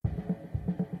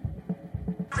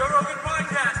Joe Rogan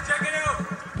Podcast. Check it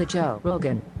out. The Joe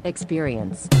Rogan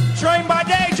Experience. Train by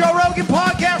day, Joe Rogan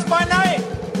Podcast by night,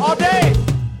 all day.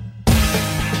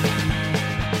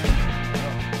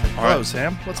 Hello,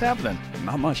 Sam. What's happening?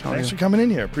 Not much. How are Thanks you? for coming in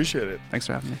here. Appreciate it. Thanks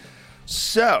for having me.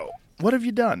 So, what have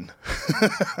you done?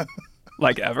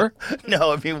 Like ever?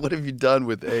 No, I mean, what have you done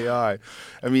with AI?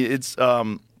 I mean, it's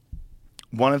one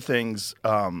of the things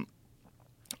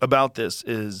about this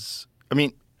is, I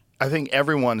mean, I think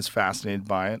everyone is fascinated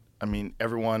by it. I mean,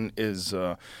 everyone is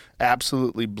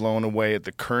absolutely blown away at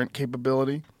the current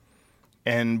capability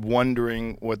and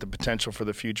wondering what the potential for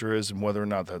the future is and whether or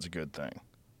not that's a good thing.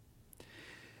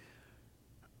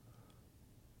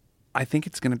 I think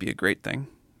it's going to be a great thing,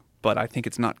 but I think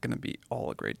it's not going to be all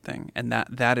a great thing. And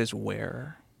that is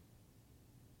where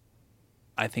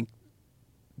I think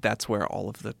that's where all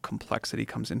of the complexity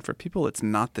comes in for people. It's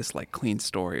not this like clean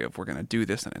story of we're going to do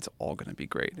this and it's all going to be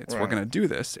great. It's We're going to do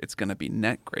this. It's going to be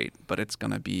net great, but it's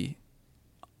going to be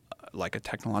like a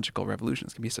technological revolution.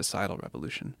 It's going to be a societal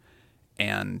revolution.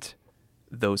 And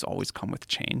those always come with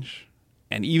change.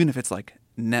 And even if it's like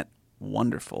net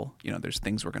wonderful, you know, there's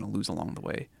things we're going to lose along the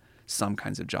way. Some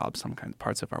kinds of jobs, some kind of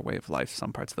parts of our way of life,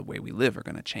 some parts of the way we live are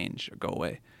going to change or go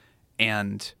away.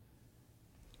 And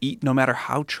no matter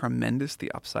how tremendous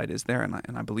the upside is there, and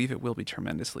I believe it will be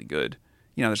tremendously good,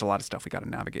 you know, there's a lot of stuff we got to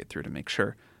navigate through to make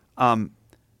sure.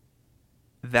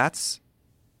 That's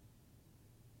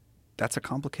a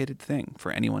complicated thing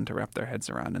for anyone to wrap their heads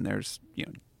around, and there's, you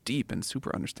know, deep and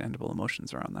super understandable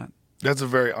emotions around that. That's a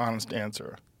very honest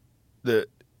answer. That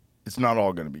it's not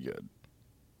all going to be good,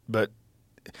 but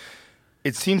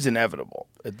it seems inevitable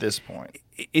at this point.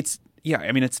 It's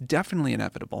definitely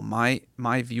inevitable. My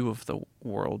view of the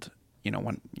world, you know,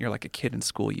 when you're like a kid in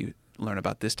school, you learn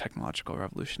about this technological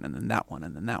revolution and then that one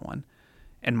and then that one.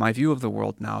 And my view of the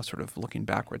world now, sort of looking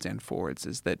backwards and forwards,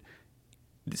 is that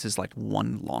this is like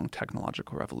one long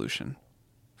technological revolution.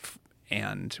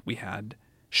 And we had,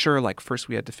 first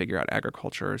we had to figure out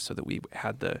agriculture so that we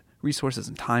had the resources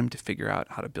and time to figure out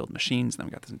how to build machines. Then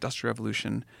we got this industrial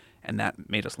revolution, and that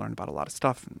made us learn about a lot of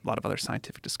stuff, and a lot of other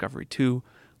scientific discovery too.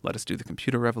 Let us do the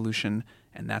computer revolution,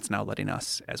 and that's now letting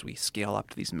us, as we scale up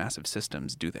to these massive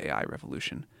systems, do the AI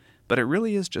revolution. But it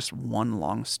really is just one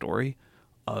long story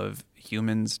of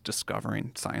humans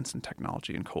discovering science and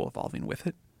technology and co-evolving with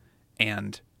it.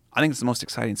 And I think it's the most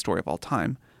exciting story of all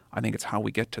time. I think it's how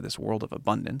we get to this world of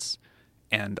abundance.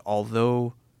 And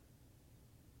although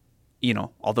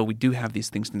we do have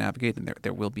these things to navigate, and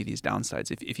there will be these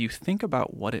downsides, if you think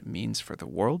about what it means for the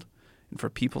world and for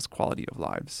people's quality of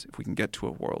lives, if we can get to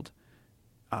a world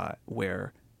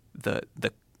where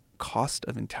the cost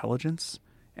of intelligence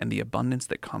and the abundance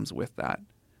that comes with that,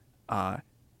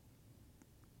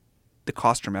 the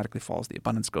cost dramatically falls, the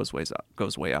abundance goes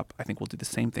way up. I think we'll do the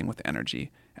same thing with energy.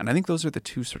 And I think those are the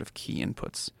two sort of key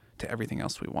inputs to everything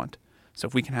else we want. So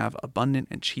if we can have abundant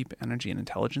and cheap energy and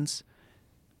intelligence,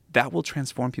 that will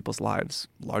transform people's lives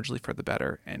largely for the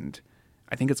better. And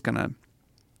I think it's going to,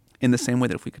 in the same way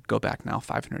that if we could go back now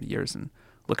 500 years and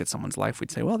look at someone's life, we'd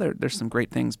say, well, there's some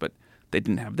great things, but they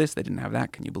didn't have this, they didn't have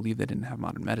that. Can you believe they didn't have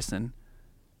modern medicine?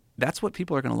 That's what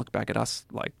people are going to look back at us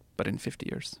like, but in 50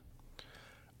 years.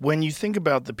 When you think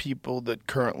about the people that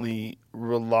currently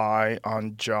rely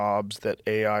on jobs that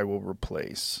AI will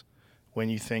replace, when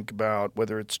you think about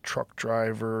whether it's truck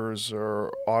drivers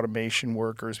or automation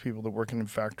workers, people that work in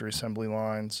factory assembly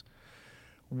lines,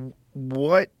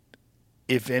 what,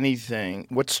 if anything,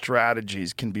 what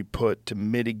strategies can be put to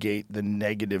mitigate the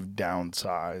negative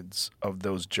downsides of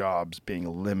those jobs being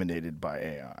eliminated by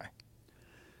AI?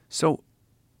 So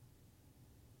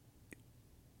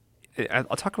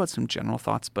I'll talk about some general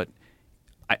thoughts, but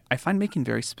I find making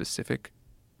very specific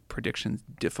predictions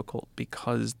difficult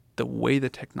because the way the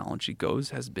technology goes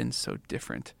has been so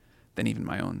different than even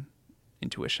my own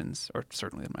intuitions, or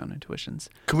certainly than my own intuitions.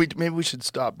 Maybe we should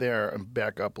stop there and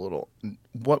back up a little.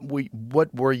 What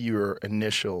were your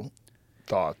initial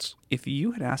thoughts? If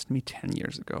you had asked me 10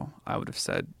 years ago, I would have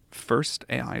said, first,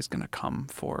 AI is going to come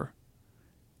for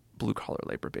blue-collar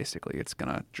labor, basically. It's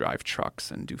going to drive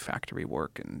trucks and do factory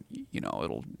work, and, you know,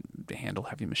 it'll handle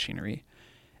heavy machinery.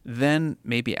 Then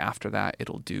maybe after that,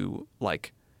 it'll do,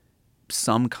 like,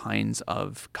 some kinds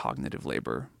of cognitive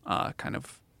labor, kind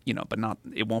of, you know, but not,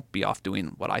 it won't be off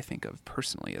doing what I think of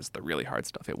personally as the really hard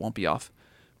stuff. It won't be off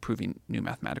proving new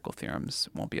mathematical theorems.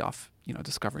 It won't be off, you know,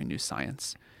 discovering new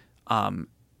science. Won't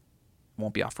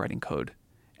be off writing code.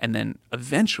 And then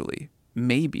eventually,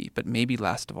 maybe, but maybe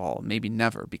last of all, maybe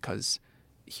never, because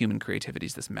human creativity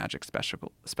is this magic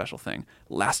special thing.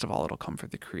 Last of all, it'll come for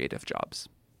the creative jobs.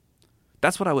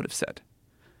 That's what I would have said.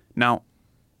 Now,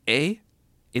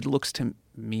 it looks to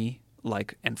me,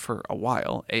 like, and for a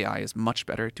while, AI is much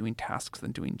better at doing tasks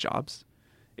than doing jobs.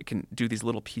 It can do these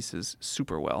little pieces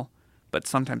super well, but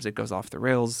sometimes it goes off the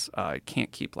rails. It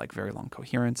can't keep like very long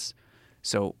coherence.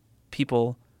 So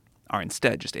people are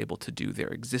instead just able to do their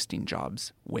existing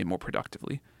jobs way more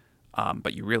productively.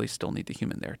 But you really still need the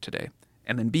human there today.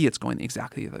 And then B, it's going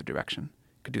exactly the other direction.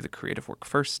 It could do the creative work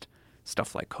first,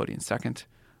 stuff like coding second.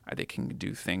 They can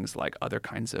do things like other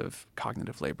kinds of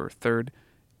cognitive labor third.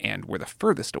 And we're the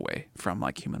furthest away from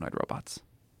like humanoid robots.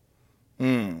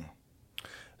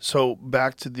 So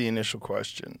back to the initial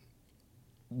question.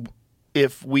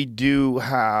 If we do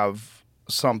have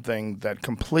something that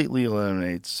completely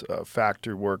eliminates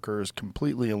factory workers,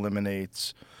 completely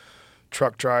eliminates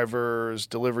truck drivers,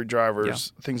 delivery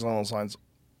drivers, things along those lines,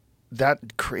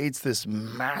 that creates this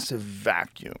massive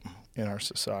vacuum in our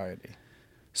society.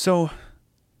 So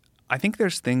I think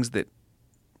there's things that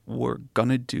we're going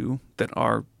to do that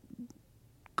are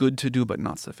good to do but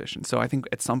not sufficient. So I think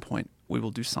at some point we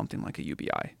will do something like a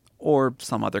UBI or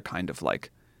some other kind of like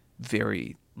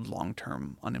very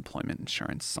long-term unemployment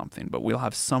insurance something, but we'll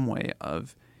have some way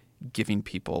of giving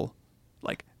people,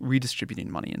 like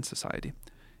redistributing money in society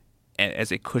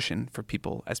as a cushion for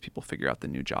people as people figure out the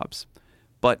new jobs.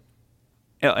 But,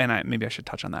 and maybe I should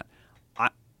touch on that.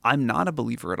 I'm not a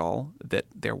believer at all that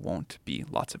there won't be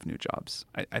lots of new jobs.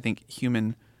 I think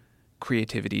human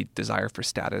creativity, desire for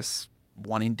status,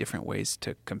 wanting different ways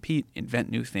to compete, invent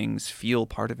new things, feel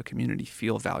part of a community,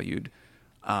 feel valued,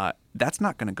 that's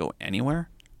not going to go anywhere.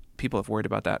 People have worried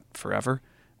about that forever.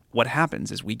 What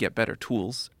happens is we get better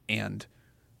tools and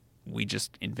we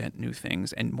just invent new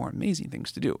things and more amazing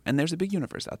things to do. And there's a big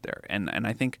universe out there. And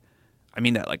I think, I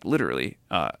mean that like literally,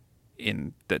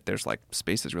 in that there's like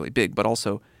space is really big, but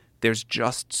also there's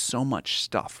just so much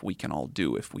stuff we can all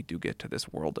do if we do get to this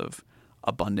world of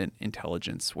abundant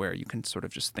intelligence where you can sort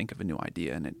of just think of a new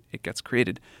idea and it gets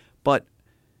created. But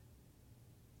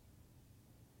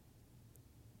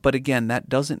again, that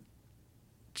doesn't,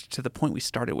 to the point we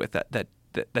started with,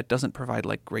 that doesn't provide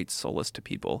like great solace to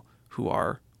people who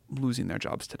are losing their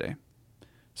jobs today.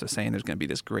 So saying there's going to be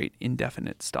this great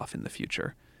indefinite stuff in the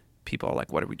future, people are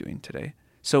like, what are we doing today?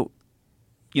 So,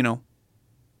 you know,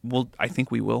 I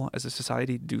think we will as a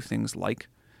society do things like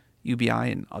UBI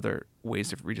and other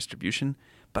ways of redistribution,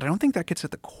 but I don't think that gets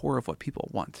at the core of what people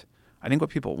want. I think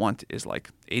what people want is like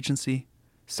agency,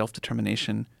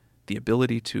 self-determination, the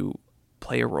ability to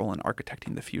play a role in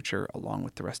architecting the future along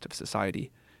with the rest of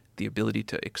society, the ability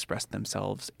to express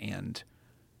themselves and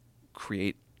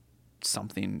create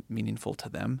something meaningful to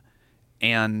them.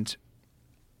 And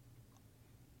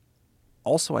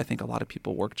also, I think a lot of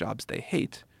people work jobs they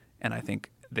hate, and I think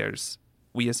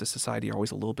we as a society are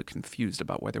always a little bit confused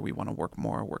about whether we want to work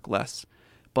more or work less.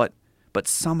 But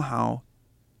somehow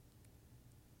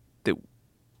that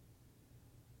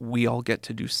we all get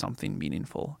to do something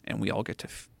meaningful and we all get to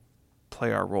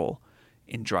play our role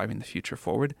in driving the future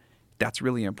forward. That's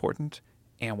really important.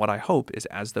 And what I hope is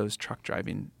as those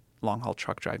long-haul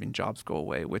truck driving jobs go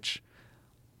away, which,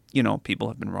 you know, people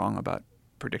have been wrong about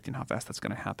predicting how fast that's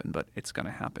going to happen, but it's going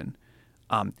to happen.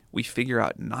 We figure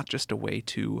out not just a way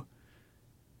to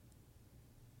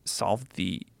solve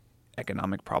the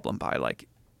economic problem by like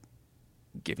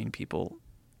giving people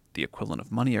the equivalent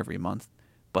of money every month,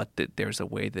 but that there's a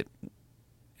way that,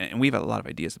 and we have a lot of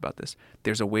ideas about this,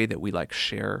 there's a way that we like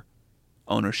share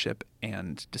ownership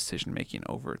and decision making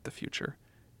over the future.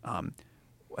 A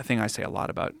thing I say a lot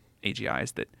about AGI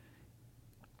is that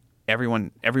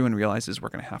everyone realizes we're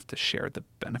going to have to share the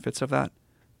benefits of that,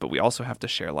 but we also have to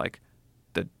share like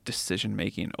the decision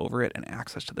making over it and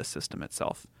access to the system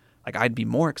itself. Like I'd be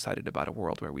more excited about a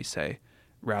world where we say,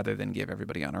 rather than give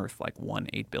everybody on Earth like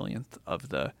 1/8 billionth of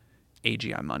the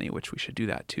AGI money, which we should do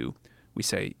that too, we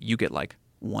say you get like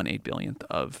 1/8 billionth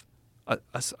of a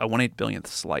 1/8 billionth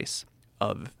slice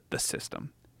of the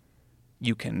system.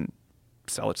 You can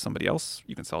sell it to somebody else.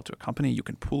 You can sell it to a company. You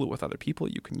can pool it with other people.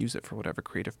 You can use it for whatever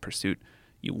creative pursuit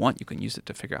you want. You can use it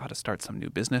to figure out how to start some new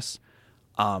business.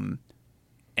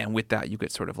 And with that, you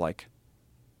get sort of like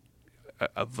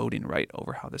a voting right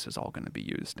over how this is all going to be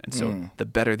used. And so the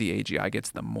better the AGI gets,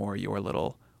 the more your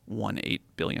little 1/8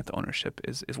 billionth ownership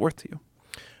is worth to you.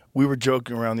 We were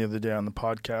joking around the other day on the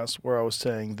podcast where I was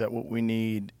saying that what we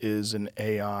need is an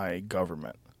AI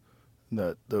government.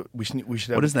 We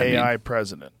should have an AI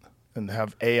president and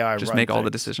have AI just run make all the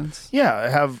things. decisions. Yeah,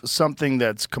 have something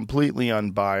that's completely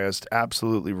unbiased,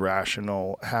 absolutely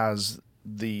rational, has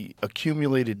the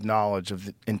accumulated knowledge of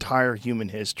the entire human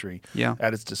history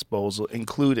at its disposal,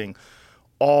 including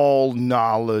all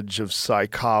knowledge of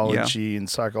psychology and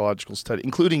psychological study,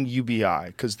 including UBI,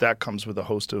 because that comes with a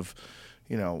host of,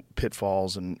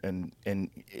 pitfalls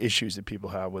and issues that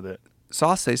people have with it. So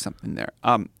I'll say something there.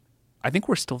 I think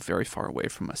we're still very far away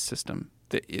from a system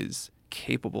that is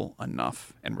capable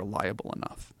enough and reliable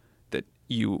enough that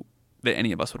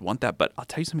any of us would want that. But I'll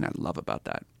tell you something I love about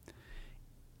that.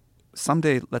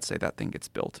 Someday, let's say that thing gets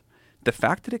built. The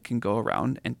fact that it can go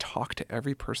around and talk to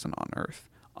every person on Earth,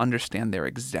 understand their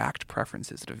exact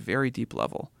preferences at a very deep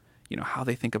level, how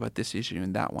they think about this issue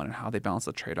and that one and how they balance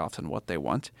the trade-offs and what they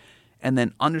want, and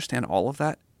then understand all of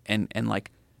that and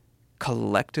like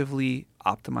collectively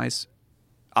optimize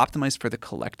for the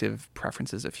collective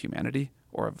preferences of humanity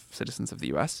or of citizens of the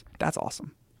U.S., that's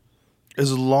awesome.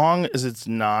 As long as it's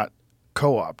not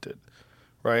co-opted,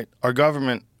 right? Our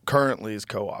government currently is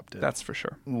co-opted. That's for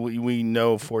sure. We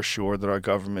know for sure that our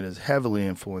government is heavily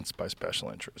influenced by special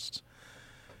interests.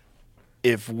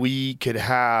 If we could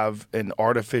have an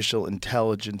artificial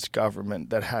intelligence government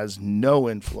that has no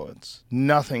influence,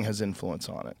 nothing has influence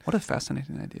on it. What a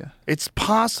fascinating idea. It's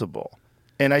possible.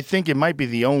 And I think it might be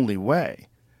the only way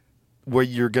where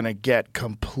you're going to get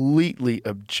completely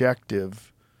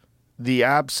objective, the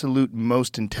absolute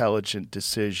most intelligent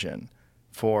decision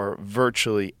for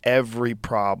virtually every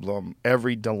problem,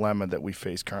 every dilemma that we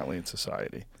face currently in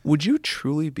society. Would you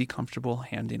truly be comfortable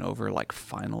handing over like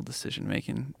final decision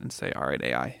making and say, all right,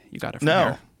 AI, you got it from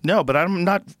here? No, but I'm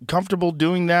not comfortable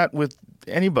doing that with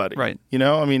anybody. Right. I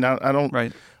don't.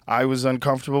 Right. I was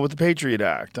uncomfortable with the Patriot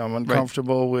Act. I'm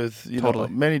uncomfortable with Totally.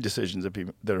 Many decisions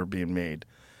that are being made.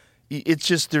 It's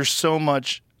just there's so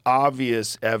much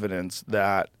obvious evidence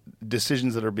that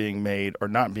decisions that are being made are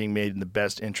not being made in the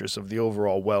best interest of the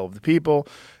overall well of the people.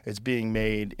 It's being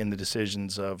made in the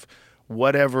decisions of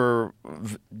whatever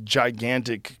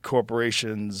gigantic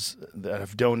corporations that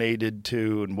have donated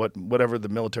to and whatever the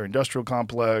military industrial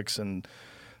complex and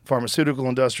pharmaceutical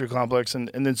industrial complex and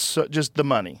then just the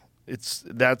money.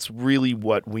 That's really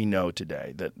what we know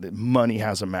today, that money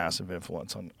has a massive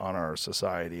influence on our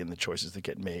society and the choices that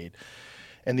get made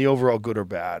and the overall good or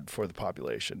bad for the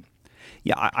population.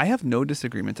 Yeah, I have no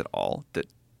disagreement at all that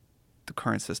the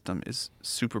current system is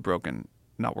super broken,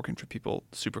 not working for people,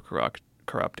 super corrupt,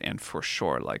 and for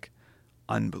sure, like,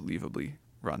 unbelievably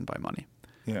run by money.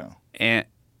 Yeah.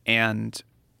 And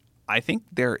I think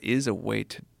there is a way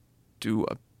to do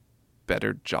a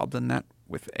better job than that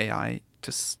with AI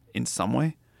in some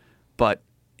way, but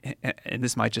and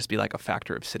this might just be like a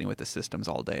factor of sitting with the systems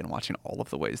all day and watching all of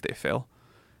the ways they fail.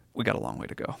 We got a long way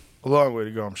to go. A long way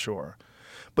to go, I'm sure.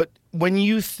 But when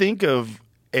you think of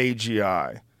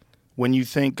AGI, when you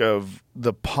think of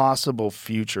the possible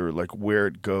future, like where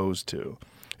it goes to,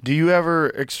 do you ever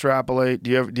extrapolate? Do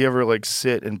you ever like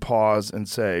sit and pause and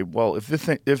say, well, if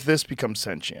this becomes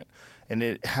sentient and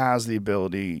it has the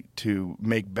ability to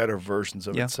make better versions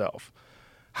of itself,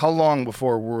 how long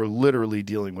before we're literally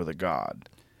dealing with a god?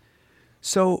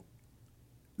 So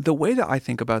the way that I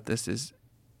think about this is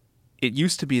it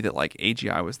used to be that like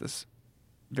AGI was this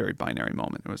very binary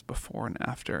moment. It was before and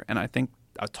after. And I think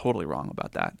I was totally wrong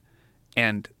about that.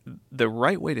 And the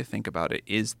right way to think about it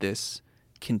is this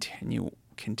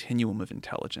continuum of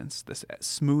intelligence, this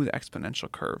smooth exponential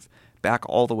curve, back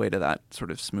all the way to that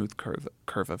sort of smooth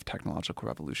curve of technological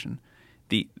revolution.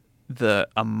 The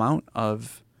amount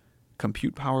of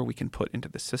compute power we can put into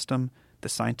the system, the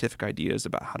scientific ideas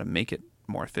about how to make it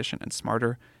more efficient and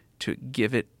smarter, to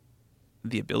give it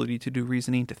the ability to do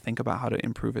reasoning, to think about how to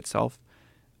improve itself,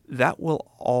 that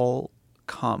will all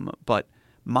come. But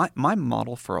my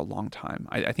model for a long time,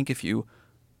 I think if you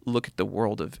look at the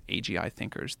world of AGI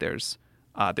thinkers, there's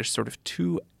sort of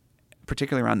two,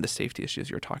 particularly around the safety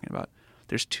issues you're talking about,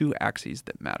 there's two axes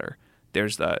that matter.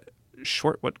 There's the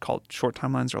what called short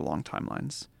timelines or long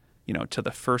timelines. To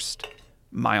the first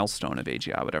milestone of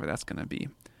AGI, whatever that's going to be.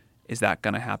 Is that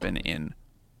going to happen in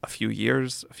a few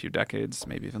years, a few decades,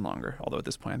 maybe even longer? Although at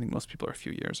this point, I think most people are a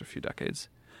few years or a few decades.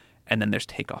 And then there's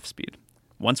takeoff speed.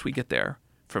 Once we get there,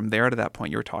 from there to that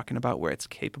point you're talking about where it's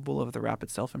capable of the rapid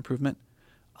self-improvement,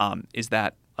 is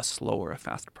that a slow or a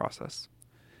fast process?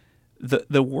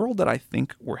 The world that I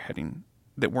think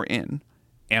that we're in,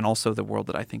 and also the world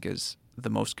that I think is the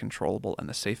most controllable and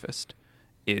the safest,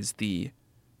 is the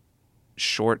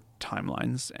short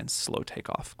timelines and slow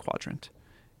takeoff quadrant.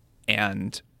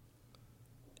 And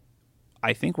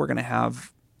I think we're going to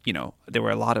have, there were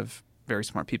a lot of very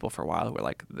smart people for a while who were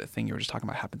like, the thing you were just talking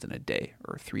about happens in a day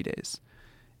or 3 days.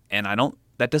 And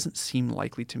that doesn't seem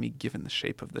likely to me given the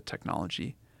shape of the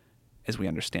technology as we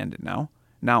understand it now.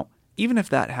 Now, even if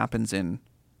that happens in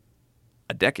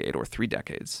a decade or 3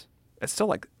 decades, it's still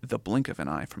like the blink of an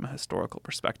eye from a historical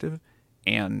perspective.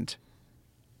 And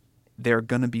there are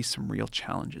going to be some real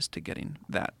challenges to getting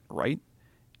that right.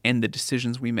 And the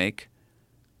decisions we make,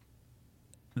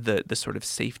 the sort of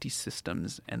safety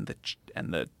systems and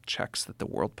the checks that the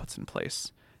world puts in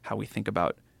place, how we think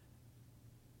about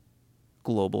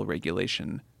global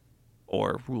regulation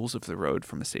or rules of the road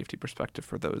from a safety perspective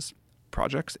for those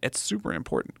projects, it's super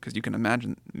important because you can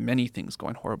imagine many things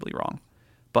going horribly wrong.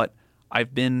 But I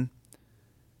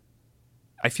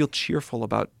feel cheerful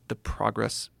about the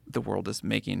progress the world is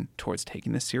making towards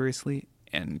taking this seriously.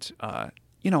 And, it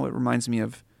reminds me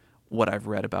of what I've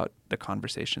read about the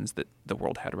conversations that the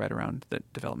world had right around the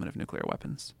development of nuclear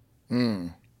weapons.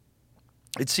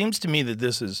 It seems to me that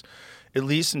this is, at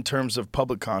least in terms of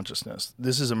public consciousness,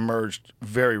 this has emerged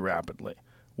very rapidly,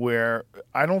 where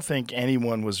I don't think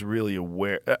anyone was really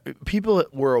aware. People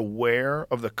were aware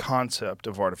of the concept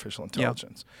of artificial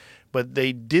intelligence, but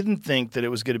they didn't think that it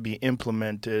was going to be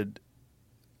implemented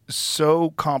so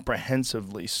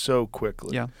comprehensively, so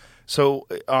quickly. Yeah. So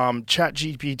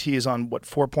ChatGPT is on,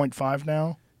 4.5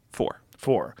 now?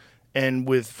 4. And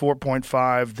with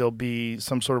 4.5, there'll be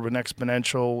some sort of an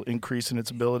exponential increase in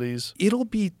its abilities? It'll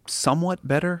be somewhat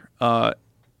better.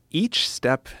 Each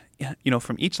step,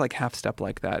 from each half step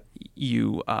like that,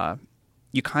 you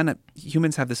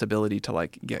humans have this ability to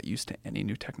get used to any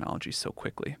new technology so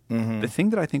quickly. Mm-hmm. The thing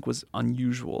that I think was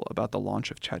unusual about the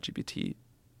launch of ChatGPT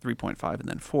 3.5 and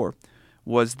then 4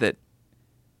 was that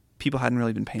people hadn't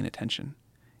really been paying attention.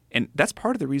 And that's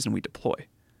part of the reason we deploy.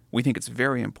 We think it's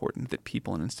very important that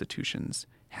people and institutions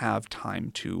have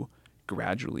time to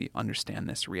gradually understand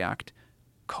this, react,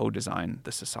 co-design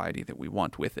the society that we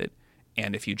want with it.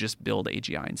 And if you just build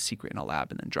AGI in secret in a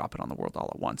lab and then drop it on the world all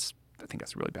at once, I think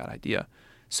that's a really bad idea.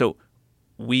 So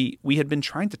we had been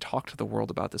trying to talk to the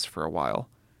world about this for a while.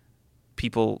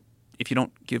 People, if you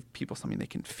don't give people something they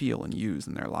can feel and use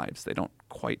in their lives, they don't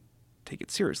quite take it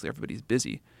seriously. Everybody's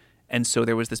busy. And so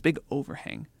there was this big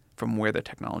overhang from where the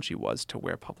technology was to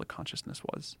where public consciousness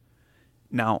was.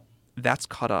 Now, that's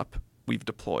caught up. We've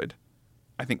deployed.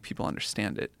 I think people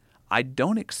understand it. I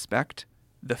don't expect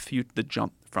the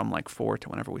jump from 4 to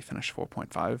whenever we finish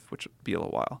 4.5, which will be a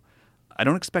little while. I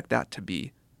don't expect that to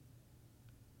be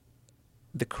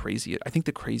the crazy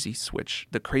switch,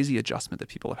 the crazy adjustment that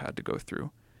people have had to go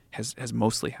through has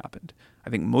mostly happened. I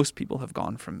think most people have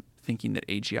gone from thinking that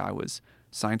AGI was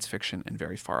science fiction and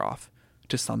very far off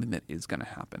to something that is going to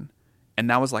happen. And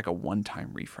that was a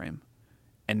one-time reframe.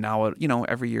 And now,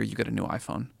 every year you get a new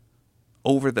iPhone.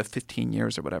 Over the 15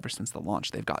 years or whatever since the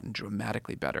launch, they've gotten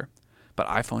dramatically better. But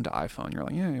iPhone to iPhone, you're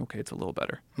yeah, okay, it's a little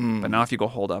better. But now if you go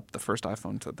hold up the first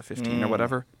iPhone to the 15 or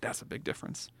whatever, that's a big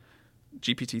difference.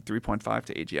 GPT 3.5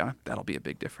 to AGI, that'll be a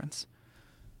big difference.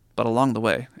 But along the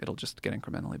way, it'll just get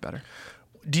incrementally better.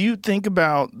 Do you think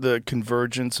about the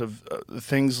convergence of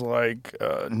things like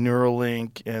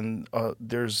Neuralink and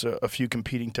there's a few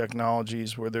competing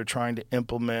technologies where they're trying to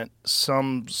implement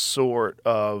some sort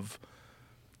of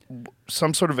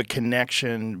a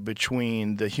connection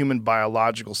between the human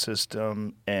biological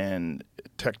system and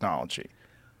technology?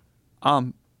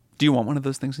 Do you want one of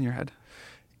those things in your head?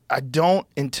 I don't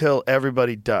until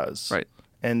everybody does. Right.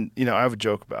 And, I have a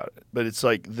joke about it. But it's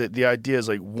the idea is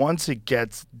once it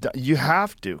gets done, you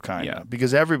have to kind of,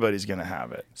 because everybody's going to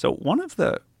have it. So one of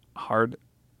the hard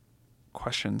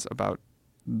questions about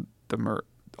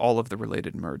all of the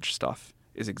related merge stuff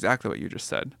is exactly what you just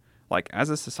said.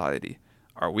 As a society,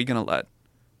 are we going to let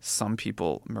some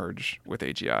people merge with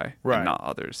AGI and not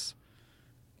others?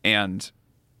 And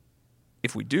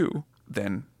if we do,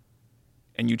 then,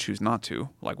 and you choose not to,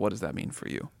 what does that mean for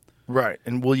you? Right.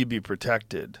 And will you be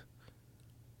protected?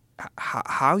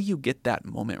 How you get that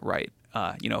moment right.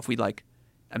 If we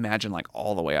imagine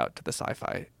all the way out to the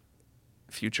sci-fi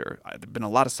future, there've been a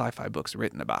lot of sci-fi books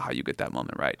written about how you get that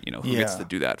moment right. Who gets to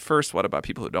do that first? What about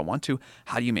people who don't want to?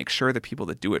 How do you make sure that people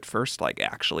that do it first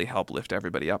actually help lift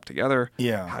everybody up together?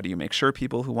 Yeah. How do you make sure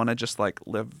people who want to just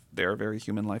live their very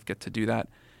human life get to do that?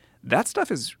 That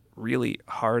stuff is really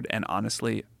hard and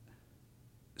honestly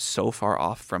so far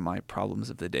off from my problems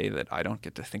of the day that I don't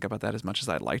get to think about that as much as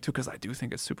I'd like to, because I do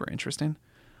think it's super interesting.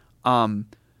 But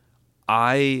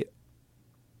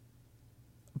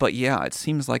yeah, it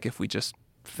seems like if we just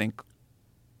think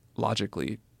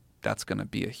logically, that's going to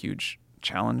be a huge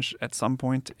challenge at some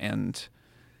point, and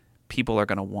people are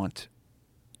going to want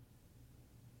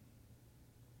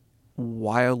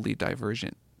wildly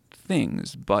divergent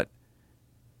things, but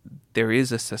there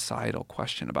is a societal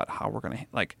question about how we're going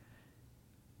to,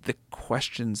 the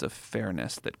questions of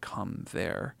fairness that come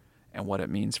there and what it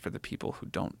means for the people who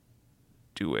don't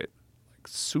do it,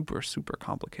 super, super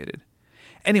complicated.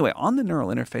 Anyway, on the neural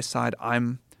interface side,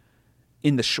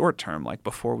 in the short term, like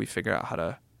before we figure out how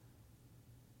to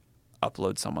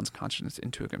upload someone's consciousness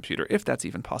into a computer, if that's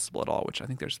even possible at all, which I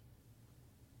think there's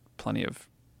plenty of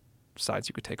sides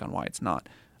you could take on why it's not.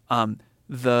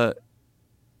 The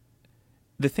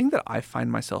thing that I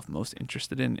find myself most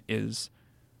interested in is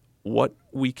what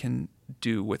we can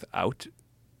do without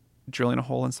drilling a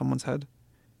hole in someone's head.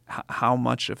 How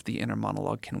much of the inner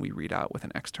monologue can we read out with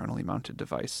an externally mounted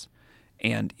device?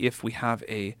 And if we have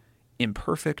a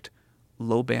imperfect,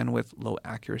 low bandwidth, low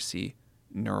accuracy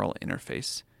neural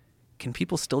interface, can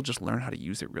people still just learn how to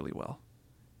use it really well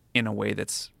in a way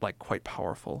that's like quite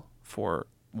powerful for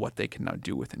what they can now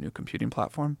do with a new computing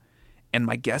platform? And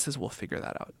my guess is we'll figure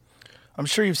that out. I'm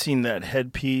sure you've seen that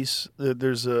headpiece.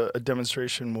 There's a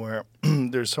demonstration where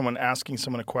there's someone asking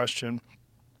someone a question.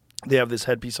 They have this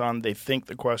headpiece on, they think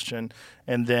the question,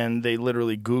 and then they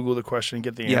literally Google the question and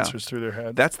get the answers through their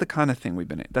head. That's the kind of thing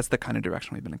that's the kind of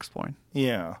direction we've been exploring.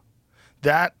 Yeah.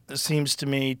 That seems to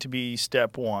me to be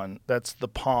step one. That's the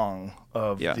Pong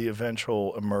of the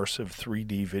eventual immersive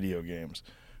 3D video games.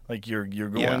 Like you're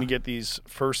going to get these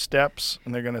first steps,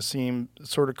 and they're going to seem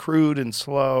sort of crude and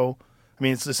slow. I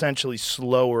mean, it's essentially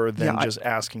slower than just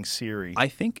asking Siri. I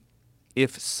think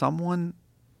if someone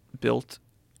built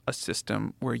a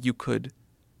system where you could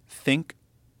think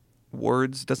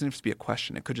words, doesn't have to be a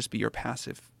question. It could just be your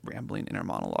passive rambling inner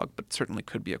monologue, but certainly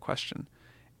could be a question.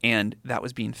 And that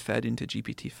was being fed into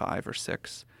GPT-5 or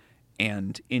 6.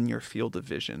 And in your field of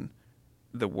vision,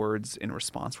 the words in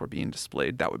response were being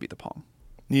displayed. That would be the Pong.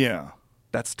 Yeah.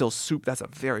 That's still that's a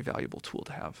very valuable tool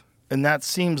to have. And that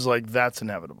seems like that's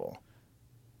inevitable.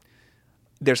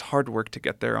 There's hard work to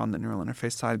get there on the neural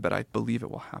interface side, but I believe it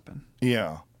will happen.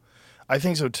 Yeah. I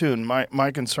think so too. And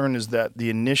my concern is that the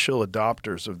initial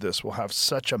adopters of this will have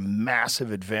such a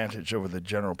massive advantage over the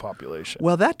general population.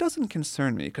 Well, that doesn't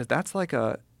concern me because that's like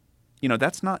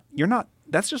that's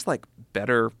just like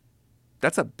better,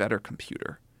 that's a better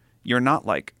computer. You're not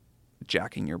like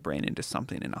jacking your brain into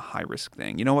something in a high risk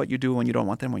thing. You know what you do when you don't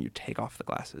want them? When you take off the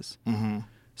glasses. Mm-hmm.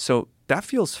 So that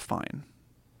feels fine.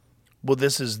 Well,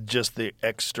 this is just the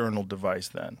external device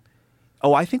then.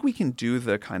 Oh, I think we can do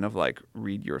the kind of like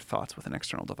read your thoughts with an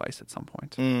external device at some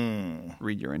point.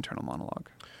 Read your internal monologue.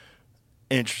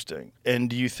 Interesting. And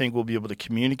do you think we'll be able to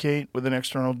communicate with an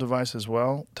external device as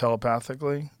well,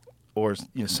 telepathically, or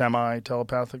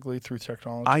semi-telepathically through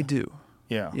technology? I do.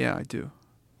 Yeah. Yeah, I do.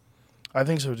 I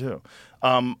think so too.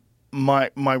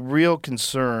 My real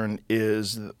concern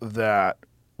is that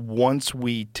once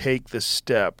we take the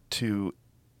step to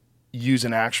use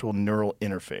an actual neural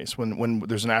interface, when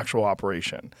there's an actual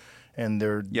operation and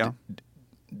they're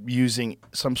using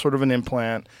some sort of an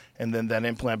implant, and then that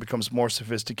implant becomes more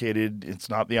sophisticated. It's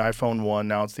not the iPhone 1,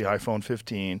 now it's the iPhone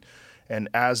 15. And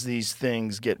as these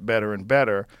things get better and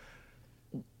better,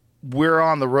 we're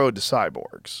on the road to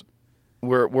cyborgs.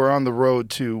 We're on the road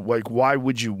to, like, why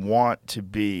would you want to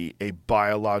be a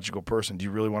biological person? Do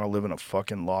you really want to live in a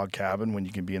fucking log cabin when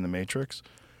you can be in the Matrix?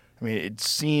 I mean, it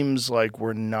seems like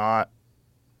we're on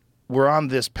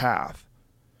this path.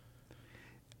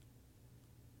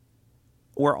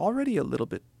 We're already a little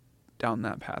bit down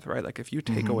that path, right? Like if you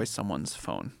take away someone's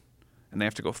phone and they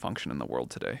have to go function in the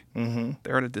world today,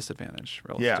 they're at a disadvantage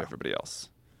relative to everybody else.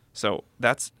 So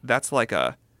that's like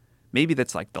maybe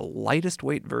that's like the lightest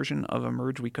weight version of a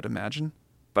merge we could imagine.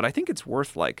 But I think it's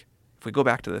worth, like, if we go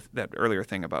back to that earlier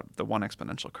thing about the one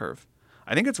exponential curve,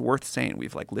 I think it's worth saying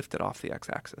we've like lifted off the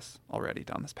x-axis already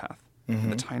down this path,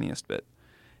 the tiniest bit.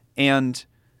 And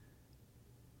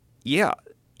yeah,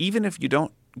 even if you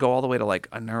don't go all the way to like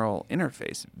a neural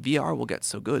interface, VR will get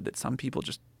so good that some people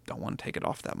just don't want to take it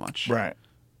off that much. Right.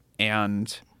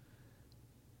 And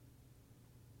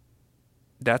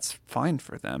that's fine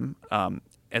for them,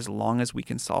 as long as we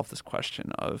can solve this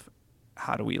question of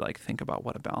how do we like think about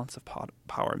what a balance of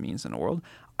power means in a world.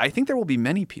 I think there will be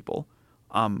many people,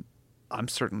 I'm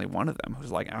certainly one of them,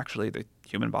 who's like, actually the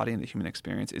human body and the human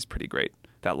experience is pretty great.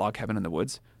 That log cabin in the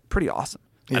woods, pretty awesome.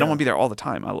 Yeah. I don't want to be there all the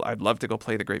time. I'd love to go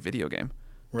play the great video game.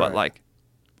 Right. But like,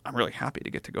 I'm really happy to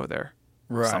get to go there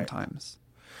sometimes.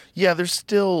 Yeah, there's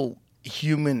still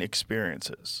human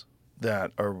experiences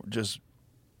that are just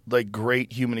like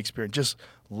great human experience. Just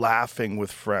laughing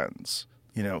with friends,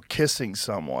 kissing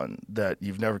someone that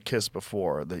you've never kissed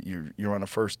before, that you're on a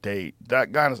first date.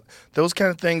 Those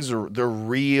kind of things they're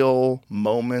real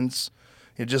moments.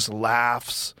 It just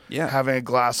laughs. Yeah. Having a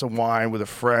glass of wine with a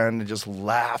friend and just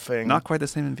laughing. Not quite the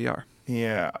same in VR.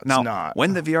 Yeah, it's now, not.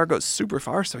 When the VR goes super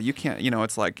far, so you can't,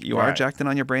 it's like you are jacked in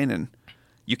on your brain and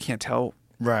you can't tell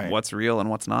what's real and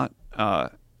what's not.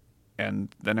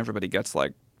 And then everybody gets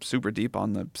like super deep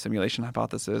on the simulation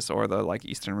hypothesis or the like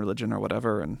Eastern religion or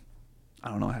whatever. And I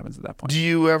don't know what happens at that point. Do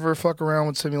you ever fuck around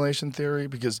with simulation theory?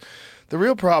 Because the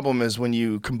real problem is when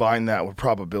you combine that with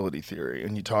probability theory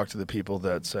and you talk to the people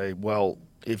that say, well,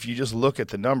 if you just look at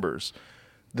the numbers,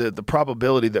 the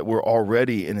probability that we're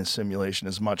already in a simulation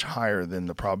is much higher than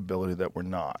the probability that we're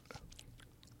not.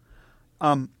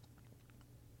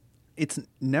 It's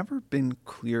never been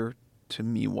clear to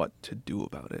me what to do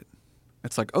about it.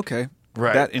 It's like, okay,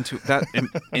 Right. that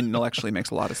intellectually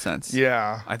makes a lot of sense.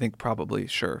 Yeah. I think probably,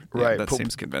 sure. Right. Yeah, that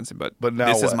seems convincing, but now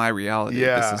this is what? my reality.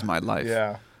 Yeah. This is my life.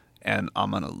 Yeah. And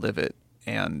I'm going to live it.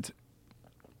 And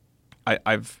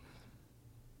I've,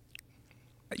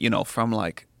 from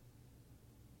like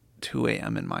 2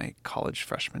 a.m. in my college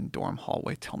freshman dorm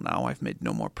hallway till now, I've made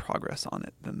no more progress on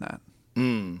it than that.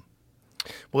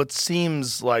 Well, it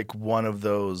seems like one of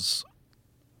those,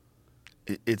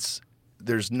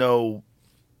 there's no,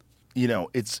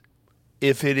 it's,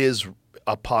 if it is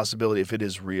a possibility, if it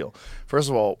is real, first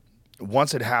of all,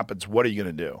 once it happens, what are you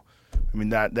going to do? I mean,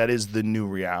 that is the new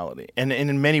reality. And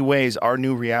in many ways, our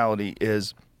new reality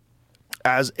is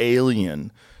as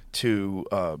alien to,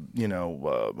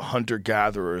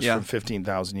 hunter-gatherers from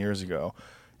 15,000 years ago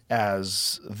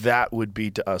as that would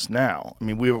be to us now. I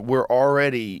mean, we've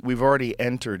already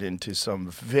entered into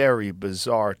some very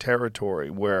bizarre territory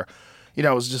where,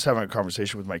 I was just having a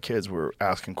conversation with my kids. We were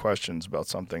asking questions about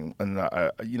something, and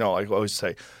I always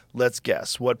say, let's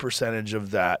guess what percentage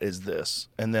of that is this,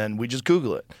 and then we just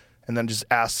Google it, and then just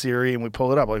ask Siri, and we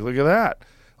pull it up. Like, look at that.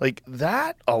 Like,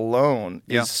 that alone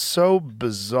is so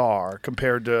bizarre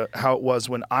compared to how it was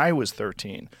when I was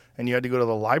 13, and you had to go to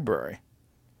the library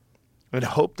and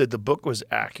hope that the book was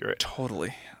accurate.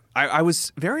 Totally. I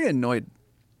was very annoyed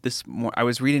I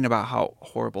was reading about how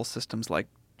horrible systems like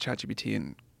ChatGPT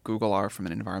and Google are from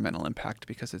an environmental impact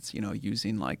because it's,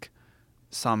 using like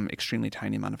some extremely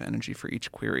tiny amount of energy for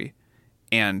each query,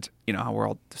 and how we're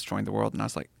all destroying the world. And I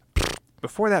was like,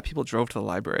 before that, people drove to the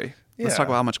library. Let's talk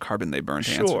about how much carbon they burned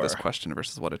to answer this question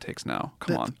versus what it takes now.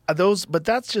 Come on. But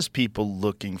that's just people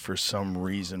looking for some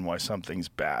reason why something's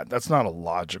bad. That's not a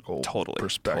logical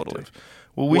perspective. Totally.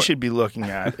 What we should be looking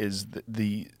at is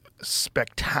the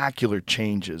spectacular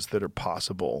changes that are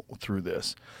possible through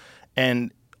this.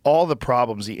 And all the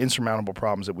problems, the insurmountable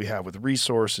problems that we have with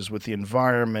resources, with the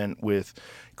environment, with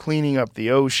cleaning up the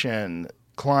ocean,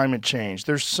 climate change.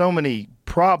 There's so many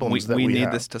problems that we need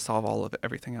have. this to solve all of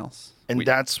everything else. And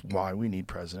that's why we need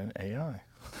President AI.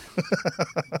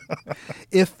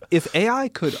 If AI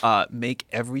could make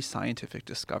every scientific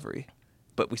discovery,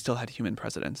 but we still had human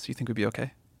presidents, do you think we'd be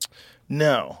okay?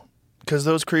 No, because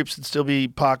those creeps would still be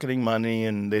pocketing money,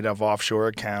 and they'd have offshore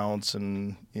accounts,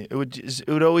 and it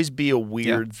would always be a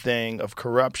weird thing of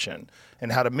corruption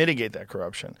and how to mitigate that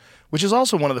corruption, which is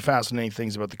also one of the fascinating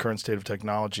things about the current state of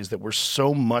technology is that we're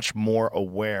so much more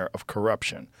aware of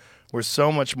corruption. There's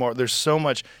so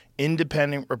much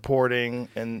independent reporting,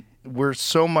 and we're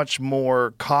so much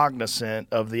more cognizant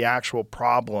of the actual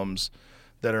problems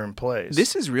that are in place.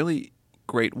 This is really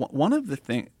great. One of the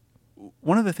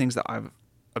things that I've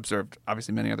observed,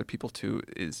 obviously many other people too,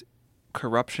 is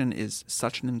corruption is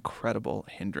such an incredible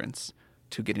hindrance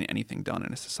to getting anything done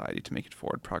in a society to make it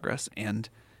forward progress. And,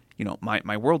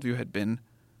 my worldview had been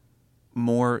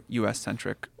more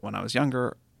U.S.-centric when I was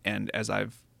younger, and as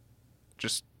I've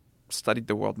just studied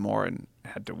the world more and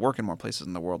had to work in more places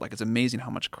in the world, like, it's amazing how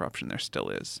much corruption there still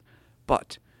is.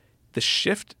 But the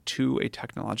shift to a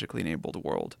technologically enabled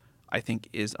world, I think,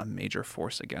 is a major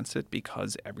force against it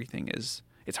because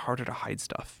it's harder to hide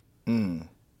stuff.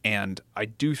 And I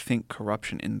do think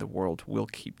corruption in the world will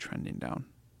keep trending down.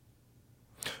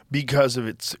 Because of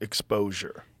its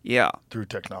exposure through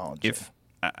technology.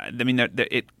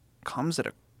 It comes at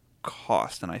a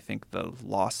cost, and I think the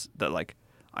loss that, like,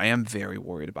 I am very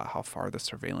worried about how far the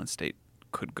surveillance state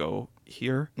could go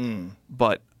here.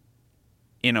 But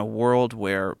in a world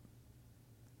where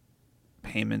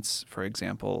payments, for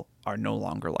example, are no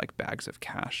longer like bags of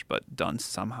cash, but done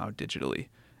somehow digitally,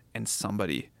 and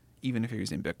somebody, even if you're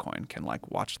using Bitcoin, can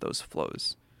like watch those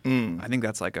flows. I think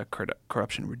that's like a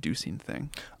corruption reducing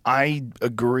thing. I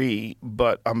agree,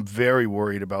 but I'm very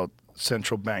worried about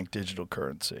central bank digital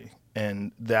currency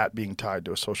and that being tied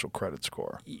to a social credit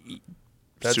score.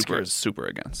 That scares super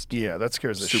against. Yeah, that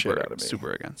scares the shit out of me.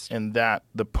 Super against. And that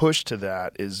the push to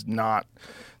that is not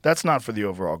for the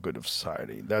overall good of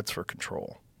society. That's for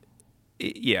control.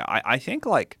 I think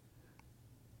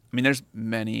there's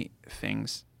many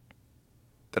things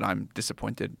that I'm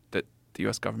disappointed that the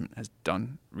U.S. government has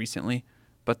done recently,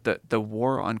 but the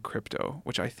war on crypto,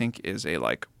 which I think is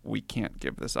we can't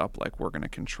give this up, we're going to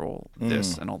control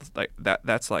this and all this,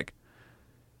 that's a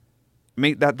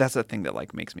thing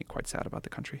that makes me quite sad about the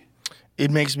country. It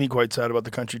makes me quite sad about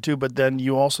the country too. But then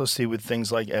you also see with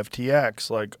things like FTX,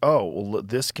 like, oh, well,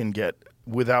 this can get,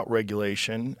 without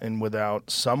regulation and without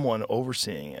someone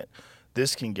overseeing it,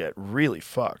 this can get really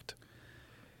fucked.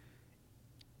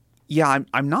 Yeah,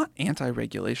 I'm not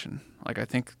anti-regulation. Like, I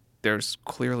think there's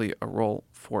clearly a role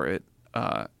for it,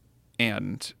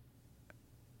 and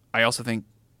I also think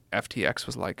FTX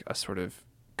was like a sort of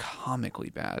comically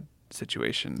bad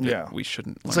situation that we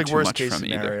shouldn't learn it's like too worst much case from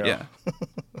scenario. either. Yeah,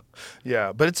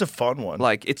 Yeah, but it's a fun one.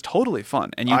 like it's totally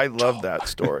fun, and I love that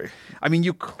story. I mean,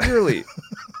 you clearly.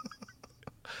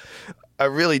 I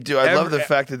really do. I love the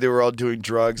fact that they were all doing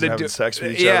drugs and having sex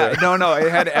with each other. Yeah, no, it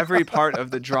had every part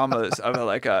of the dramas of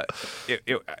like a.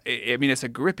 I mean, it's a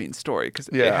gripping story because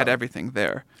it had everything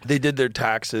there. They did their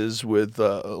taxes with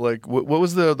like what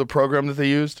was the program that they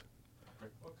used?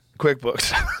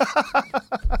 QuickBooks.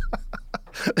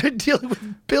 They're dealing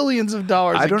with billions of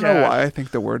dollars. I don't know cash. why I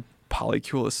think the word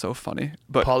polycule is so funny,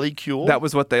 but Polycule? That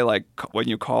was what they like when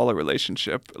you call a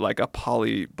relationship like a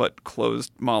poly but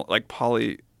closed like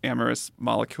polyamorous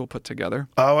molecule put together.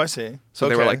 Oh, I see. So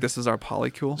they were like, "This is our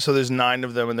polycule." So there's 9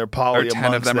 of them, and they're poly, or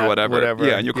 10 of them, or whatever.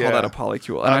 Yeah, and you call that a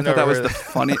polycule. And I thought that was the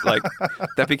funny, like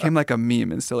that became like a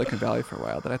meme in Silicon Valley for a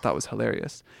while that I thought was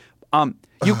hilarious.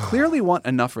 You clearly want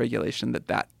enough regulation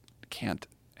that can't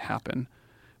happen,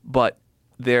 but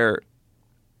they're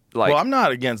like. Well, I'm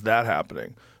not against that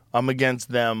happening. I'm against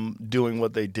them doing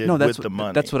what they did with the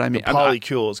money. That's what I mean. The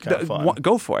polycule is kind of fun.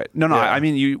 Go for it. No, Yeah. I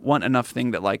mean you want enough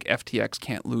thing that like FTX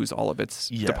can't lose all of its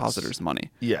depositors' money.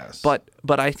 Yes. But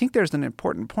I think there's an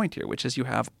important point here, which is you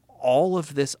have all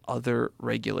of this other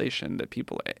regulation that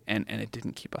people and it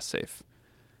didn't keep us safe.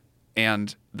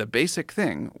 And the basic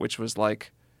thing, which was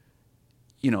like,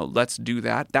 let's do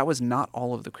that. That was not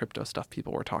all of the crypto stuff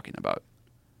people were talking about.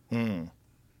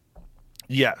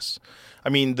 Yes. I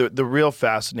mean, the real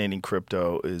fascinating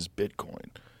crypto is Bitcoin.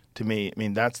 To me, I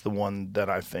mean, that's the one that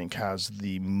I think has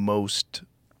the most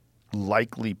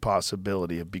likely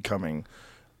possibility of becoming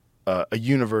a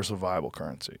universal viable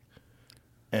currency.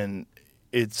 And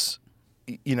it's,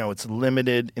 it's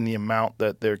limited in the amount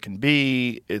that there can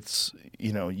be. It's,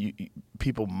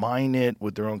 people mine it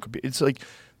with their own computer. It's like,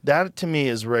 that to me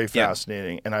is very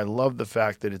fascinating. And I love the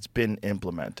fact that it's been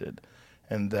implemented.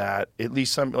 And that at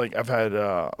least I've had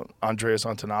Andreas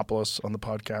Antonopoulos on the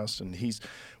podcast, and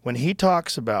when he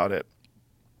talks about it,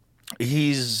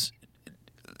 he's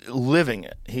living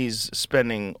it. He's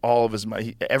spending all of his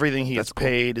money. Everything he gets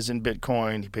paid is in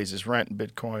Bitcoin. He pays his rent in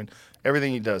Bitcoin.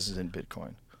 Everything he does is in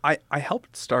Bitcoin. I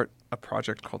helped start a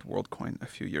project called WorldCoin a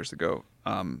few years ago.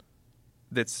 And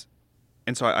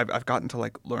so I've gotten to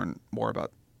like learn more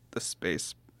about the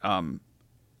space.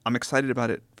 I'm excited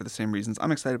about it for the same reasons.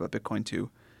 I'm excited about Bitcoin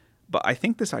too. But I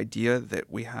think this idea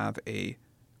that we have a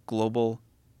global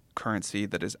currency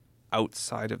that is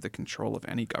outside of the control of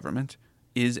any government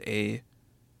is a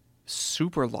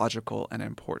super logical and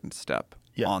important step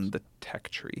on the tech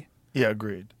tree. Yeah,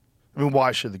 agreed. I mean,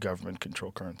 why should the government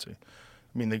control currency?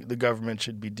 I mean, the government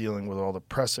should be dealing with all the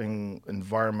pressing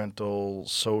environmental,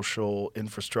 social,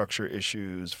 infrastructure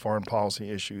issues, foreign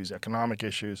policy issues, economic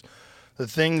issues. The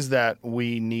things that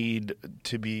we need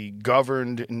to be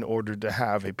governed in order to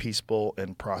have a peaceful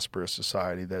and prosperous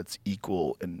society that's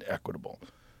equal and equitable.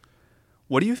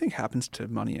 What do you think happens to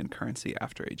money and currency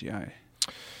after AGI?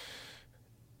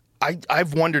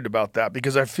 I've wondered about that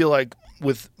because I feel like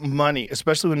with money,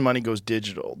 especially when money goes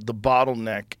digital, the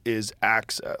bottleneck is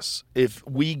access. If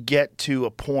we get to a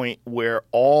point where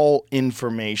all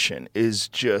information is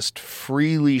just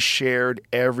freely shared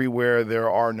everywhere, there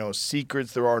are no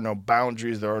secrets, there are no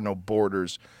boundaries, there are no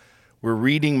borders. We're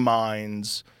reading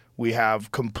minds. We have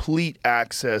complete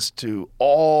access to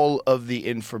all of the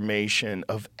information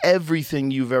of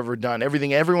everything you've ever done,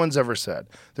 everything everyone's ever said.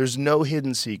 There's no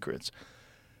hidden secrets.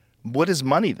 What is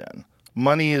money then?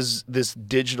 Money is this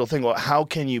digital thing. Well, how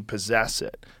can you possess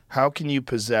it? How can you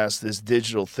possess this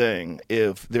digital thing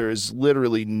if there is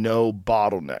literally no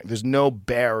bottleneck? There's no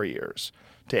barriers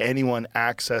to anyone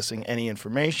accessing any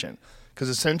information because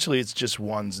essentially it's just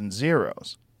ones and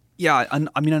zeros. Yeah,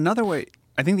 I mean, another way,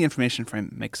 I think the information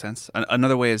frame makes sense.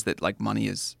 Another way is that like money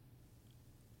is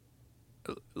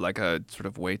like a sort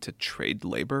of way to trade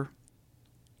labor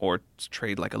or to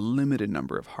trade like a limited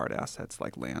number of hard assets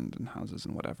like land and houses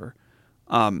and whatever.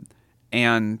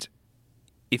 And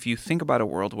if you think about a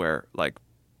world where like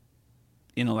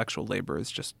intellectual labor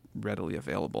is just readily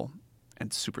available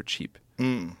and super cheap,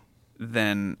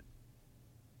 then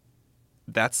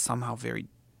that's somehow very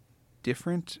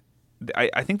different.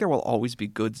 I think there will always be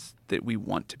goods that we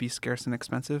want to be scarce and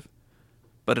expensive,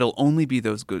 but it'll only be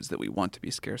those goods that we want to be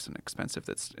scarce and expensive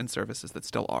and services that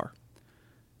still are.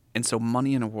 And so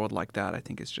money in a world like that, I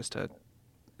think, is just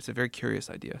it's a very curious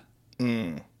idea.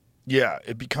 Yeah,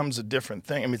 it becomes a different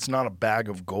thing. I mean, it's not a bag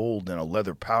of gold in a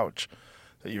leather pouch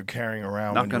that you're carrying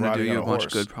around. Not when you're going to do riding you on much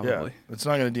horse. good, probably. Yeah, it's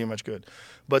not going to do you much good.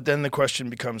 But then the question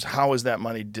becomes, how is that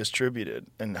money distributed,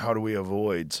 and how do we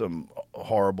avoid some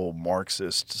horrible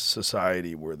Marxist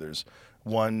society where there's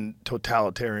one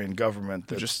totalitarian government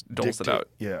that just doles it out?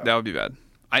 Yeah, That would be bad.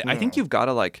 I think you've got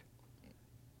to like.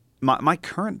 My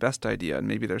current best idea, and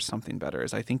maybe there's something better,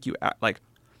 is I think like,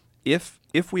 if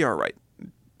we are right,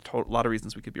 a lot of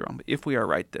reasons we could be wrong, but if we are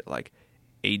right that like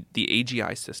the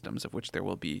AGI systems, of which there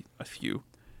will be a few,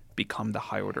 become the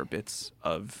high order bits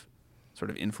of sort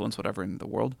of influence whatever in the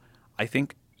world, I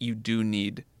think you do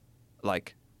need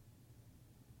like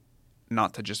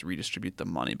not to just redistribute the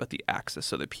money, but the access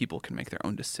so that people can make their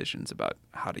own decisions about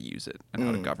how to use it and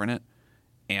how to govern it.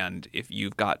 And if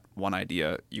you've got one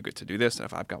idea, you get to do this. And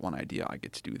if I've got one idea, I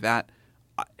get to do that.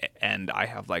 And I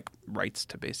have like rights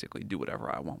to basically do whatever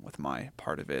I want with my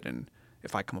part of it. And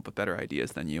if I come up with better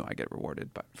ideas than you, I get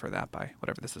rewarded for that by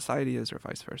whatever the society is, or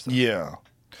vice versa. Yeah.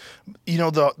 You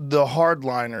know, the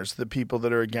hardliners, the people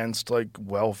that are against like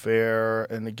welfare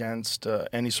and against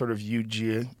any sort of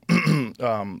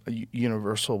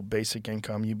universal basic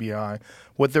income, UBI,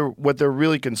 what they're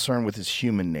really concerned with is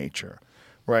human nature,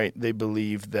 right? They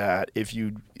believe that if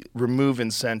you remove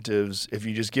incentives, if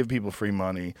you just give people free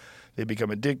money, they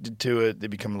become addicted to it, they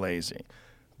become lazy.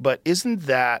 But isn't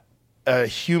that a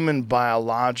human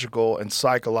biological and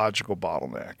psychological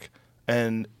bottleneck?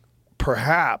 And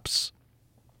perhaps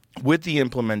with the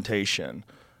implementation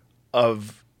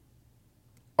of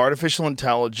artificial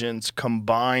intelligence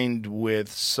combined with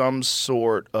some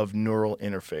sort of neural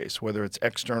interface, whether it's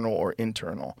external or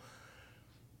internal,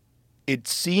 it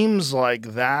seems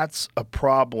like that's a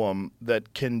problem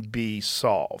that can be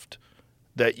solved,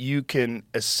 that you can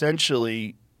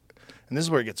essentially, and this is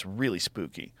where it gets really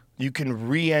spooky, you can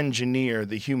re-engineer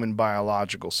the human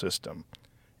biological system,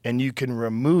 and you can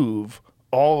remove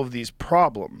all of these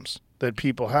problems that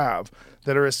people have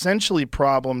that are essentially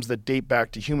problems that date back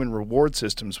to human reward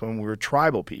systems when we were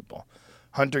tribal people,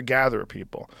 hunter-gatherer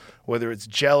people, whether it's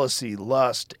jealousy,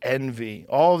 lust, envy,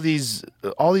 all these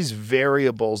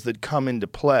variables that come into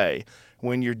play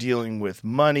when you're dealing with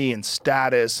money and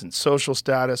status and social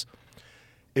status.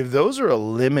 If those are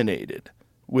eliminated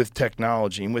with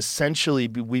technology, and essentially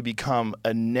we become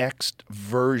a next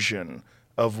version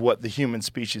of what the human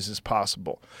species is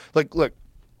possible. Like, look,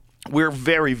 we're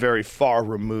very, very far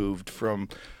removed from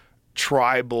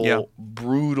tribal,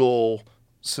 brutal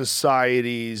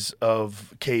societies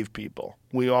of cave people.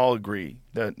 We all agree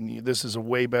that this is a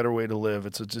way better way to live.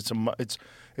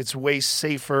 It's way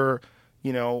safer.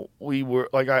 You know, we were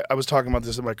like I was talking about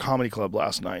this at my comedy club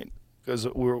last night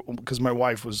because my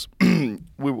wife was we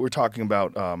were talking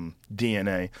about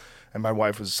DNA. And my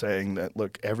wife was saying that,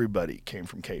 look, everybody came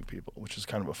from cave people, which is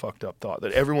kind of a fucked up thought,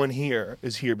 that everyone here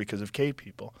is here because of cave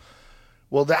people.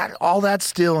 Well, all that's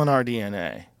still in our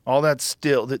DNA. All that's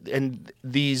still, and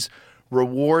these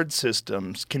reward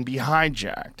systems can be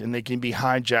hijacked, and they can be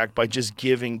hijacked by just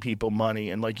giving people money.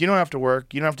 And like, you don't have to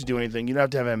work, you don't have to do anything, you don't have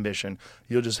to have ambition,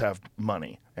 you'll just have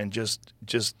money and just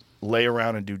lay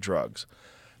around and do drugs.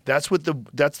 That's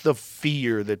the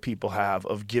fear that people have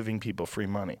of giving people free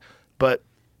money. But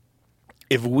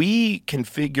if we can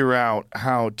figure out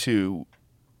how to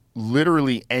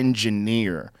literally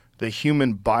engineer the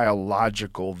human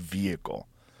biological vehicle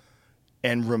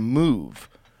and remove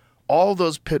all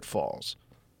those pitfalls,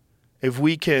 if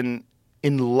we can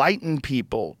enlighten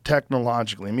people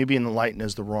technologically, maybe enlighten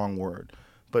is the wrong word,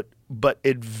 but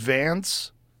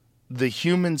advance the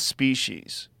human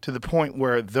species to the point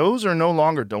where those are no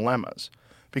longer dilemmas,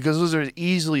 because those are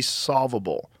easily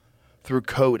solvable through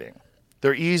coding.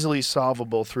 They're easily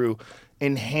solvable through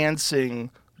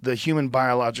enhancing the human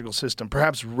biological system,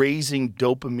 perhaps raising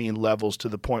dopamine levels to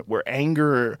the point where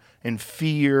anger and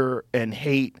fear and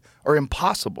hate are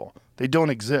impossible. They don't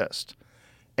exist.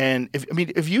 And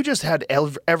if you just had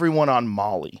everyone on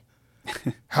Molly,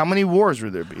 how many wars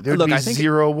would there be? There'd be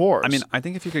zero wars. I mean, I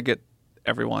think if you could get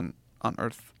everyone on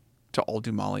Earth to all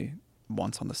do Molly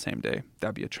once on the same day,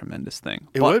 that'd be a tremendous thing.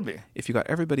 It would be. If you got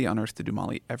everybody on Earth to do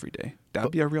Molly every day,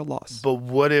 that'd be a real loss. But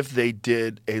what if they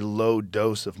did a low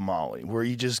dose of Molly, where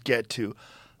you just get to,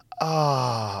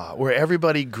 where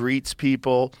everybody greets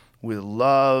people with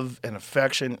love and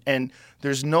affection, and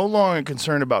there's no longer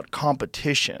concern about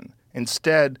competition.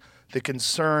 Instead, the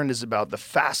concern is about the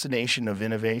fascination of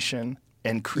innovation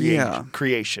and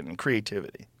creation and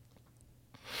creativity.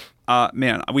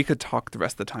 Man, we could talk the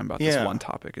rest of the time about this one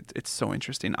topic. It's so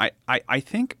interesting. I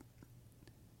think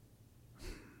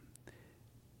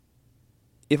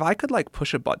if I could like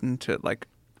push a button to like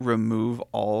remove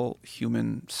all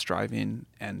human striving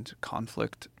and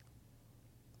conflict,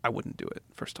 I wouldn't do it,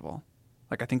 first of all.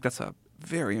 Like, I think that's a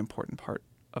very important part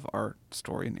of our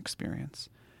story and experience.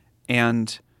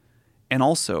 And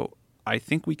also, I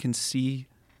think we can see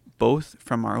both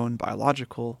from our own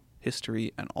biological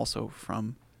history and also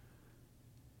from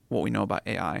what we know about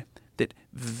AI that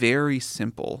very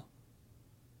simple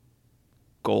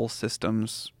goal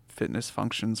systems, fitness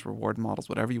functions, reward models,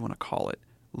 whatever you want to call it,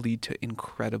 lead to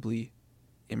incredibly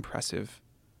impressive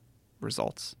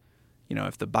results. You know,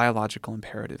 if the biological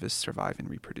imperative is survive and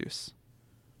reproduce,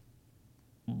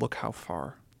 look how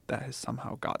far that has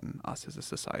somehow gotten us as a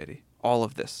society. All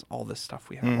this stuff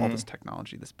we have, all this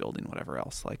technology, this building, whatever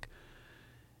else, like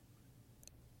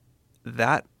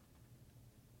that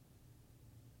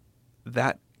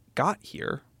got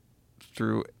here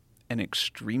through an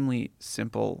extremely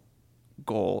simple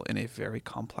goal in a very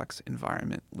complex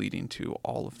environment, leading to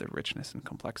all of the richness and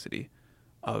complexity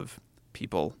of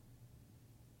people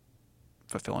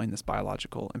fulfilling this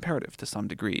biological imperative to some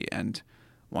degree and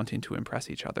wanting to impress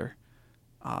each other.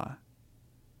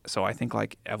 So I think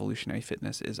like evolutionary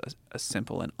fitness is a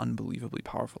simple and unbelievably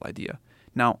powerful idea.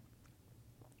 Now,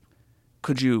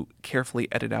 could you carefully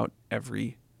edit out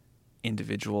every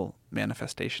individual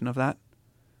manifestation of that?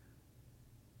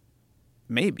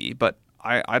 Maybe, but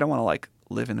I don't want to like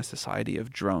live in a society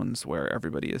of drones where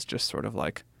everybody is just sort of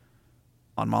like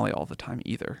on Molly all the time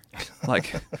either.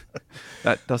 Like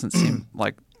that doesn't seem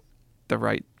like the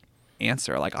right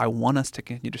answer. Like, I want us to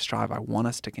continue to strive. I want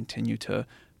us to continue to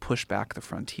push back the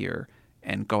frontier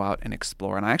and go out and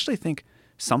explore. And I actually think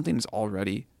something's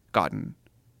already gotten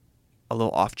a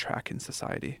little off track in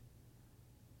society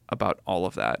about all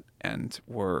of that. And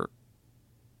I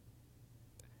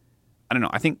don't know.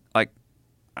 I think like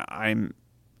I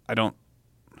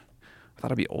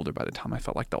thought I'd be older by the time I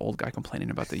felt like the old guy complaining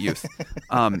about the youth.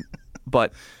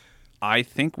 But I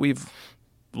think we've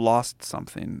lost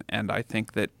something, and I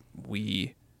think that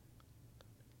we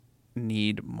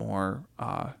need more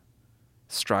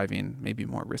striving, maybe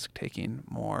more risk-taking,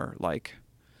 more like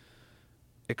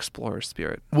explorer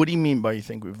spirit. What do you mean by you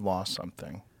think we've lost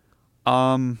something?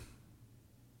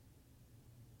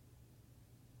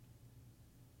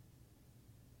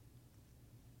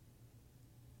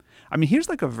 I mean, here's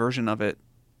like a version of it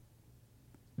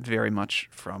very much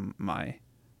from my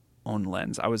own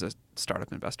lens. I was a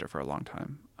startup investor for a long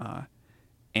time.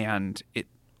 And it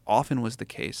often was the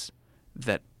case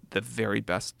that the very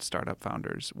best startup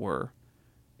founders were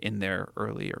in their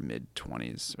early or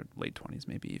mid-20s or late 20s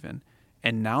maybe even.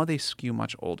 And now they skew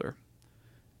much older.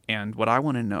 And what I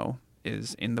want to know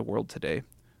is, in the world today,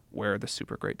 where are the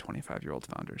super great 25-year-old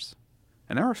founders?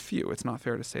 And there are a few. It's not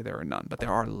fair to say there are none, but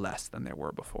there are less than there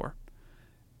were before.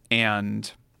 And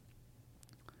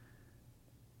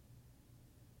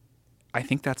I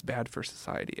think that's bad for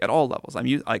society at all levels. I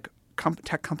mean, like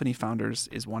tech company founders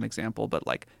is one example, but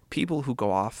like people who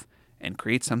go off and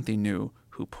create something new,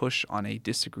 who push on a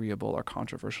disagreeable or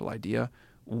controversial idea,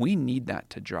 we need that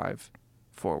to drive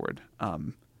forward.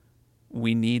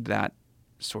 We need that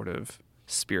sort of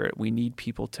spirit. We need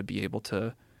people to be able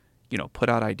to, put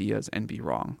out ideas and be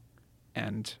wrong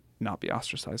and not be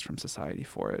ostracized from society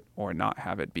for it, or not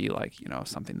have it be like,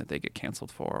 something that they get canceled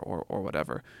for or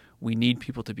whatever. We need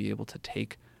people to be able to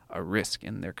take a risk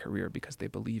in their career because they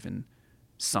believe in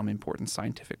some important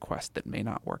scientific quest that may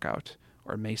not work out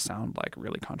or may sound like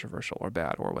really controversial or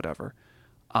bad or whatever.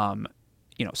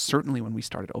 Certainly when we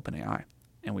started OpenAI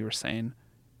and we were saying,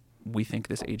 we think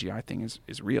this AGI thing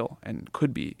is real and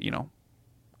could be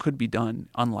done,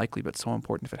 unlikely, but so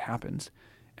important if it happens.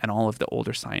 And all of the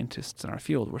older scientists in our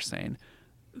field were saying,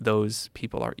 those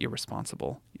people are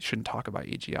irresponsible. You shouldn't talk about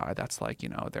AGI. That's like,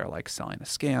 they're like selling a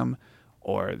scam,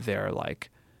 or they're like,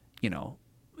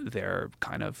 they're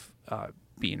kind of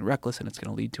being reckless and it's going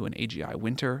to lead to an AGI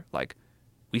winter. Like,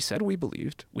 we said we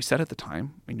believed. We said at the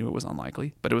time, we knew it was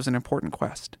unlikely, but it was an important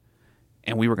quest.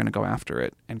 And we were going to go after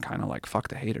it and kind of like fuck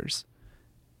the haters.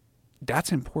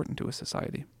 That's important to a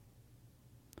society.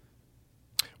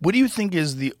 What do you think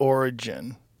is the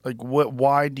origin? Like,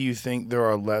 why do you think there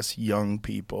are less young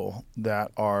people that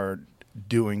are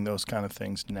doing those kind of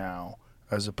things now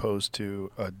as opposed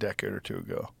to a decade or two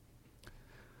ago?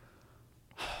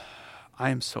 I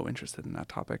am so interested in that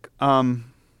topic.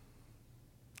 I'm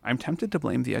tempted to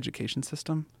blame the education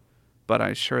system, but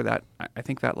I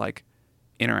think that like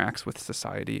interacts with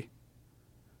society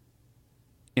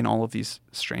in all of these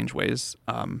strange ways.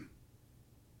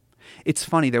 It's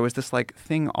funny. There was this like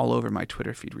thing all over my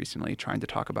Twitter feed recently trying to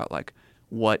talk about like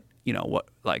what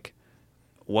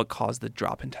caused the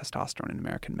drop in testosterone in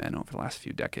American men over the last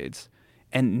few decades.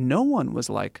 And no one was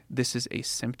like, this is a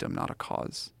symptom, not a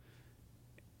cause.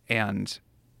 And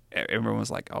everyone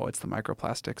was like, oh, it's the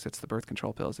microplastics, it's the birth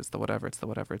control pills, it's the whatever, it's the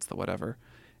whatever, it's the whatever.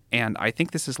 And I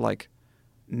think this is like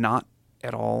not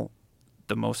at all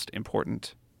the most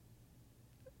important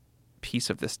piece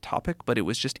of this topic, but it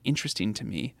was just interesting to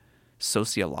me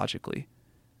sociologically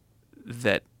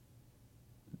that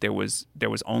there was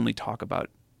only talk about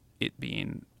it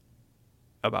being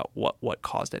about what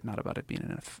caused it, not about it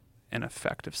being an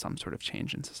effect of some sort of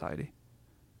change in society.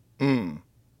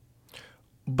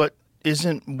 But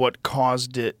isn't what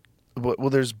caused it? Well,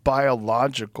 there's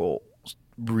biological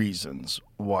reasons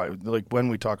why. Like when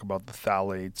we talk about the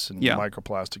phthalates and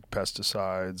microplastic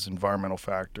pesticides, environmental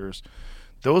factors,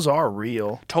 those are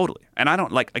real. Totally. And I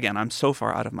don't again, I'm so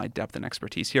far out of my depth and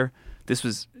expertise here. It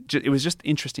was just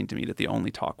interesting to me that the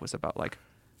only talk was about like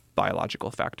biological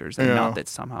factors and not that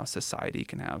somehow society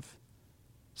can have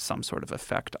some sort of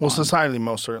effect on. Well, society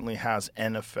most certainly has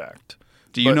an effect.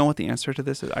 Do you know what the answer to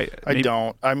this is? I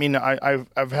don't. I mean, I've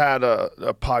had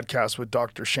a podcast with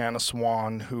Dr. Shanna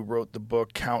Swan, who wrote the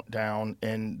book Countdown,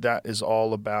 and that is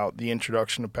all about the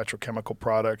introduction of petrochemical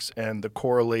products and the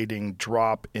correlating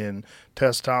drop in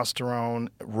testosterone,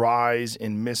 rise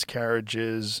in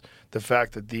miscarriages, the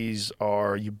fact that these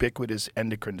are ubiquitous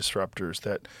endocrine disruptors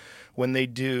that when they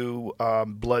do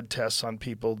blood tests on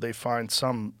people, they find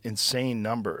some insane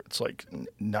number. It's like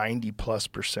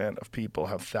 90+% of people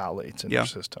have phthalates in their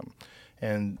system.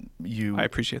 And I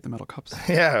appreciate the metal cups.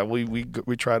 Yeah, we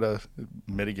try to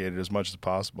mitigate it as much as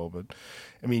possible. But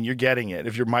I mean, you're getting it.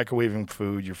 If you're microwaving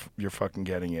food, you're fucking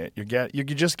getting it. You're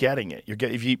just getting it.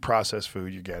 If you eat processed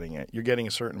food, you're getting it. You're getting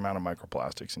a certain amount of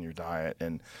microplastics in your diet,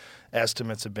 and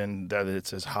estimates have been that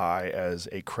it's as high as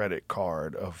a credit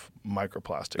card of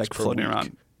microplastics per floating week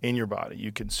around in your body.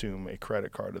 You consume a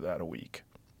credit card of that a week.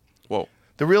 Whoa.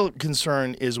 The real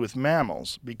concern is with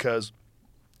mammals, because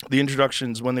the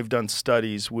introductions, when they've done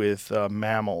studies with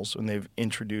mammals, when they've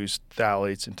introduced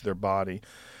phthalates into their body,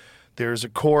 there's a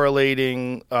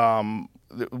correlating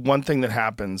one thing that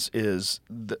happens is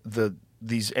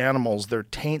these animals, their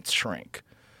taints shrink.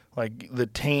 Like the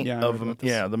taint of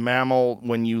the mammal,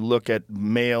 when you look at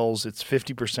males, it's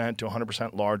 50% to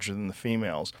 100% larger than the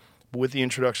females. But with the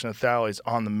introduction of phthalates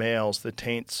on the males, the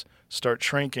taints start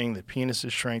shrinking, the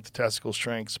penises shrink, the testicles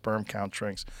shrink, sperm count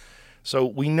shrinks. So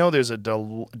we know there's a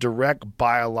direct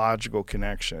biological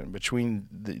connection between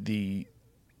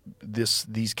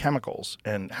these chemicals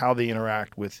and how they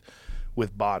interact with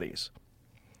bodies.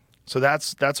 So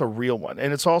that's a real one.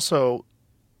 And it's also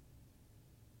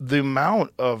the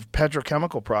amount of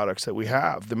petrochemical products that we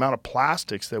have, the amount of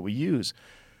plastics that we use.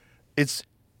 It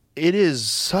is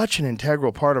such an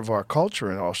integral part of our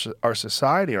culture and our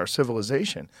society, our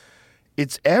civilization.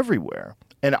 It's everywhere.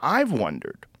 And I've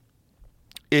wondered,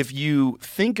 if you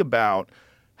think about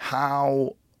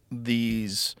how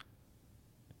these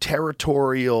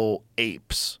territorial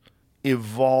apes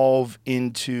evolve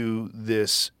into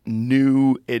this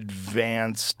new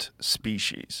advanced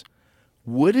species,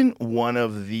 wouldn't one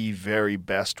of the very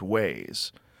best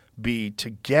ways be to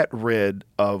get rid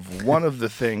of one of the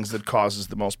things that causes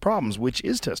the most problems, which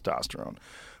is testosterone?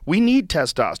 We need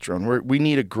testosterone. We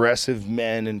need aggressive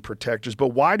men and protectors. But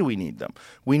why do we need them?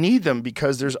 We need them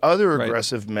because there's other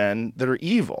aggressive men that are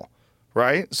evil,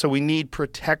 right? So we need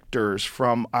protectors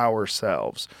from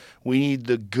ourselves. We need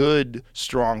the good,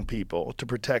 strong people to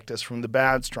protect us from the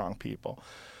bad, strong people.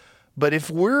 But if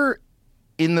we're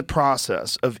in the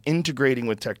process of integrating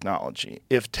with technology,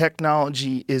 if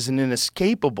technology is an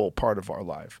inescapable part of our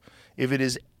life, if it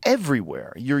is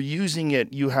everywhere, you're using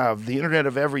it, you have the Internet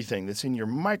of Everything that's in your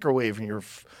microwave and your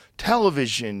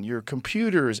television, your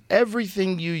computers,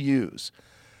 everything you use.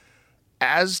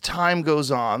 As time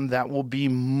goes on, that will be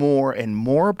more and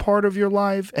more a part of your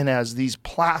life. And as these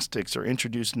plastics are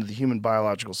introduced into the human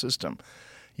biological system,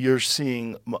 you're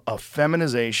seeing a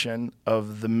feminization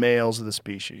of the males of the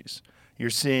species. You're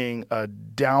seeing a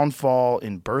downfall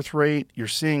in birth rate. You're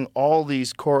seeing all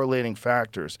these correlating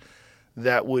factors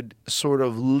that would sort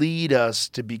of lead us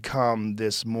to become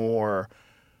this more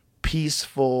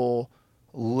peaceful,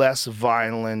 less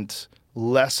violent,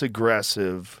 less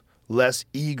aggressive, less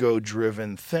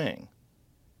ego-driven thing.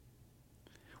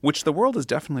 Which the world is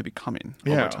definitely becoming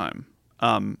over time.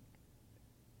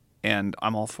 And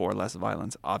I'm all for less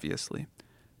violence, obviously.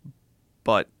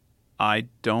 But I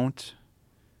don't...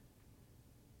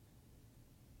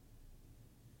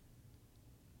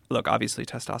 Look, obviously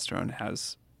testosterone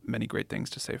has many great things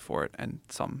to say for it and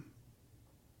some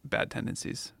bad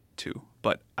tendencies too.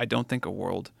 But I don't think a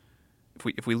world,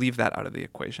 if we leave that out of the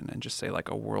equation and just say like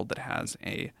a world that has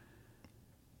a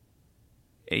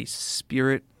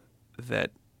spirit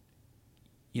that,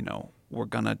 we're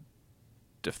going to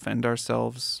defend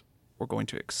ourselves. We're going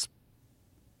to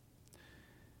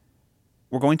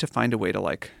find a way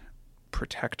to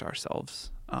protect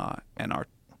ourselves and our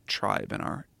tribe and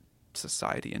our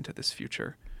society into this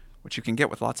future, which you can get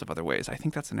with lots of other ways. I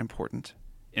think that's an important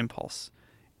impulse.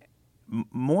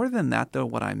 More than that, though,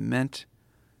 what I meant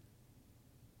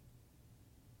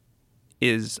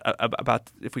is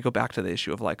about, if we go back to the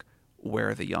issue of where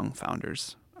are the young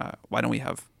founders? Why don't we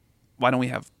have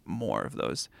more of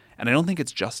those? And I don't think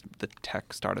it's just the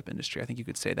tech startup industry. I think you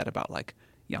could say that about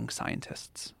young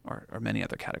scientists or many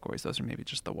other categories. Those are maybe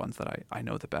just the ones that I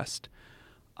know the best.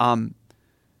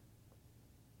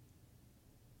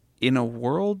 In a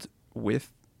world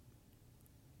with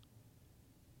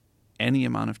any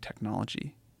amount of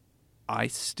technology, I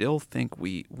still think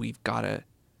we've got to.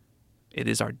 It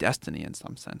is our destiny in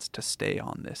some sense to stay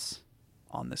on this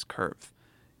curve,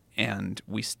 and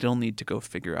we still need to go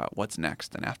figure out what's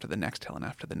next, and after the next hill, and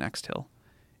after the next hill,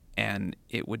 and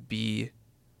it would be.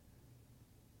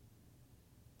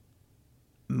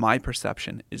 My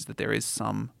perception is that there is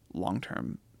some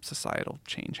long-term societal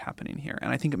change happening here,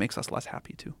 and I think it makes us less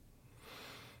happy too.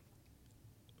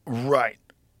 Right.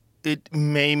 It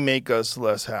may make us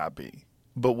less happy.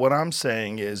 But what I'm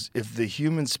saying is, if the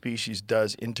human species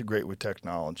does integrate with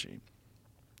technology,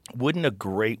 wouldn't a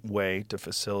great way to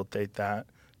facilitate that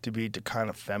to be to kind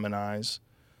of feminize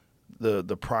the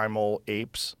primal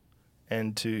apes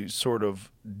and to sort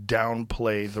of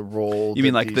downplay the role? You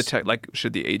mean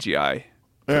should the AGI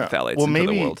put phthalates into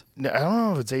the world? I don't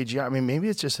know if it's AGI. I mean, maybe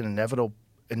it's just an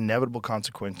inevitable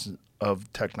consequence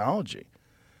of technology.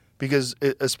 Because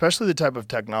especially the type of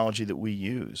technology that we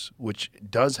use, which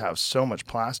does have so much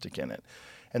plastic in it.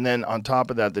 And then on top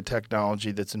of that, the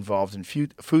technology that's involved in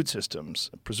food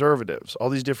systems, preservatives, all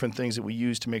these different things that we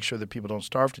use to make sure that people don't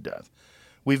starve to death.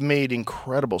 We've made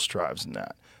incredible strides in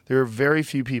that. There are very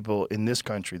few people in this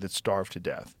country that starve to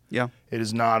death. Yeah.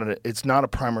 It's not a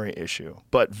primary issue.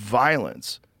 But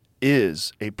violence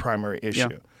is a primary issue.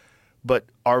 Yeah. But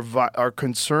our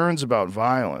concerns about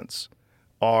violence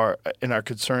and our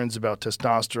concerns about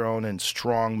testosterone and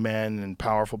strong men and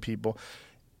powerful people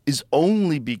is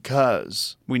only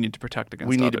because we need to protect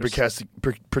against others. To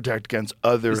protect against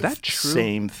other true?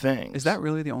 Same things. Is that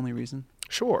really the only reason?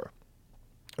 Sure.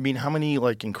 I mean, how many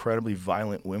incredibly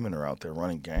violent women are out there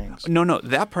running gangs? No,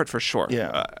 that part for sure.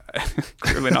 Yeah.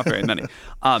 Clearly not very many.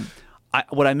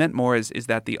 What I meant more is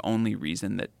that the only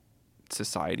reason that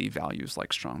society values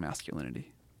strong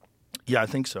masculinity? Yeah, I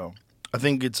think so. I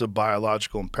think it's a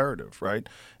biological imperative, right?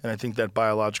 And I think that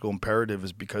biological imperative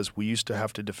is because we used to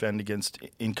have to defend against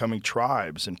incoming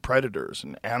tribes and predators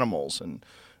and animals,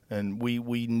 and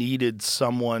we needed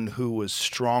someone who was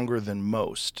stronger than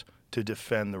most to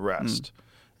defend the rest.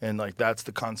 And that's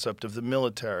the concept of the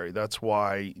military. That's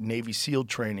why Navy SEAL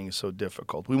training is so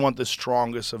difficult. We want the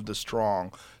strongest of the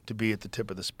strong to be at the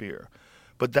tip of the spear.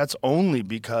 But that's only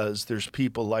because there's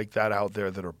people like that out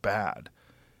there that are bad.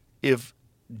 If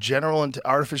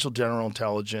artificial general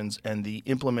intelligence and the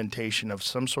implementation of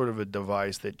some sort of a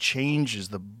device that changes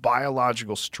the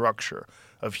biological structure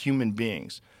of human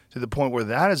beings to the point where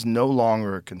that is no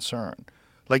longer a concern.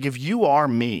 If you are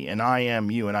me and I am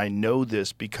you and I know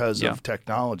this because of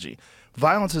technology,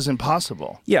 violence is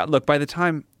impossible. Yeah, look, by the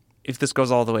time, if this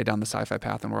goes all the way down the sci-fi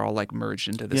path and we're all merged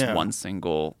into this one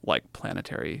single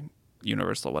planetary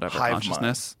universal whatever hive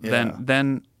consciousness, mind.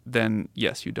 then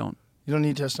yes, you don't. You don't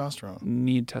need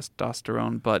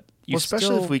testosterone. But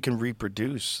especially if we can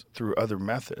reproduce through other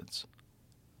methods.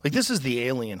 This is the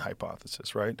alien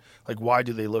hypothesis, right? Why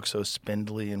do they look so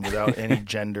spindly and without any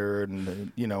gender,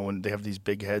 and when they have these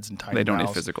big heads and tiny mouths? They don't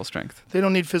need physical strength. They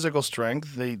don't need physical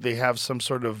strength. They have some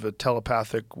sort of a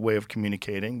telepathic way of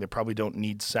communicating. They probably don't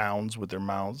need sounds with their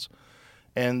mouths,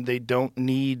 and they don't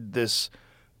need this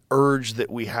urge that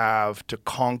we have to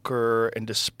conquer and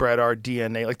to spread our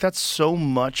DNA. That's so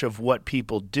much of what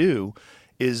people do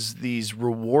is these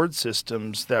reward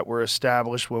systems that were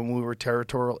established when we were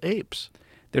territorial apes.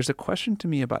 There's a question to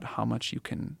me about how much you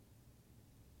can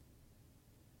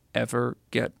ever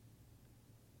get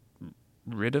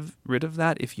rid of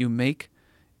that. If you make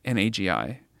an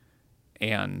AGI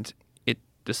and it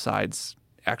decides,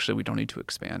 actually, we don't need to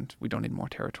expand. We don't need more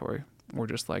territory. We're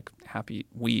just happy.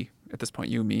 We, at this point,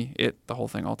 you, me, it, the whole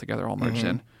thing all together, all merged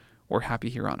in. We're happy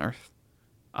here on Earth.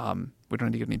 We don't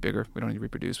need to get any bigger. We don't need to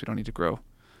reproduce. We don't need to grow.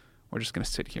 We're just going to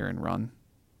sit here and run.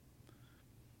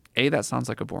 That sounds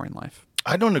like a boring life.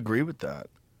 I don't agree with that.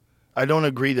 I don't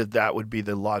agree that would be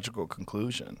the logical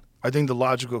conclusion. I think the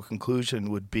logical conclusion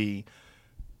would be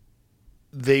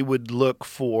they would look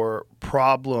for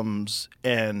problems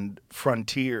and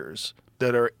frontiers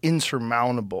that are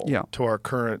insurmountable to our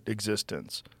current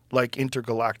existence, like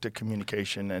intergalactic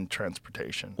communication and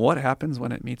transportation. What happens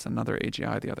when it meets another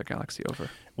AGI the other galaxy over?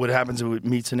 What happens when it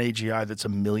meets an AGI that's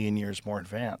 1 million years more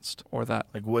advanced? Or that?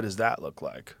 Like, what does that look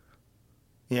like?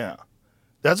 Yeah.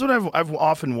 That's what I've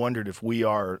often wondered if we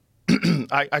are...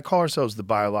 I call ourselves the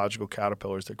biological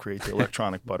caterpillars that create the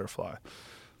electronic butterfly.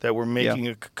 That we're making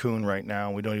a cocoon right now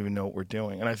and we don't even know what we're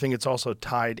doing. And I think it's also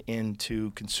tied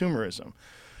into consumerism.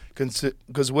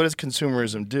 Because what does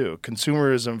consumerism do?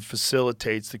 Consumerism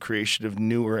facilitates the creation of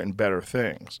newer and better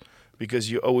things because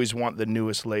you always want the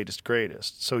newest, latest,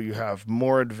 greatest. So you have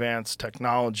more advanced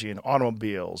technology in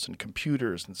automobiles and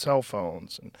computers and cell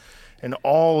phones and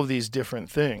all of these different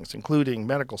things, including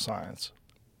medical science.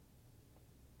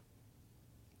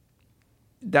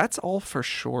 That's all for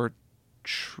sure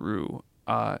true.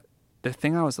 The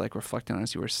thing I was like reflecting on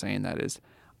as you were saying that is,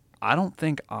 I don't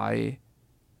think I'm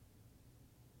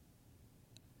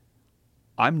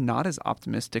not as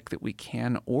optimistic that we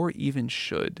can or even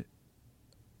should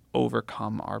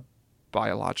overcome our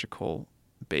biological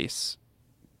base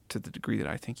to the degree that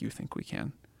I think you think we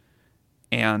can.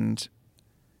 And,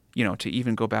 to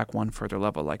even go back one further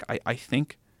level, like I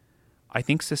think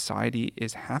society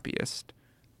is happiest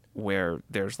where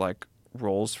there's like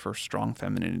roles for strong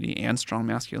femininity and strong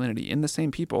masculinity in the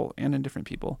same people and in different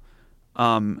people.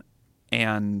 And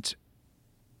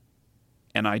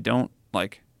I don't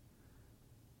like...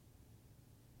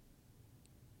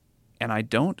 And I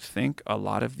don't think a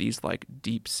lot of these like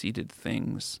deep-seated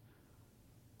things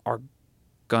are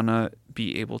gonna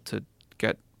be able to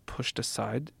get pushed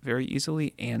aside very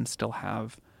easily and still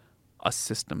have a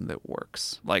system that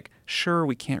works. Like, sure,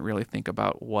 we can't really think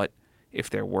about what if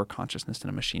there were consciousness in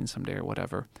a machine someday or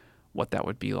whatever, what that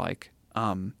would be like.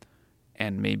 And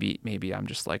maybe I'm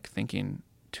just like thinking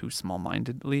too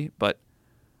small-mindedly, but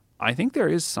I think there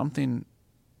is something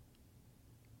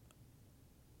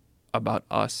about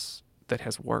us that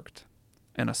has worked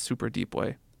in a super deep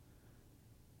way.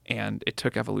 And it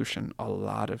took evolution a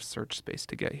lot of search space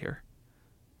to get here.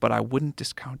 But I wouldn't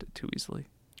discount it too easily.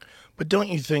 But don't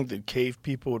you think that cave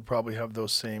people would probably have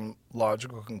those same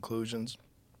logical conclusions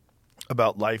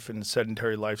about life and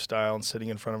sedentary lifestyle and sitting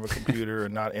in front of a computer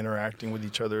and not interacting with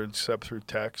each other except through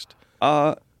text?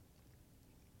 Well...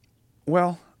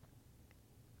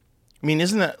 I mean,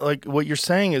 isn't that like what you're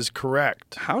saying is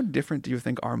correct? How different do you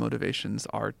think our motivations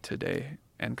are today,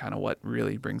 and kind of what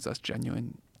really brings us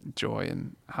genuine joy,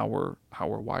 and how we're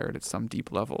wired at some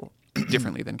deep level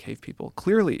differently than cave people?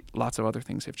 Clearly, lots of other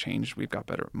things have changed. We've got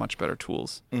much better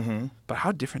tools. Mm-hmm. But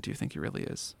how different do you think it really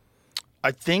is?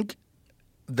 I think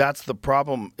that's the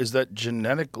problem, is that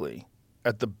genetically,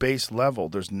 at the base level,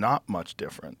 there's not much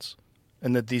difference.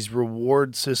 And that these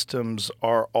reward systems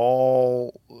are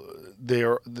all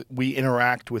we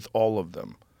interact with all of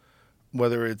them,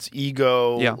 whether it's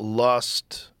ego,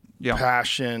 lust,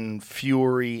 passion,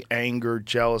 fury, anger,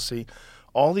 jealousy,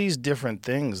 all these different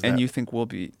things. And you think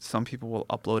some people will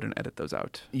upload and edit those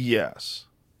out? Yes.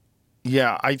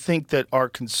 Yeah, I think that our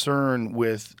concern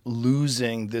with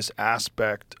losing this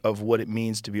aspect of what it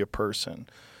means to be a person,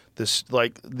 this,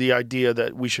 like the idea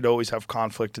that we should always have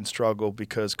conflict and struggle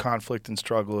because conflict and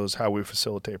struggle is how we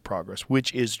facilitate progress,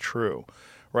 which is true,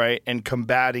 right? And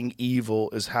combating evil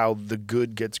is how the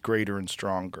good gets greater and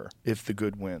stronger if the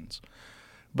good wins.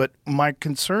 But my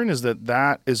concern is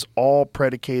that is all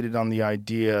predicated on the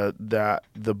idea that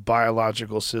the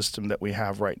biological system that we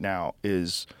have right now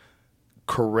is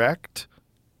correct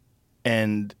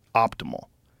and optimal.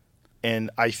 And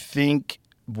I think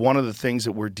one of the things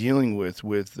that we're dealing with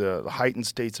the heightened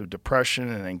states of depression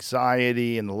and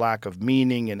anxiety and the lack of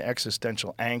meaning and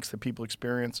existential angst that people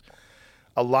experience,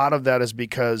 a lot of that is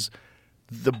because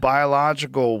the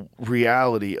biological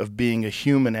reality of being a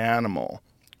human animal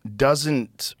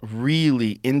doesn't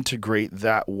really integrate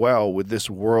that well with this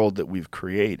world that we've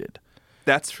created.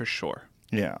 That's for sure.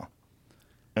 Yeah.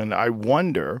 And I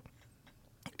wonder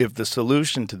if the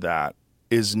solution to that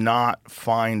is not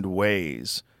find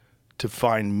ways to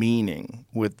find meaning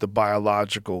with the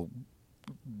biological,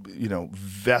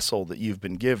 vessel that you've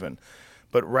been given,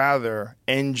 but rather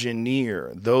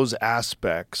engineer those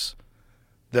aspects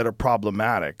that are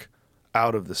problematic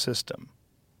out of the system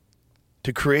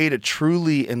to create a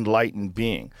truly enlightened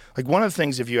being. Like one of the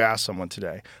things, if you ask someone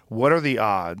today, what are the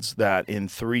odds that in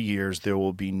 3 years there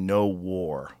will be no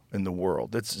war in the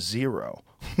world? That's zero.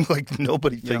 Like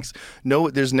nobody thinks,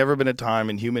 there's never been a time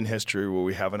in human history where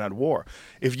we haven't had war.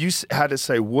 If you had to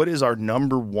say, what is our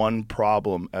number one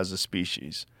problem as a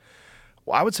species?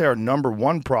 Well, I would say our number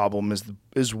one problem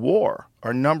is war.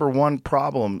 Our number one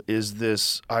problem is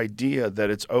this idea that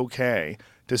it's okay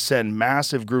to send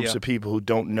massive groups of people who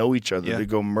don't know each other to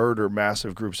go murder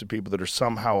massive groups of people that are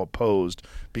somehow opposed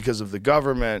because of the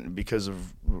government, because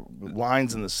of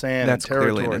lines in the sand. That's and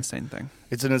territory. clearly an insane thing.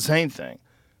 It's an insane thing.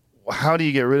 How do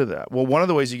you get rid of that? Well, one of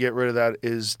the ways you get rid of that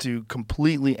is to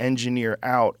completely engineer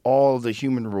out all of the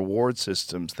human reward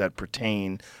systems that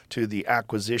pertain to the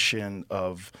acquisition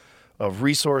of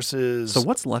resources. So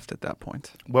what's left at that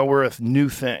point? Well, we're a new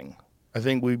thing. I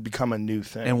think we've become a new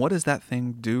thing. And what does that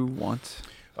thing want?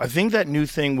 I think that new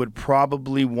thing would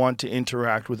probably want to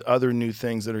interact with other new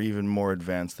things that are even more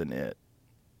advanced than it.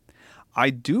 I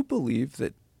do believe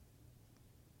that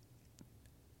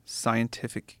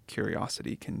scientific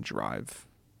curiosity can drive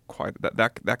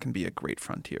that can be a great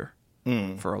frontier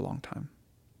for a long time.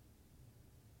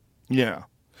 Yeah.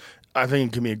 I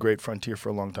think it can be a great frontier for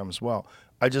a long time as well.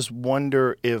 I just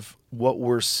wonder if what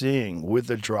we're seeing with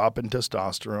the drop in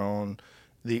testosterone,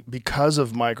 because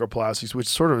of microplastics, which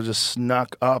sort of just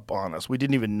snuck up on us. We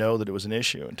didn't even know that it was an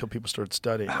issue until people started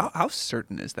studying. How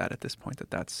certain is that at this point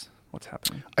that that's what's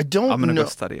happening? I don't know. I'm going to go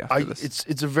study after this.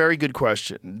 It's a very good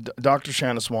question. Dr.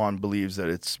 Shanna Swan believes that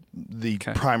it's the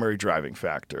primary driving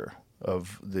factor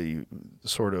of the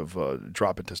sort of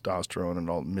drop in testosterone and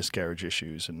all miscarriage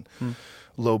issues and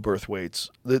low birth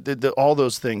weights. All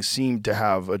those things seem to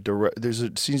have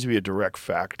seems to be a direct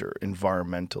factor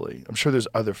environmentally. I'm sure there's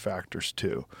other factors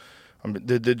too.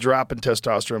 The drop in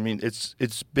testosterone, I mean,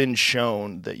 it's been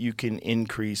shown that you can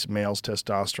increase males'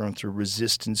 testosterone through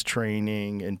resistance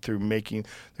training and through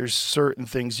there's certain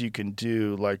things you can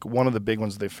do. Like one of the big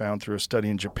ones they found through a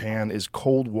study in Japan is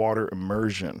cold water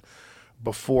immersion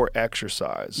before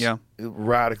exercise. Yeah. It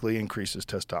radically increases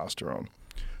testosterone.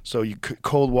 So you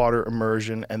cold water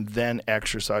immersion and then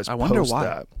exercise. I wonder why.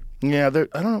 That. Yeah,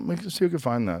 I don't know. See if we can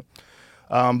find that.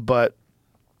 But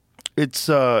it's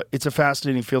a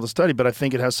fascinating field of study. But I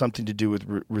think it has something to do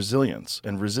with resilience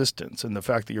and resistance, and the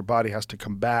fact that your body has to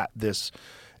combat this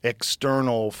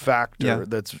external factor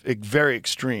that's very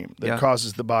extreme that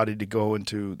causes the body to go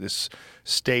into this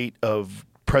state of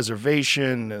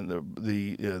preservation and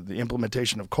the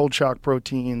implementation of cold shock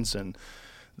proteins and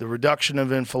the reduction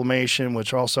of inflammation,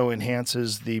 which also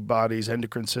enhances the body's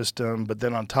endocrine system. But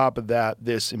then on top of that,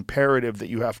 this imperative that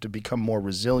you have to become more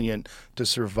resilient to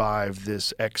survive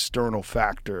this external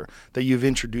factor that you've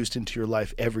introduced into your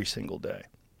life every single day.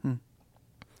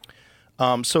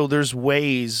 So there's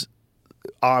ways,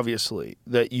 obviously,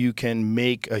 that you can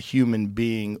make a human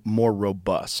being more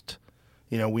robust.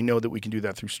 You know, we know that we can do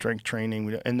that through strength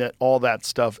training, and that all that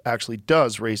stuff actually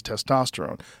does raise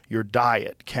testosterone. Your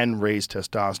diet can raise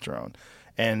testosterone,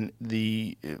 and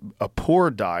a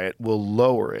poor diet will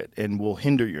lower it and will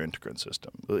hinder your endocrine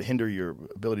system, will hinder your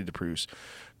ability to produce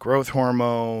growth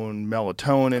hormone,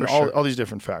 melatonin, all these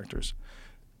different factors.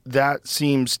 That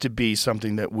seems to be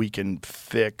something that we can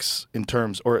fix in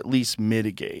terms, or at least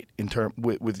mitigate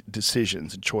with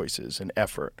decisions and choices and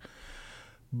effort.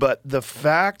 But the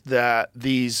fact that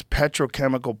these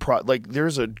petrochemical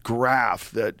there's a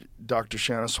graph that Dr.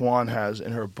 Shanna Swan has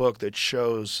in her book that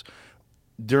shows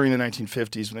during the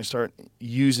 1950s when they start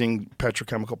using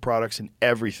petrochemical products in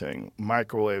everything,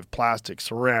 microwave, plastic,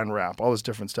 saran wrap, all this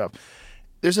different stuff,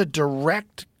 there's a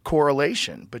direct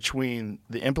correlation between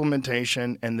the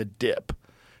implementation and the dip.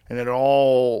 And it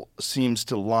all seems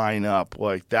to line up.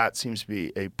 Like that seems to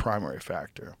be a primary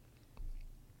factor.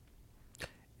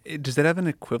 Does that have an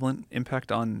equivalent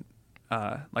impact on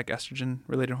like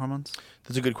estrogen-related hormones?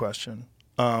 That's a good question.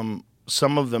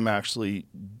 Some of them actually,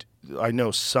 I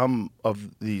know some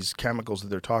of these chemicals that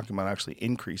they're talking about actually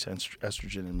increase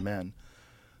estrogen in men.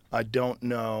 I don't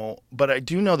know, but I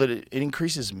do know that it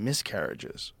increases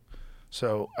miscarriages.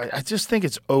 So I just think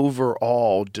it's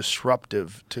overall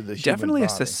disruptive to the human Definitely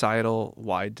body. A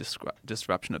societal-wide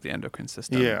disruption of the endocrine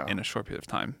system in a short period of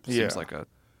time. Seems like a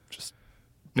just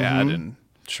bad and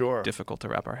difficult to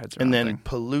wrap our heads around. And then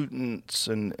pollutants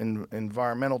and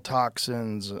environmental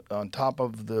toxins on top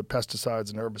of the pesticides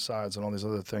and herbicides and all these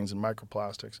other things and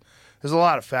microplastics. There's a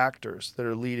lot of factors that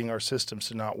are leading our systems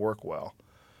to not work well.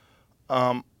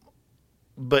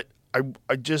 But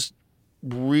I just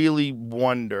really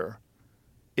wonder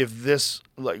if this,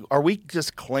 are we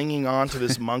just clinging on to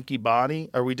this monkey body?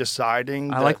 Are we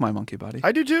deciding? I like my monkey body.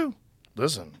 I do too.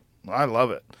 Listen, I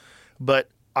love it. But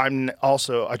I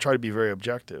try to be very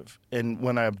objective. And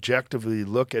when I objectively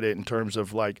look at it in terms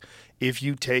of if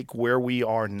you take where we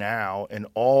are now and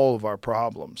all of our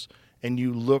problems and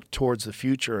you look towards the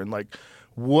future and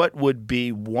what would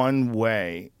be one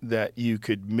way that you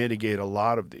could mitigate a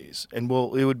lot of these? And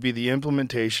it would be the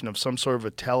implementation of some sort of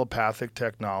a telepathic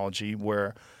technology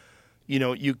where,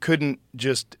 you couldn't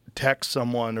just text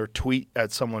someone or tweet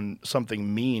at someone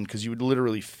something mean, because you would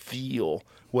literally feel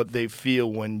what they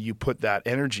feel when you put that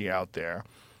energy out there,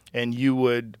 and you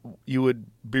would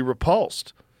be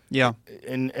repulsed. Yeah.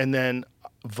 And then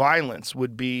violence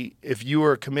would be if you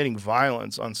were committing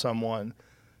violence on someone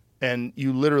and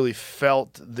you literally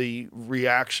felt the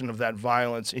reaction of that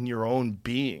violence in your own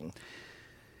being.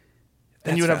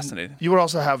 That's fascinating. You would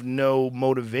also have no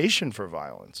motivation for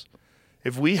violence.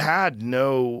 If we had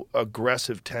no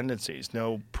aggressive tendencies,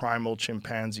 no primal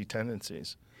chimpanzee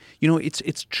tendencies.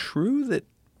 It's true that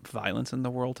violence in the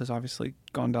world has obviously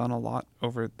gone down a lot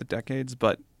over the decades,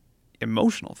 but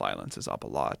emotional violence is up a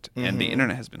lot, and the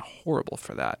internet has been horrible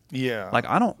for that. Yeah. Like,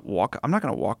 I'm not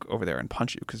going to walk over there and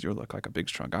punch you because you look like a big,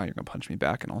 strong guy. You're going to punch me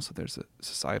back, and also there's a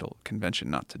societal convention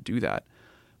not to do that.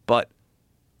 But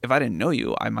if I didn't know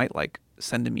you, I might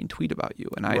send a mean tweet about you,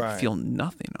 and I feel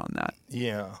nothing on that.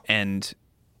 Yeah. And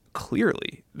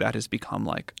clearly that has become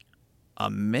a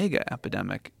mega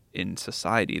epidemic in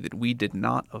society that we did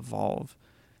not evolve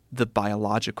the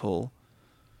biological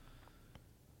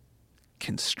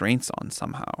constraints on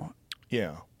somehow.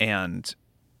 Yeah. And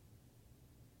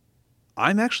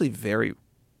I'm actually very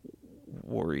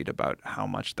worried about how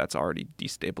much that's already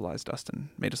destabilized us and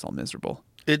made us all miserable.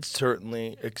 It's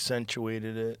certainly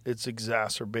accentuated it. It's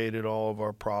exacerbated all of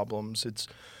our problems.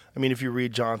 If you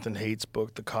read Jonathan Haidt's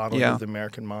book, The Coddling of the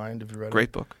American Mind, have you read it?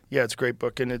 Great book. Yeah, it's a great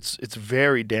book, and it's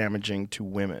very damaging to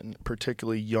women,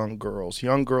 particularly young girls.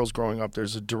 Young girls growing up,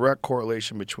 there's a direct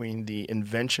correlation between the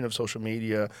invention of social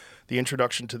media, the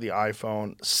introduction to the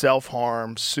iPhone,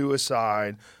 self-harm,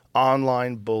 suicide,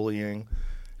 online bullying.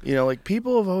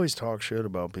 People have always talked shit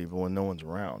about people when no one's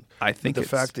around. I think the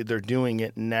fact that they're doing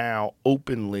it now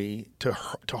openly to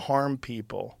harm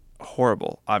people.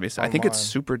 Horrible, obviously. Online. I think it's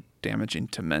super damaging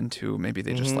to men too. Maybe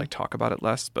they just talk about it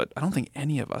less, but I don't think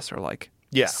any of us are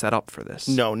set up for this.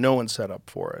 No one's set up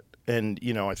for it. And,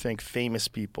 I think famous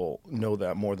people know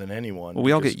that more than anyone. Well,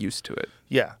 we all get used to it.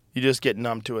 Yeah. You just get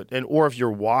numb to it. Or if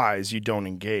you're wise, you don't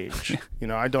engage.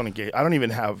 I don't engage. I don't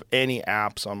even have any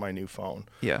apps on my new phone.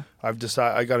 Yeah. I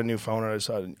got a new phone and I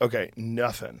decided, okay,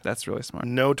 nothing. That's really smart.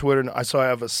 No Twitter. So I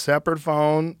have a separate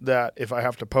phone that if I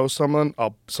have to post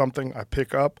something, I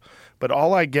pick up. But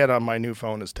all I get on my new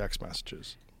phone is text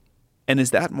messages. And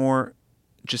is that more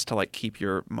just to keep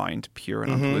your mind pure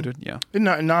and unpolluted? Yeah.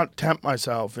 And not tempt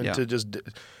myself into just...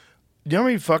 You know how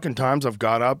many fucking times I've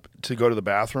got up to go to the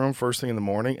bathroom first thing in the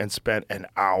morning and spent an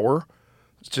hour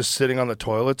just sitting on the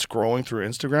toilet scrolling through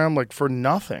Instagram for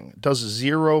nothing? It does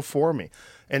zero for me.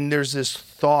 And there's this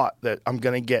thought that I'm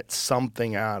going to get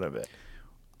something out of it.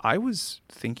 I was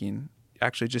thinking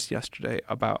actually just yesterday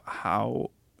about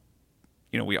how,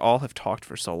 we all have talked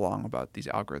for so long about these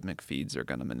algorithmic feeds are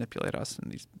going to manipulate us in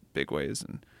these big ways,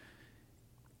 and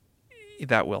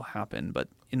that will happen. But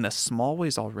in the small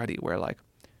ways already where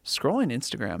scrolling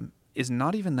Instagram is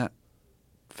not even that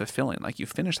fulfilling. You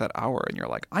finish that hour and you're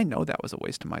like, I know that was a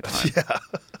waste of my time. Yeah.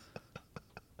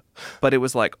 But it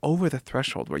was over the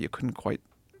threshold where you couldn't quite,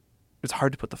 it's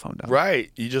hard to put the phone down.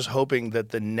 Right. You're just hoping that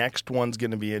the next one's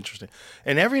going to be interesting.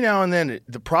 And every now and then,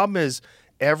 the problem is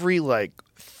every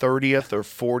 30th or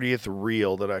 40th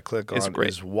reel that I click on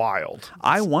is wild.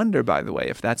 I wonder, by the way,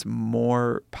 if that's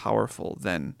more powerful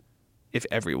than if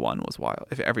everyone was wild,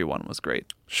 if everyone was great.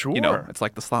 Sure. It's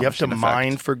like the slot machine effect. You have to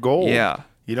mine for gold. Yeah.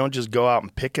 You don't just go out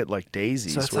and pick it like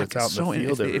daisies where it's out in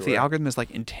the field if the algorithm is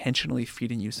intentionally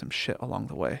feeding you some shit along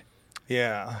the way.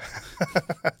 Yeah.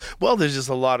 Well, there's just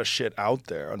a lot of shit out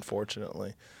there,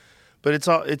 unfortunately. But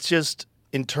it's just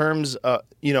in terms I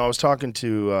was talking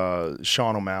to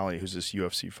Sean O'Malley, who's this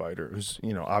UFC fighter, who's,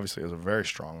 obviously has a very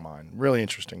strong mind, really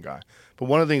interesting guy. But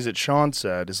one of the things that Sean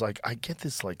said is I get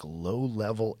this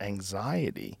low-level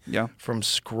anxiety from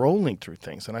scrolling through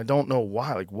things, and I don't know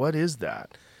why. What is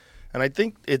that? And I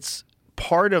think it's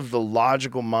part of the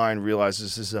logical mind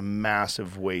realizes this is a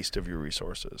massive waste of your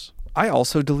resources. I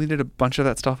also deleted a bunch of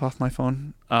that stuff off my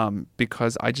phone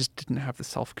because I just didn't have the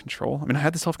self-control. I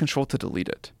had the self-control to delete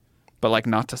it, but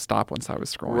not to stop once I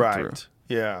was scrolling through. Right.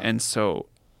 Yeah. And so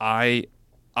I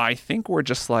think we're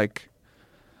just we're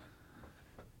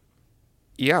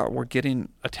getting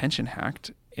attention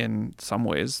hacked in some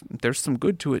ways. There's some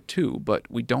good to it too,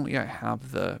 but we don't yet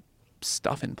have the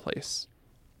stuff in place,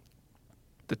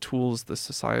 the tools, the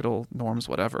societal norms,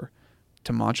 whatever,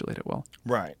 to modulate it well.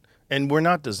 Right. And we're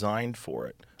not designed for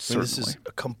it. This is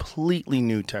a completely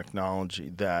new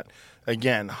technology that,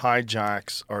 again,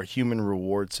 hijacks our human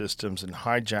reward systems and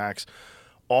hijacks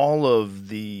all of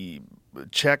the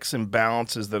checks and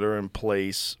balances that are in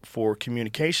place for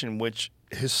communication, which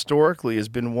historically has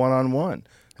been one-on-one.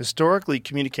 Historically,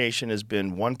 communication has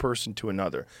been one person to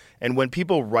another. And when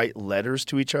people write letters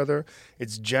to each other,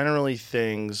 it's generally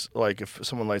things like if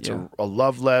someone writes a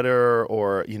love letter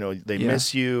or, they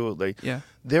miss you.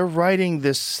 They're writing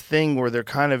this thing where they're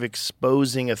kind of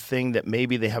exposing a thing that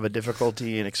maybe they have a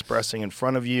difficulty in expressing in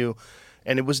front of you.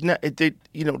 And it was not,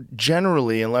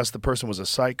 generally, unless the person was a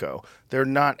psycho, they're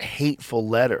not hateful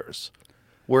letters.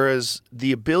 Whereas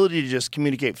the ability to just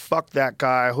communicate, fuck that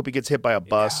guy, I hope he gets hit by a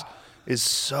bus, is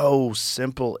so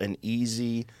simple and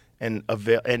easy, and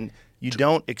you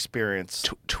don't experience.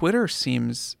 Twitter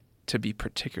seems to be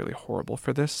particularly horrible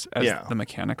for this as the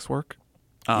mechanics work.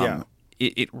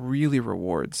 It really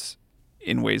rewards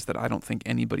in ways that I don't think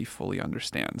anybody fully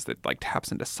understands, that like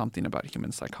taps into something about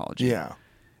human psychology. Yeah.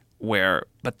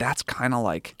 But that's kind of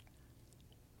like,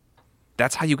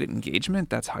 that's how you get engagement.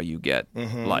 That's how you get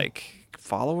like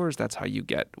followers. That's how you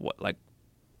get the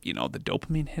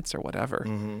dopamine hits or whatever.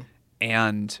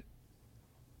 And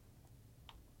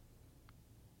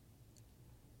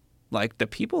like the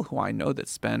people who I know that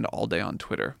spend all day on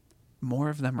Twitter, more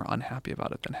of them are unhappy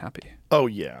about it than happy. Oh,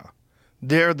 yeah.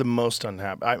 They're the most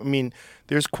unhappy. I mean,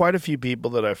 there's quite a few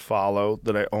people that I follow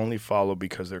that I only follow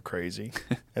because they're crazy.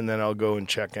 And then I'll go and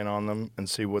check in on them and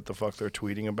see what the fuck they're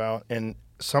tweeting about. And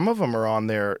some of them are on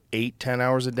there 8-10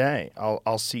 hours a day.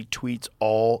 I'll see tweets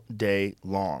all day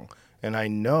long. And I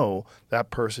know that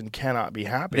person cannot be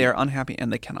happy. They are unhappy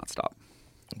and they cannot stop.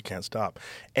 You can't stop.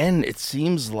 And it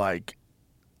seems like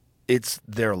it's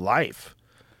their life.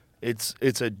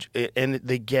 And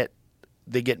they get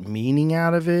meaning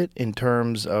out of it in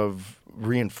terms of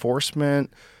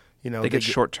reinforcement. They get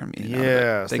short-term meaning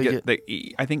out of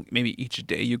it. I think maybe each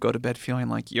day you go to bed feeling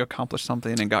like you accomplished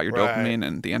something and got your dopamine,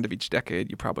 and at the end of each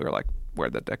decade, you probably are like,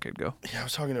 where'd that decade go? Yeah, I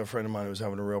was talking to a friend of mine who was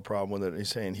having a real problem with it. He's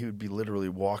saying he would be literally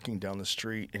walking down the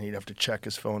street, and he'd have to check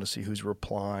his phone to see who's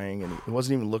replying, and he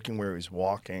wasn't even looking where he was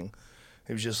walking.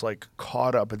 He was just like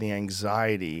caught up in the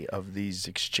anxiety of these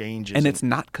exchanges. And it's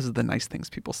not because of the nice things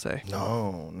people say.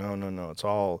 No. It's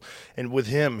all. And with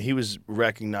him, he was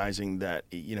recognizing that,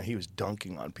 he was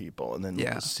dunking on people and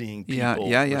then seeing people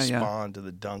respond to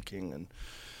the dunking. And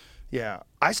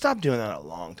I stopped doing that a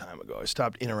long time ago. I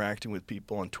stopped interacting with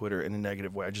people on Twitter in a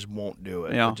negative way. I just won't do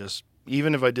it. Yeah.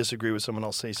 Even if I disagree with someone,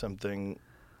 I'll say something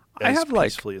as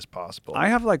peacefully as possible. I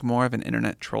have like more of an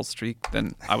internet troll streak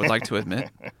than I would like to admit.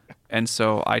 And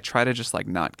so I try to just like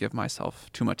not give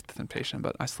myself too much temptation,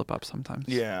 but I slip up sometimes.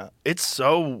 Yeah. It's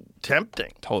so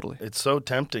tempting. Totally. It's so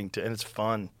tempting and it's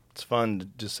fun. It's fun to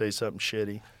just say something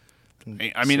shitty.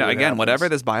 I mean, again, whatever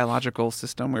this biological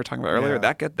system we were talking about earlier,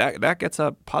 that gets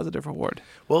a positive reward.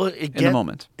 Well, in the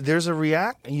moment. There's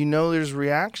there's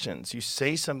reactions. You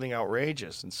say something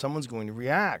outrageous and someone's going to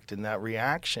react, and that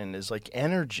reaction is like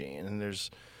energy, and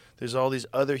there's all these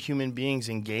other human beings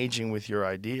engaging with your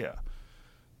idea.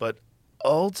 But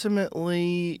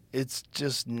ultimately, it's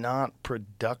just not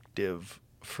productive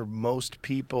for most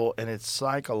people, and it's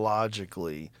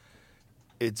psychologically,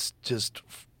 it's just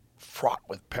fraught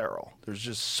with peril. There's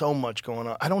just so much going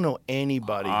on. I don't know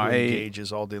anybody who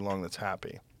engages all day long that's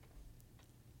happy.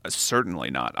 Certainly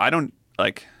not. I don't,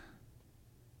 like...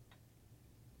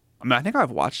 I mean, I think I've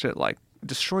watched it, like,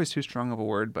 destroy is too strong of a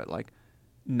word, but, like,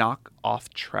 knock off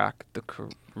track the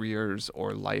careers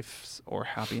or lives or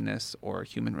happiness or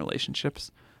human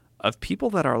relationships of people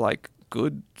that are like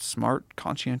good, smart,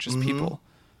 conscientious people.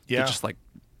 Yeah. That just like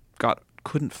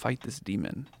couldn't fight this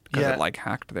demon because it like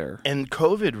hacked their. And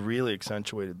COVID really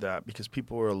accentuated that because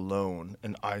people were alone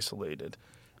and isolated,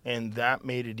 and that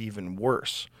made it even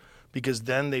worse because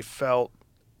then they felt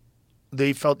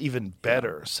even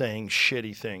better saying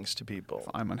shitty things to people. If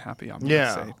I'm unhappy, I'm going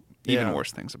to say even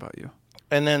worse things about you.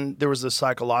 And then there was the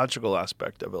psychological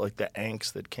aspect of it, like the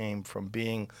angst that came from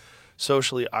being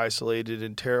socially isolated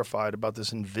and terrified about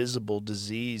this invisible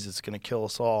disease that's going to kill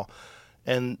us all.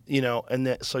 And,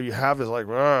 so you have this like,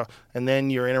 and then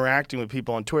you're interacting with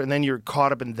people on Twitter, and then you're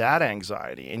caught up in that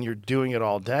anxiety, and you're doing it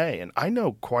all day. And I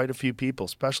know quite a few people,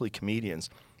 especially comedians,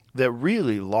 that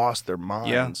really lost their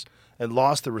minds and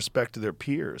lost the respect of their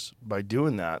peers by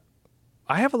doing that.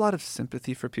 I have a lot of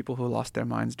sympathy for people who lost their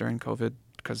minds during COVID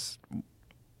because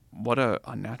what a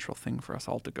unnatural thing for us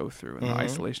all to go through, and the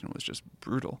isolation was just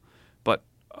brutal. But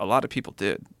a lot of people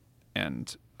did,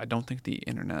 and I don't think the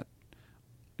internet,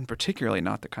 and particularly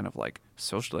not the kind of like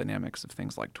social dynamics of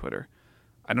things like Twitter,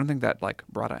 I don't think that like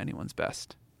brought out anyone's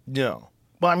best. No.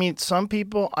 Well, I mean, some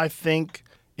people, I think,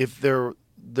 if they're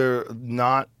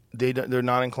not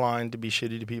inclined to be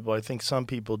shitty to people, I think some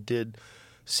people did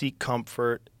seek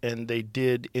comfort, and they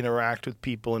did interact with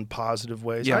people in positive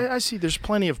ways. Yeah. I see there's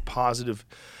plenty of positive.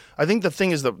 I think the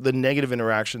thing is the negative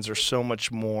interactions are so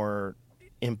much more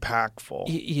impactful.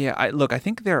 Yeah, I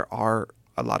think there are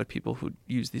a lot of people who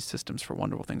use these systems for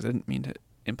wonderful things. I didn't mean to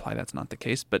imply that's not the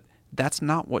case, but that's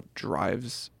not what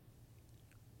drives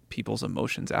people's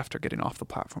emotions after getting off the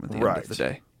platform at the end of the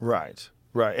day. Right.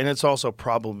 And it's also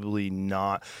probably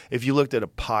not. If you looked at a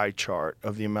pie chart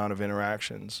of the amount of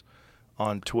interactions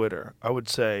on Twitter, I would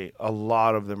say a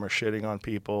lot of them are shitting on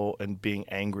people and being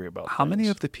angry about How many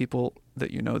things. of the people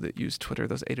that you know that use Twitter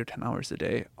those 8 or 10 hours a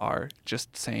day are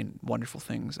just saying wonderful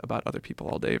things about other people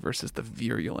all day versus the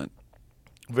virulent?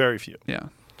 Very few. Yeah.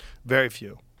 Very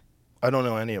few. I don't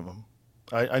know any of them.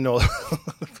 I know.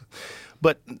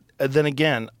 But then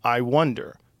again, I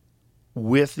wonder,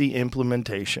 with the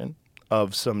implementation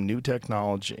of some new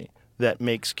technology that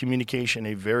makes communication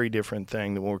a very different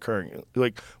thing than what we're currently,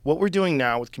 like what we're doing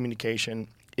now with communication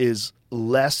is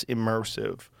less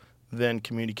immersive than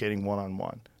communicating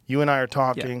one-on-one. You and I are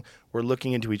talking, we're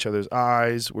looking into each other's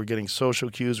eyes, we're getting social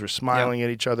cues, we're smiling at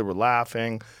each other, we're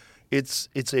laughing. It's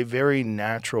a very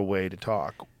natural way to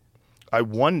talk. I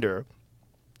wonder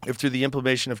if through the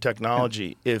implementation of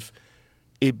technology, if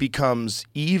it becomes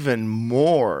even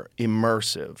more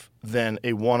immersive than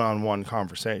a one-on-one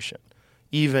conversation,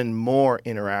 even more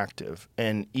interactive,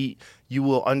 and you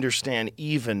will understand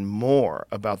even more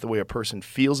about the way a person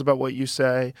feels about what you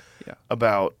say,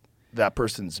 about that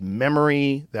person's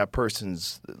memory, that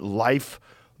person's life,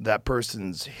 that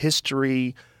person's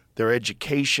history, their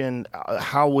education,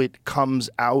 how it comes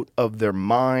out of their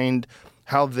mind,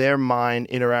 how their mind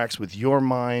interacts with your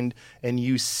mind, and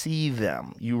you see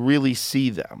them. You really see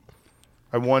them.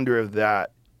 I wonder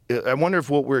if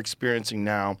what we're experiencing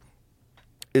now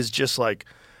is just like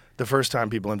the first time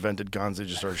people invented guns, they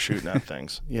just started shooting at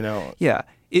things, you know? Yeah.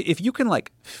 If you can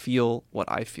like feel what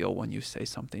I feel when you say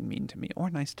something mean to me or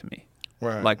nice to me,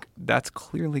 Right. like that's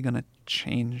clearly going to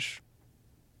change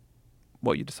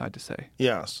what you decide to say.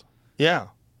 Yes. Yeah.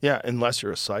 Unless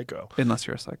you're a psycho. Unless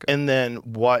you're a psycho. And then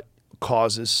what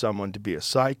causes someone to be a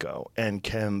psycho, and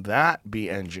can that be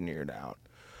engineered out?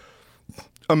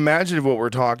 Imagine if what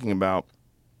we're talking about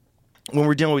when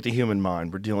we're dealing with the human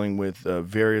mind, we're dealing with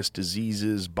various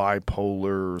diseases,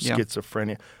 bipolar,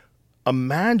 schizophrenia.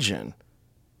 Imagine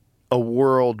a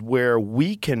world where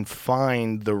we can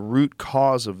find the root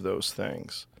cause of those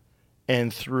things,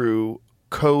 and through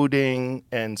coding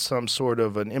and some sort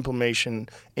of an implementation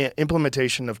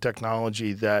of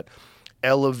technology that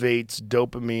elevates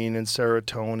dopamine and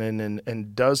serotonin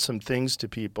and does some things to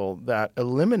people that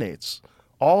eliminates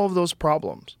all of those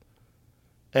problems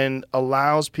and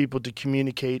allows people to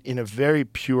communicate in a very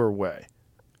pure way.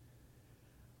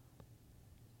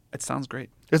 It sounds great.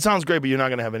 It sounds great, but you're not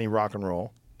going to have any rock and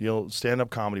roll. Stand-up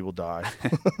comedy will die.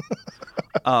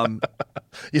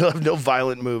 You'll have no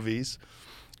violent movies.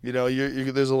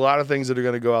 There's a lot of things that are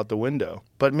going to go out the window.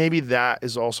 But maybe that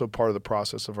is also part of the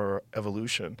process of our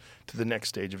evolution to the next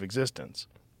stage of existence.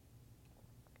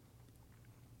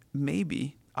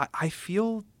 Maybe. I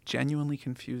feel genuinely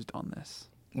confused on this.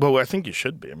 Well, I think you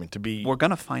should be. We're going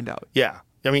to find out. Yeah.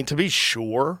 To be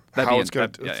sure how it's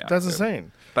going to... That's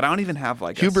insane. But I don't even have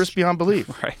like... Hubris beyond belief.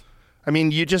 Right.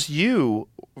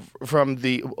 From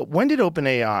the... When did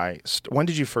OpenAI... When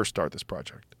did you first start this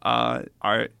project?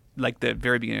 Like the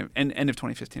very beginning, end of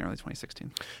 2015, early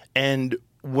 2016. And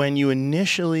when you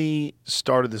initially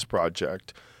started this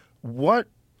project, what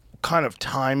kind of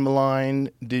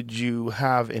timeline did you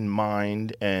have in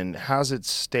mind, and has it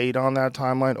stayed on that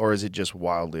timeline, or is it just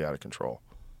wildly out of control?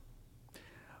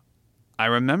 I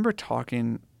remember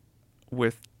talking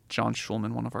with John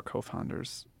Schulman, one of our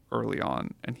co-founders, early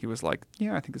on, and he was like,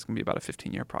 yeah, I think it's going to be about a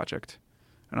 15-year project.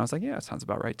 And I was like, yeah, it sounds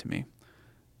about right to me.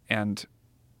 And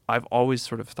I've always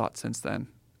sort of thought since then,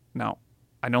 now,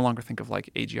 I no longer think of like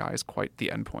AGI as quite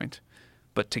the end point,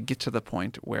 but to get to the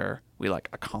point where we like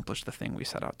accomplish the thing we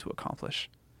set out to accomplish,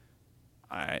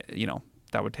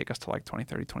 that would take us to like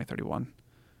 2030, 2031.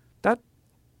 That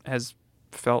has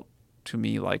felt to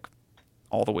me like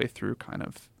all the way through kind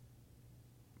of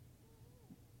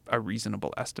a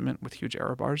reasonable estimate with huge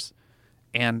error bars.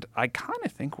 And I kind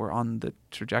of think we're on the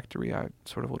trajectory I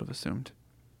sort of would have assumed.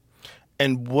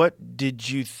 And what did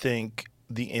you think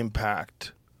the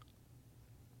impact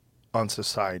on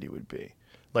society would be?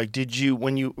 Like, did you,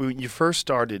 when you first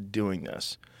started doing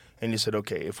this, and you said,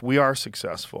 okay, if we are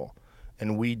successful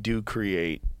and we do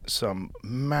create some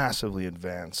massively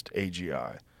advanced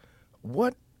AGI,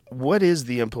 what is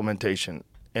the implementation,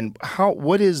 and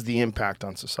what is the impact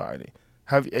on society?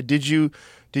 Did you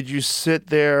sit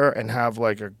there and have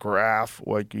like a graph,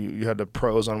 like you had the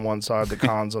pros on one side, the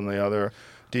cons on the other?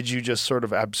 Did you just sort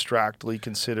of abstractly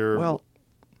consider? Well,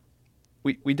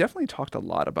 we definitely talked a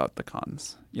lot about the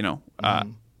cons.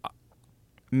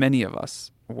 Many of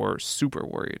us were super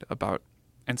worried about,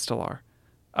 and still are,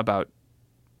 about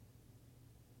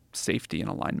safety and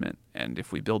alignment. And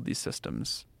if we build these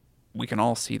systems, we can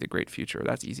all see the great future.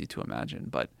 That's easy to imagine.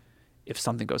 But if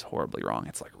something goes horribly wrong,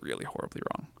 it's like really horribly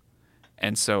wrong.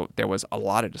 And so there was a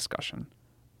lot of discussion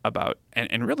about,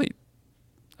 and really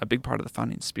a big part of the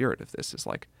founding spirit of this is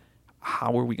like,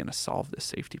 how are we going to solve this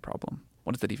safety problem?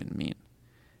 What does that even mean?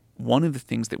 One of the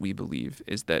things that we believe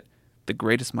is that the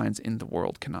greatest minds in the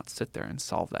world cannot sit there and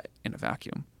solve that in a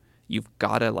vacuum. You've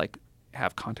got to like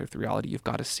have contact with reality. You've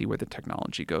got to see where the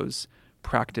technology goes.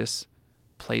 Practice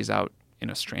plays out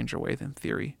in a stranger way than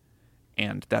theory.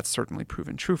 And that's certainly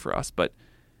proven true for us. But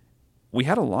we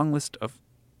had a long list of,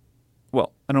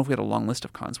 well, I don't know if we had a long list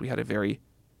of cons. We had a very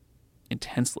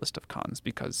intense list of cons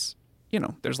because,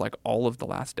 there's like all of the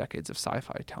last decades of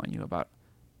sci-fi telling you about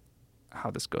how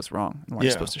this goes wrong and why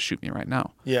you're supposed to shoot me right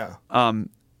now. Yeah.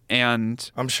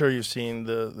 And I'm sure you've seen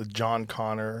the John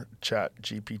Connor Chat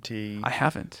GPT. I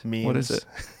haven't. Memes. What is it?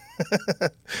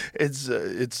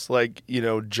 It's like,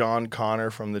 John Connor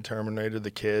from the Terminator,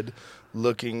 the kid,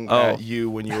 looking at you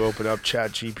when you open up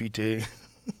Chat GPT.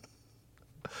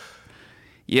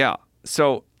 Yeah.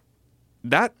 So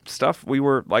that stuff we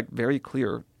were like very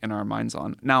clear in our minds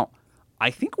on. Now, I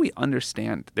think we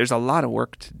understand there's a lot of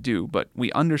work to do, but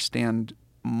we understand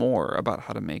more about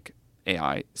how to make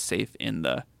AI safe in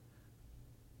the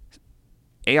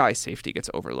AI safety gets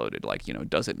overloaded. Like,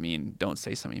 does it mean don't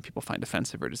say something people find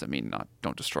offensive, or does it mean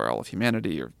don't destroy all of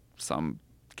humanity, or some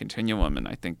continuum? And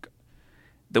I think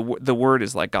the word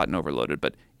is like gotten overloaded.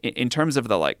 But in terms of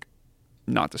the like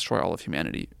not destroy all of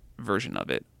humanity version of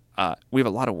it, we have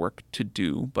a lot of work to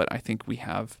do. But I think we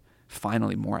have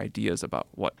finally more ideas about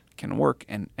what can work.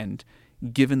 And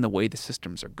given the way the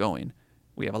systems are going,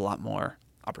 we have a lot more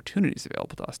opportunities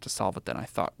available to us to solve it than I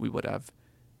thought we would have,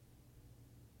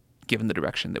 given the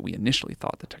direction that we initially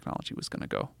thought the technology was going to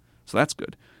go. So that's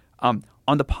good. On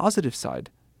the positive side,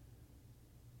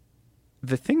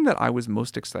 the thing that I was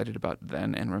most excited about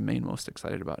then and remain most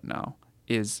excited about now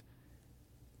is,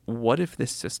 what if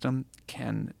this system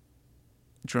can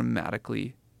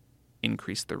dramatically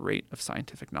increase the rate of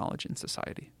scientific knowledge in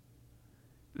society?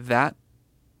 That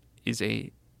is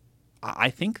I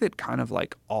think that kind of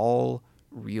like all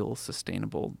real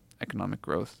sustainable economic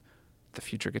growth, the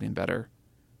future getting better,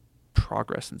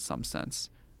 progress in some sense,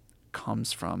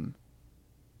 comes from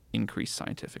increased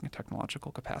scientific and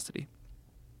technological capacity.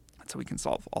 And so we can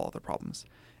solve all other problems.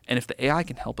 And if the AI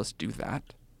can help us do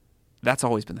that, that's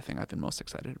always been the thing I've been most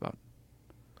excited about.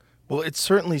 Well, it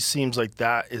certainly seems like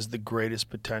that is the greatest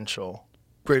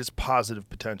positive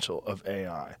potential of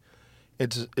AI.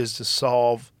 It is to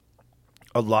solve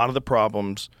a lot of the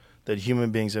problems that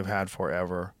human beings have had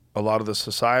forever, a lot of the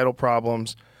societal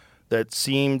problems that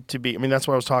seem to be, that's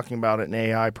what I was talking about an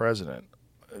AI president.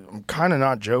 I'm kind of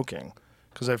not joking,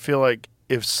 because I feel like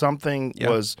if something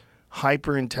was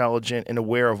hyper intelligent and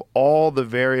aware of all the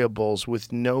variables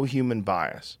with no human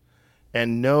bias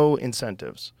and no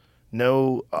incentives,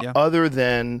 other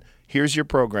than here's your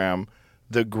program,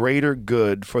 the greater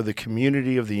good for the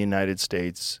community of the United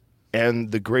States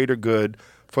and the greater good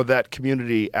for that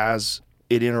community as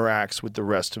it interacts with the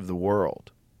rest of the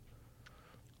world.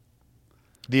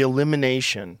 The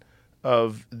elimination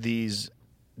of these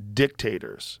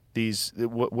dictators,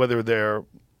 whether they're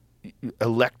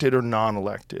elected or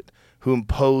non-elected, who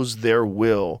impose their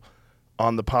will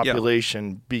on the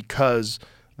population because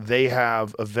they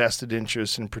have a vested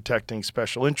interest in protecting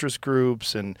special interest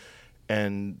groups and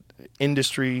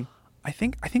industry. I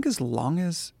think as long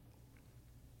as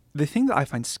the thing that I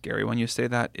find scary when you say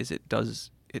that is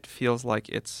it feels like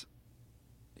it's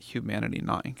humanity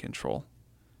not in control.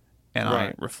 And right.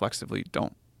 I reflexively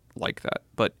don't like that.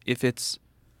 But if it's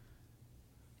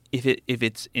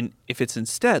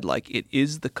instead like it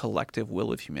is the collective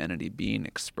will of humanity being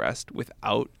expressed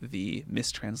without the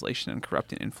mistranslation and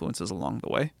corrupting influences along the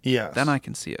way, then I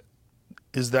can see it.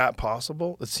 Is that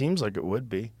possible? It seems like it would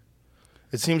be.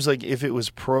 It seems like if it was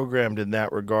programmed in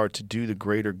that regard to do the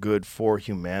greater good for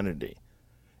humanity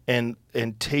and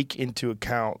take into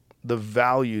account the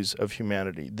values of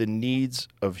humanity, the needs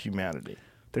of humanity.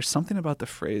 There's something about the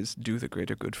phrase "do the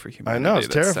greater good for humanity." I know, it's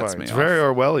terrifying. It's very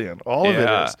Orwellian. All of it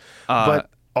is. But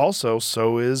also,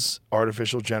 so is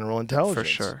artificial general intelligence.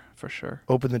 For sure.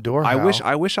 Open the door, I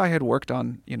Hal. wish I had worked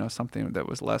on something that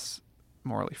was less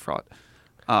morally fraught.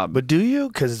 But do you?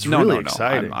 Because it's No, really no.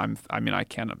 exciting. I mean, I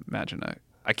cannot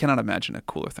imagine a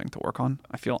cooler thing to work on.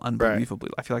 I feel unbelievably.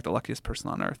 I feel like the luckiest person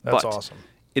on earth. That's but awesome.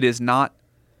 It is not.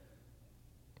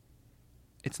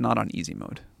 It's not on easy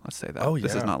mode. Let's say that. Oh,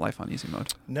 This is yeah. not life on easy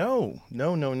mode. No.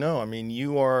 I mean,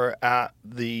 you are at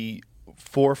the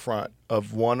forefront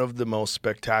of one of the most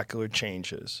spectacular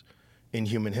changes in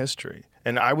human history.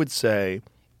 And I would say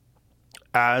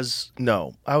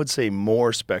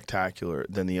more spectacular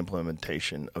than the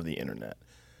implementation of the internet.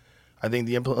 I think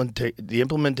the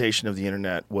implementation of the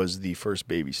internet was the first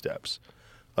baby steps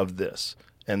of this,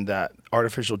 and that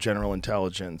artificial general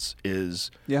intelligence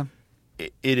is Yeah.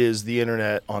 it is the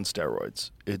internet on steroids.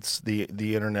 It's the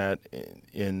internet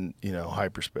in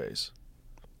hyperspace.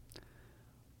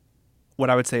 What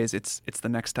I would say is it's the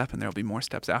next step, and there will be more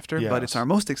steps after. But it's Yes. our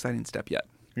most exciting step yet.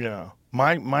 Yeah.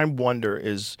 My wonder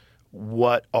is,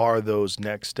 what are those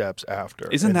next steps after?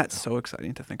 Isn't And that so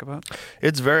exciting to think about?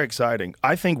 It's very exciting.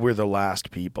 I think we're the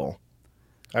last people.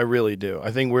 I really do.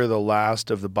 I think we're the last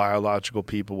of the biological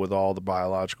people with all the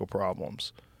biological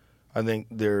problems. I think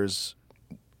there's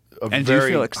And do you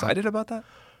feel excited about that?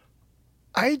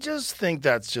 I just think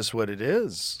that's just what it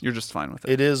is. You're just fine with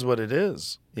it. It is what it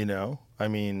is, I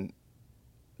mean,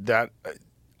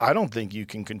 I don't think you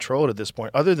can control it at this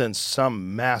point, other than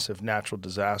some massive natural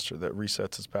disaster that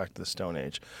resets us back to the Stone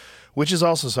Age, which is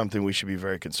also something we should be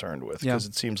very concerned with, because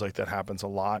it seems like that happens a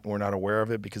lot, and we're not aware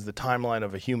of it because the timeline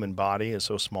of a human body is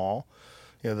so small.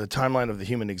 The timeline of the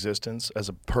human existence as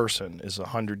a person is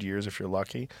 100 years if you're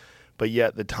lucky, but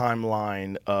yet the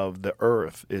timeline of the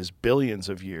Earth is billions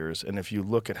of years, and if you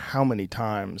look at how many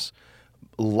times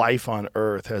life on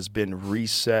Earth has been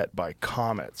reset by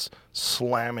comets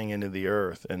slamming into the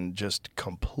Earth and just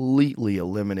completely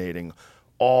eliminating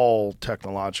all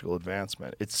technological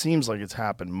advancement. It seems like it's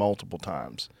happened multiple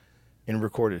times in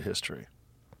recorded history.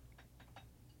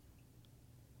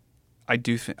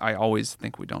 I always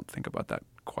think we don't think about that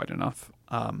quite enough.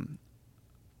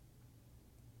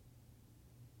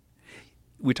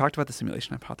 We talked about the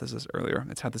simulation hypothesis earlier.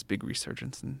 It's had this big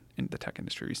resurgence in the tech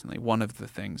industry recently. One of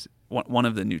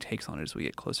the new takes on it as we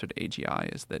get closer to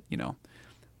AGI is that,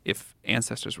 if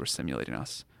ancestors were simulating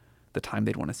us, the time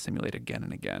they'd want to simulate again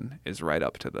and again is right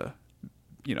up to the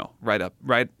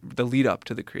lead up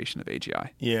to the creation of AGI.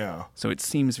 Yeah. So it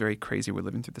seems very crazy we're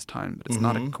living through this time, but it's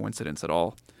not a coincidence at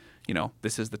all.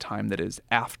 This is the time that is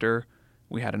after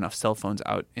we had enough cell phones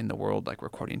out in the world, like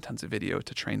recording tons of video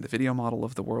to train the video model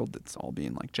of the world that's all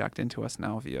being like jacked into us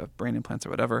now via brain implants or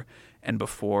whatever. And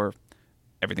before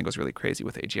everything goes really crazy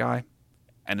with AGI.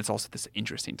 And it's also this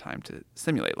interesting time to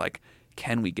simulate, like,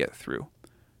 can we get through?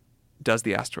 Does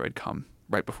the asteroid come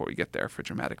right before we get there for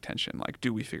dramatic tension? Like,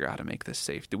 do we figure out how to make this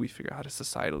safe? Do we figure out how to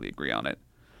societally agree on it?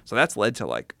 So that's led to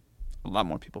like a lot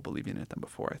more people believing in it than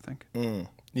before, I think.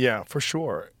 Yeah, for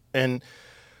sure. And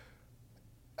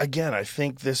again, I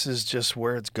think this is just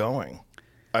where it's going.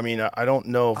 I mean, I don't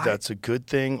know if that's a good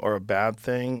thing or a bad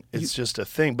thing. It's just a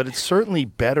thing. But it's certainly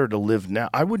better to live now.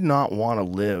 I would not want to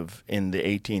live in the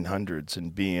 1800s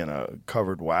and be in a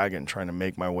covered wagon trying to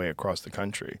make my way across the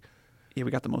country. Yeah,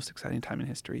 we got the most exciting time in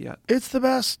history yet. It's the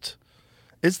best.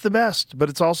 It's the best, but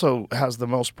it's also has the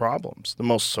most problems, the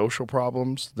most social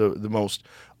problems, the most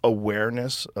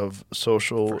awareness of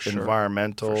social,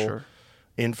 environmental,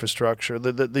 infrastructure,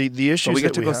 the issues we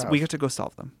get that have. We get to go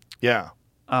solve them. Yeah.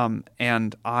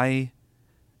 And I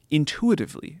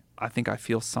intuitively, I think I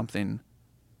feel something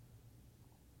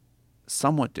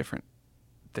somewhat different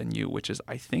than you, which is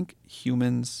I think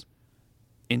humans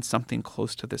in something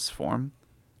close to this form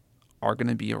are going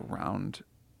to be around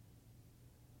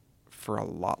for a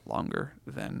lot longer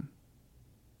than,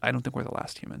 I don't think we're the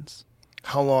last humans.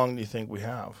 How long do you think we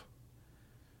have?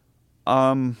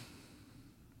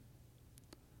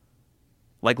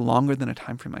 Like longer than a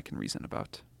time frame I can reason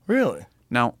about. Really?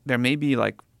 Now, there may be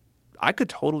I could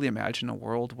totally imagine a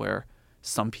world where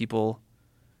some people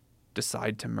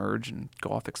decide to merge and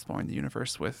go off exploring the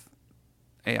universe with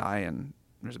AI, and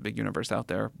there's a big universe out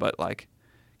there. But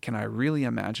can I really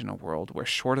imagine a world where,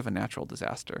 short of a natural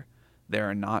disaster, there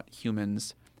are not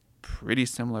humans pretty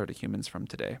similar to humans from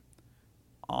today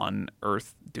on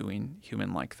Earth doing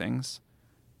human-like things,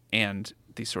 and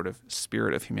the sort of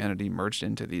spirit of humanity merged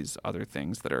into these other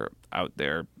things that are out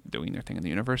there doing their thing in the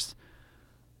universe?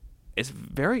 It's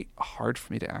very hard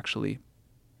for me to actually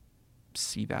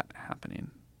see that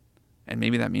happening. And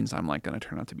maybe that means I'm going to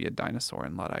turn out to be a dinosaur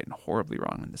and Luddite and horribly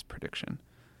wrong in this prediction.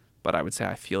 But I would say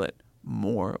I feel it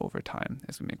more over time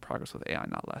as we make progress with AI,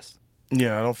 not less.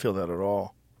 Yeah, I don't feel that at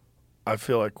all. I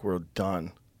feel like we're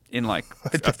done. in like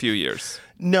a few years.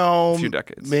 No, a few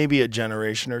decades. Maybe a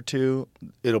generation or two.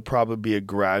 It'll probably be a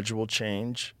gradual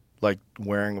change, like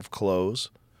wearing of clothes.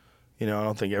 I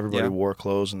don't think everybody wore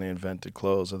clothes when they invented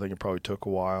clothes. I think it probably took a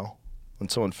while. When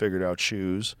someone figured out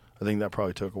shoes, I think that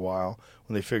probably took a while.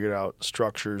 When they figured out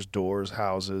structures, doors,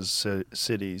 houses,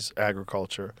 cities,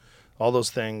 agriculture, all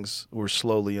those things were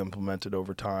slowly implemented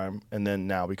over time and then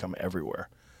now become everywhere.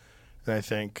 And I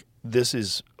think this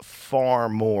is far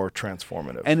more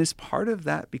transformative. And is part of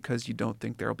that because you don't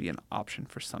think there will be an option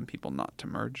for some people not to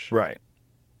merge? Right.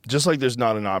 Just like there's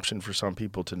not an option for some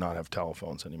people to not have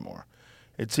telephones anymore.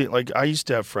 It's like I used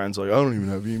to have friends like, I don't even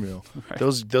have email. Right.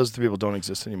 Those people don't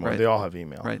exist anymore. Right. They all have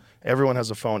email. Right. Everyone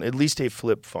has a phone, at least a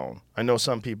flip phone. I know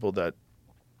some people that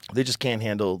they just can't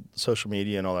handle social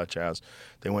media and all that jazz.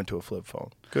 They went to a flip phone.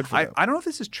 Good for them. I don't know if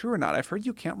this is true or not. I've heard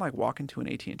you can't like walk into an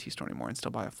AT&T store anymore and still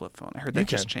buy a flip phone. I heard that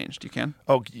just changed. You can?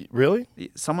 Oh, really?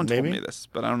 Someone told me this,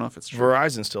 but I don't know if it's true.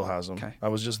 Verizon still has them. Okay. I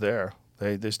was just there.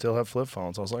 They still have flip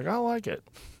phones. I was like, I like it.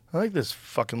 I like this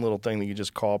fucking little thing that you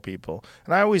just call people.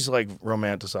 And I always like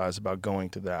romanticize about going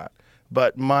to that.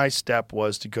 But my step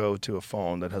was to go to a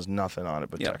phone that has nothing on it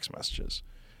but text messages.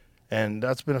 And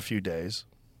that's been a few days.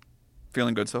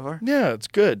 Feeling good so far? Yeah, it's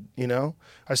good,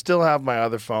 I still have my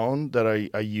other phone that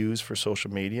I use for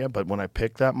social media, but when I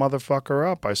pick that motherfucker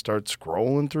up, I start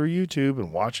scrolling through YouTube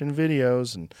and watching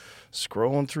videos and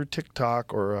scrolling through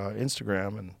TikTok or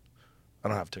Instagram. And I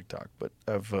don't have TikTok, but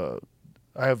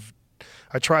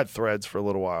I tried Threads for a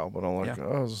little while, but I'm like,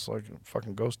 oh, it's like a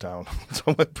fucking ghost town. So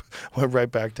I went right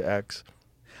back to X.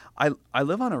 I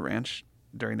live on a ranch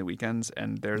during the weekends,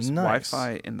 and there's Nice.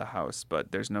 Wi-Fi in the house,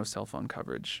 but there's no cell phone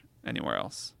coverage anywhere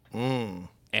else.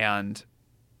 And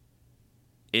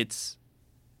it's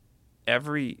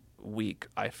every week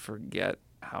I forget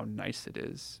how nice it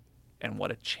is and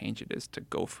what a change it is to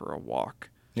go for a walk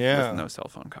with no cell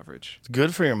phone coverage. It's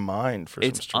good for your mind for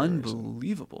It's some strange reason.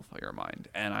 unbelievable for your mind.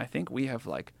 And I think we have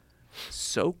like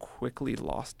so quickly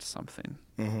lost something.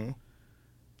 Mm-hmm.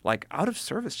 Like out of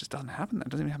service just doesn't happen. That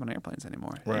doesn't even happen on airplanes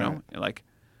anymore. Right. Like,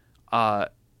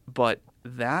 but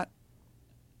that,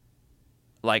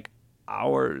 like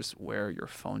hours where your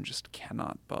phone just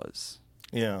cannot buzz.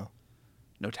 Yeah.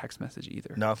 No text message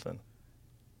either. Nothing.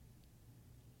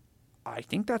 I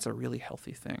think that's a really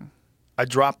healthy thing. I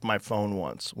dropped my phone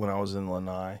once when I was in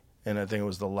Lanai, and I think it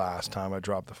was the last time I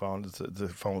dropped the phone. The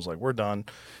phone was like, we're done.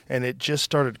 And it just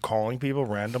started calling people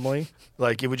randomly.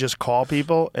 Like, it would just call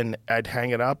people, and I'd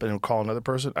hang it up, and it would call another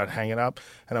person. I'd hang it up,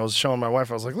 and I was showing my wife.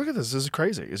 I was like, look at this. This is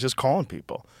crazy. It's just calling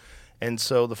people. And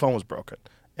so the phone was broken.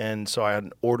 And so I had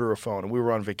to order a phone, and we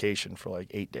were on vacation for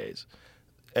like 8 days.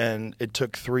 And it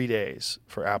took 3 days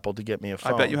for Apple to get me a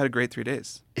phone. I bet you had a great 3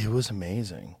 days. It was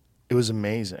amazing. It was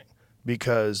amazing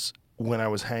because when I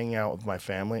was hanging out with my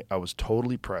family, I was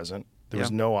totally present. There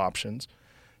was no options.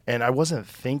 And I wasn't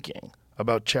thinking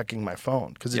about checking my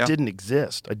phone because it didn't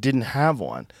exist. I didn't have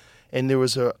one. And there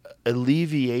was a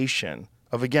alleviation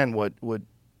of, again, what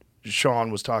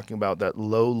Sean was talking about, that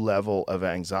low level of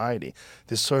anxiety.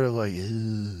 This sort of like,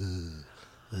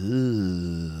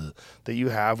 that you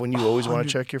have when you always want to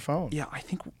check your phone. Yeah, I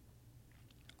think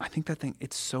that thing,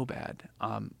 it's so bad.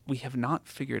 We have not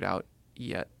figured out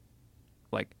yet,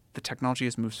 like the technology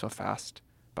has moved so fast,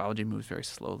 biology moves very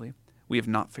slowly. We have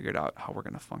not figured out how we're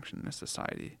going to function in a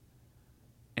society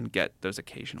and get those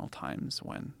occasional times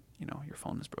when, your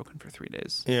phone is broken for 3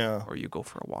 days. Yeah. Or you go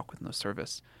for a walk with no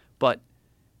service. But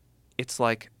it's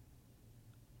like,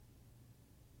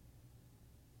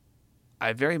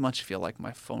 I very much feel like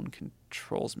my phone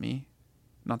controls me,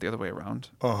 not the other way around.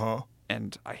 Uh-huh.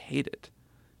 And I hate it,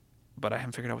 but I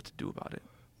haven't figured out what to do about it.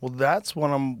 Well, that's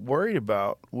what I'm worried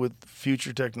about with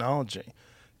future technology,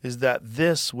 is that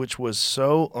this, which was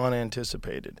so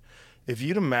unanticipated, if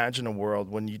you'd imagine a world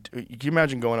when you can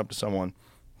imagine going up to someone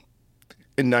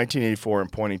in 1984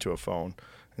 and pointing to a phone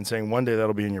and saying, one day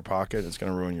that'll be in your pocket, it's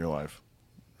going to ruin your life.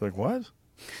 You're like, what?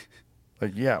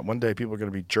 Like, yeah, one day people are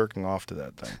going to be jerking off to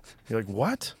that thing. You're like,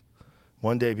 what?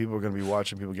 One day people are going to be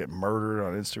watching people get murdered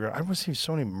on Instagram. I've seen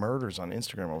so many murders on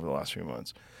Instagram over the last few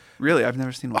months. Really? I've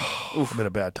never seen one. It's been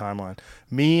a bad timeline.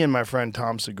 Me and my friend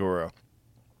Tom Segura,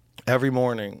 every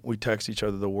morning we text each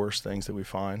other the worst things that we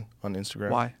find on Instagram.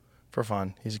 Why? For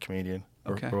fun. He's a comedian.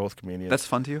 Okay. We're both comedians. That's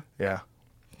fun to you? Yeah.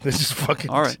 It's just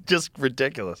fucking All right. just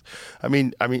ridiculous. I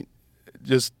mean,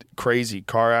 just crazy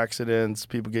car accidents,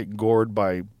 people get gored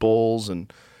by bulls,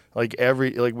 and we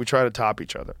try to top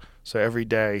each other. So every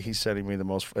day he's sending me the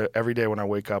most. Every day when I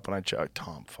wake up and I check,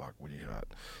 Tom, fuck, what do you got?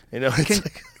 It's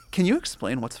Can you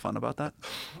explain what's fun about that?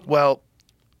 well,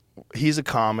 he's a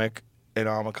comic and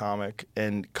I'm a comic,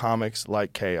 and comics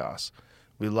like chaos.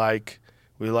 We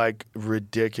We like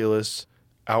ridiculous,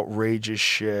 outrageous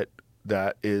shit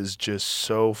that is just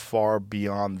so far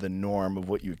beyond the norm of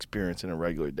what you experience in a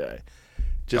regular day.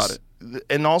 Got it.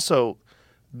 And also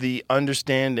the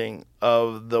understanding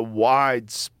of the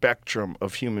wide spectrum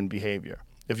of human behavior.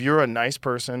 If you're a nice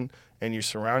person and you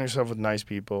surround yourself with nice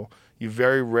people, you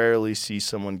very rarely see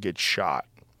someone get shot.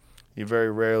 You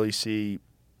very rarely see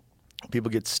people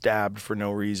get stabbed for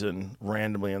no reason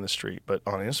randomly on the street. But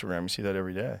on Instagram, you see that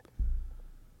every day.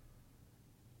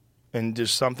 And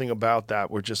there's something about that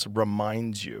where it just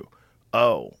reminds you,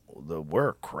 oh,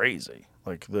 we're crazy.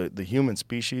 Like the human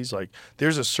species, like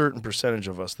there's a certain percentage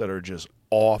of us that are just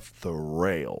off the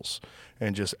rails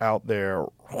and just out there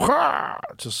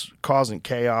just causing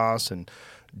chaos and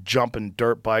jumping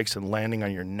dirt bikes and landing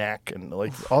on your neck and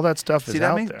like all that stuff is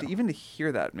out there. Even to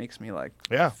hear that makes me like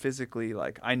physically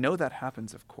like I know that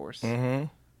happens, of course. Mm-hmm.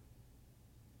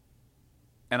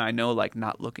 And I know like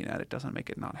not looking at it doesn't make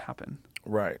it not happen.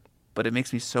 Right. But it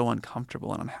makes me so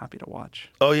uncomfortable and unhappy to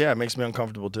watch. Oh yeah, it makes me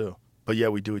uncomfortable too. But yeah,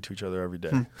 we do it to each other every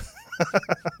day.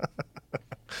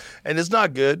 And it's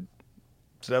not good.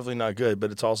 It's definitely not good,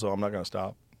 but it's also, I'm not going to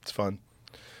stop. It's fun.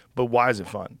 But why is it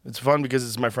fun? It's fun because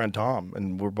it's my friend Tom,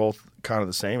 and we're both kind of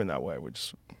the same in that way. We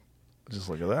just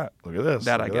look at that. Look at this.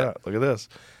 That look I at get. That. Look at this.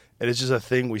 And it's just a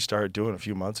thing we started doing a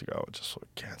few months ago. It just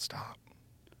like, can't stop.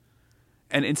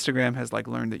 And Instagram has like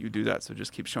learned that you do that, so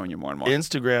just keep showing you more and more.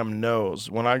 Instagram knows.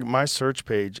 My search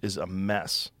page is a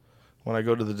mess. When I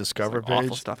go to the Discover It's like page,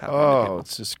 awful stuff happening to people.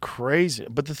 It's just crazy.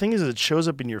 But the thing is, it shows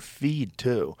up in your feed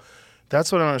too.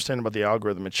 That's what I don't understand about the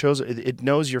algorithm. It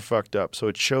knows you're fucked up, so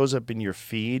it shows up in your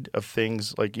feed of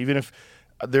things like even if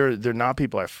they're not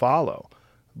people I follow,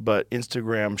 but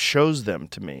Instagram shows them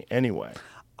to me anyway.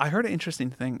 I heard an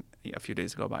interesting thing a few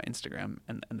days ago about Instagram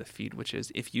and the feed, which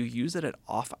is if you use it at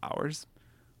off hours,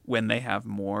 when they have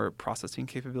more processing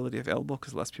capability available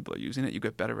because less people are using it, you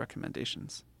get better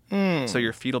recommendations. So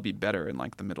your feed will be better in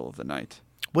like the middle of the night.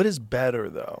 What is better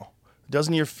though?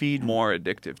 Doesn't your feed more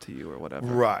addictive to you or whatever?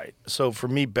 Right. So for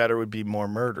me, better would be more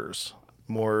murders,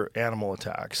 more animal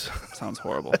attacks. Sounds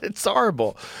horrible. It's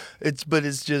horrible. But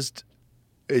it's just,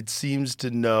 it seems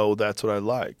to know that's what I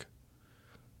like.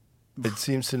 It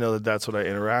seems to know that that's what I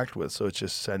interact with. So it's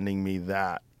just sending me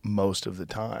that most of the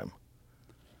time.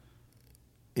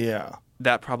 Yeah.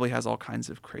 That probably has all kinds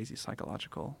of crazy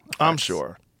psychological effects. I'm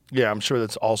sure. Yeah, I'm sure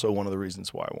that's also one of the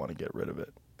reasons why I want to get rid of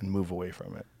it and move away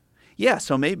from it. Yeah,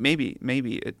 so maybe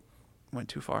it went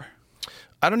too far.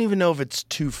 I don't even know if it's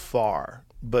too far,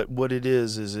 but what it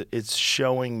is it's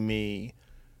showing me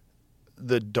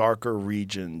the darker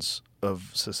regions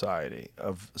of society,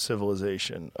 of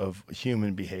civilization, of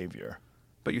human behavior.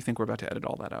 But you think we're about to edit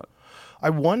all that out? I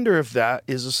wonder if that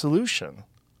is a solution.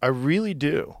 I really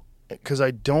do, because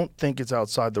I don't think it's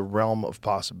outside the realm of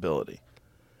possibility.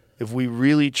 If we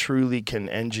really truly can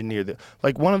engineer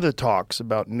like one of the talks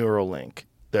about Neuralink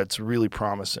that's really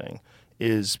promising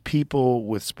is people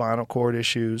with spinal cord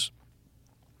issues,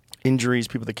 injuries,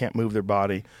 people that can't move their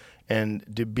body, and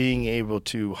being able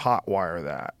to hotwire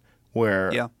that,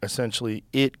 where essentially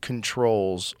it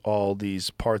controls all these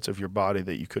parts of your body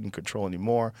that you couldn't control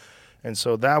anymore. And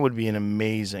so that would be an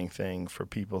amazing thing for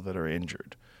people that are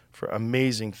injured,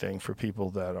 amazing thing for people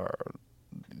that are,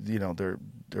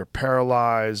 they're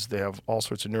paralyzed, they have all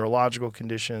sorts of neurological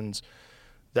conditions.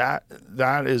 That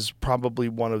is probably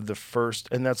one of the first,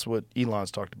 and that's what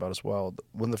Elon's talked about as well,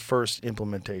 one of the first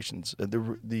implementations,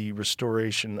 the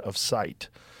restoration of sight,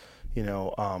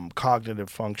 cognitive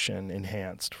function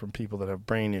enhanced from people that have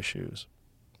brain issues.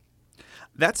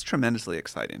 That's tremendously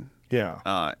exciting.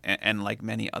 Yeah. And like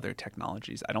many other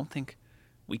technologies, I don't think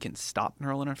we can stop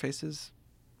neural interfaces,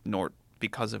 nor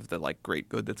because of the like great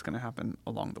good that's going to happen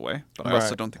along the way. But I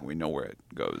also don't think we know where it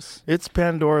goes. It's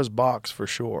Pandora's box for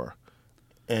sure.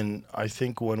 And I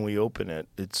think when we open it,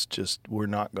 it's just we're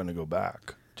not going to go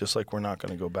back. Just like we're not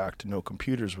going to go back to no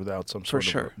computers without some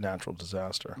sort of a natural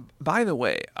disaster. By the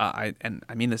way, I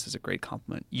mean this is a great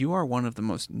compliment. You are one of the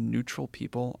most neutral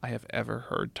people I have ever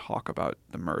heard talk about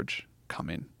the merge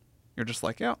coming. You're just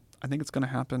like, yeah, I think it's going to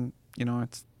happen.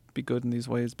 It's be good in these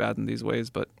ways, bad in these ways,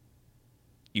 but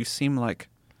you seem like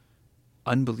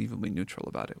unbelievably neutral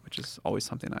about it, which is always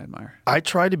something I admire. I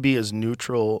try to be as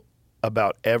neutral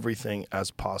about everything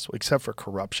as possible, except for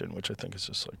corruption, which I think is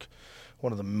just like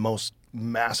one of the most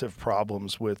massive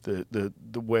problems with the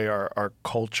way our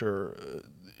culture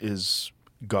is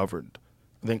governed.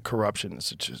 I think corruption is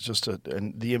just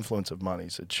and the influence of money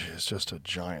is just a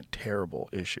giant, terrible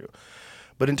issue.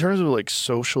 But in terms of like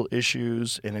social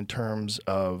issues and in terms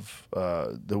of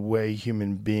the way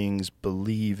human beings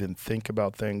believe and think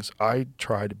about things, I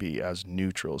try to be as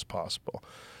neutral as possible.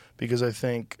 because I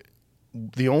think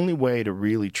the only way to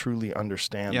really truly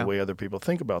understand Yeah. the way other people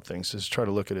think about things is try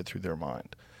to look at it through their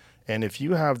mind. And if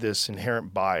you have this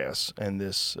inherent bias and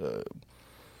this,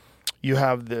 you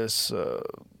have this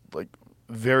like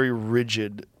very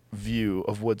rigid view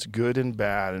of what's good and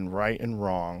bad and right and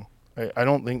wrong, I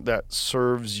don't think that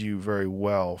serves you very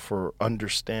well for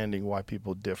understanding why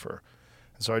people differ.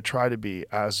 And so I try to be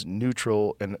as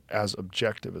neutral and as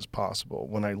objective as possible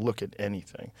when I look at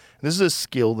anything. This is a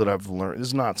skill that I've learned. This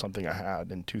is not something I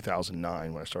had in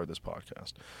 2009 when I started this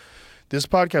podcast. This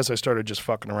podcast I started just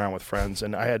fucking around with friends,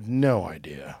 and I had no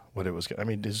idea what it was. I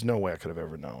mean, there's no way I could have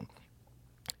ever known.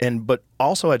 But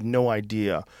also had no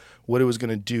idea what it was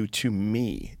going to do to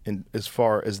me in, as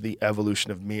far as the evolution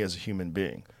of me as a human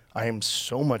being. I am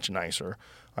so much nicer.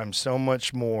 I'm so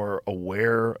much more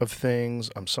aware of things.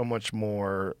 I'm so much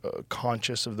more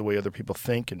conscious of the way other people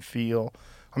think and feel.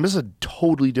 I'm just a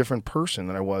totally different person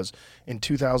than I was in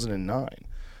 2009,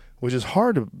 which is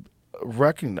hard to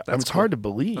recognize. I mean, it's hard to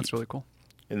believe. That's really cool.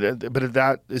 But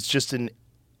that it's just an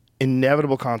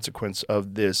inevitable consequence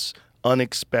of this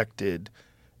unexpected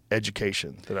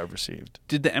education that I've received.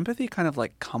 Did the empathy kind of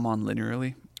like come on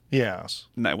linearly? Yes.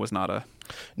 And that was not a...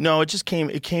 No, it just came.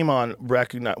 It came on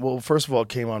Well, first of all, it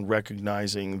came on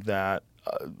recognizing that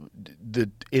the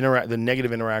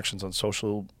negative interactions on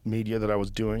social media that I was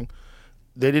doing,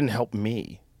 they didn't help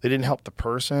me. They didn't help the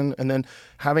person. And then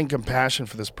having compassion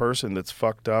for this person that's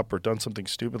fucked up or done something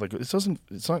stupid, like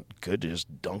it's not good to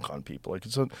just dunk on people. Like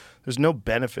there's no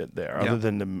benefit there other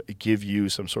than to give you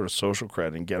some sort of social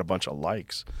credit and get a bunch of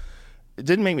likes. It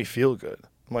didn't make me feel good.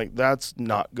 I'm like, that's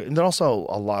not good. And then also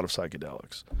a lot of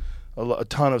psychedelics. A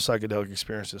ton of psychedelic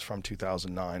experiences from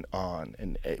 2009 on,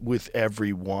 and with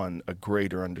every one a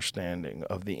greater understanding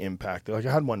of the impact. Like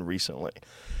I had one recently,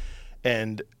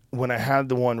 and when I had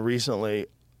the one recently,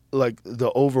 like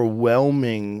the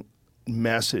overwhelming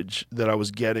message that I was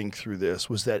getting through this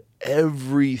was that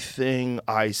everything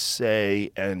I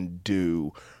say and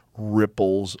do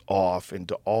ripples off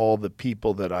into all the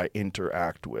people that I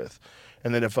interact with.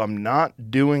 And that if I'm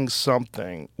not doing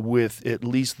something with at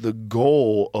least the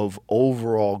goal of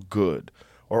overall good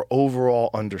or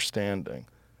overall understanding,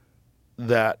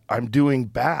 that I'm doing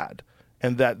bad,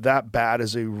 and that bad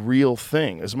is a real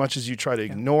thing. As much as you try to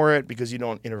ignore it because you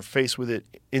don't interface with it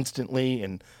instantly,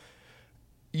 and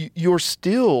you're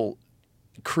still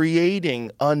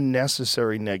creating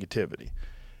unnecessary negativity,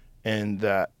 and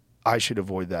that I should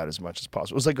avoid that as much as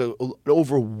possible. It was like an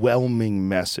overwhelming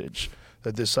message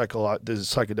that this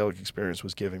psychedelic experience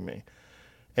was giving me.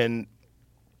 And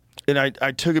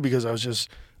I took it because I was just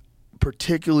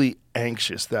particularly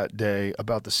anxious that day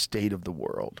about the state of the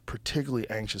world, particularly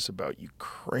anxious about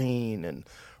Ukraine and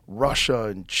Russia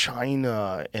and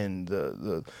China and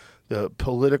the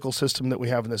political system that we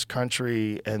have in this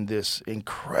country, and this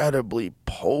incredibly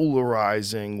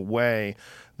polarizing way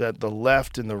that the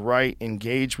left and the right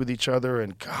engage with each other.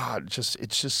 And God, it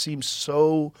just seems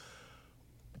so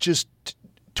just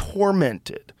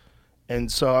tormented.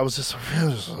 And so I was just,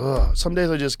 some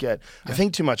days I just get, I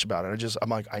think too much about it. I'm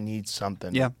like, I need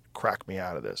something to crack me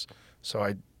out of this. So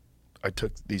I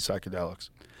took these psychedelics.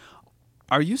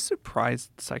 Are you surprised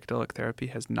psychedelic therapy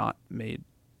has not made,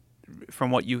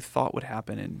 from what you thought would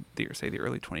happen in the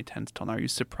early 2010s till now, are you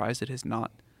surprised it has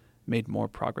not made more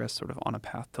progress sort of on a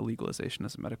path to legalization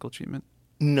as a medical treatment?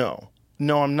 No,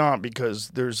 I'm not, because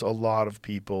there's a lot of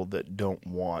people that don't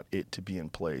want it to be in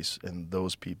place, and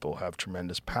those people have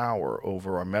tremendous power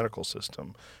over our medical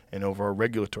system and over our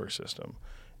regulatory system.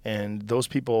 And those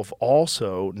people have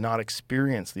also not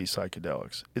experienced these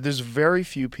psychedelics. There's very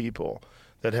few people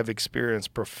that have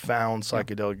experienced profound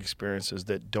psychedelic experiences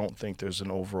that don't think there's an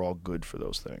overall good for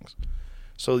those things.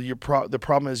 So the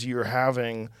problem is you're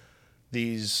having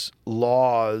these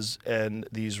laws and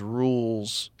these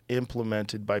rules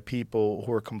implemented by people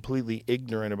who are completely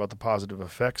ignorant about the positive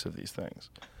effects of these things.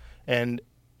 And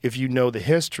if you know the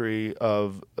history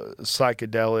of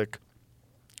psychedelic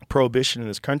prohibition in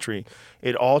this country,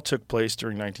 it all took place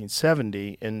during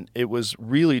 1970, and it was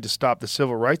really to stop the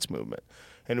civil rights movement,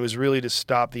 and it was really to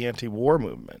stop the anti-war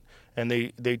movement. And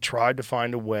they tried to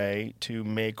find a way to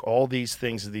make all these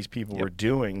things that these people were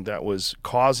doing that was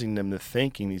causing them to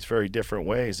think in these very different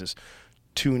ways, this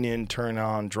tune in, turn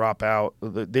on, drop out.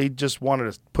 They just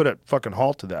wanted to put a fucking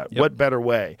halt to that. What better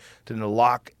way than to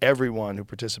lock everyone who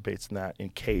participates in that in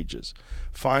cages?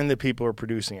 Find the people who are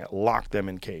producing it, lock them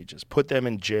in cages, put them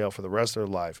in jail for the rest of their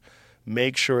life,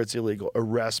 make sure it's illegal,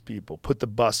 arrest people, put the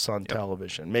busts on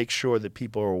television, make sure that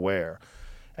people are aware.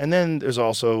 And then there's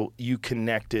also, you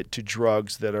connect it to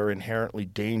drugs that are inherently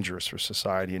dangerous for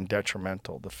society and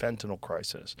detrimental, the fentanyl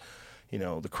crisis.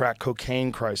 the crack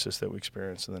cocaine crisis that we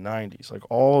experienced in the 90s. Like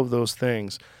all of those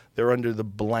things, they're under the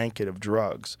blanket of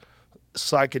drugs.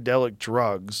 Psychedelic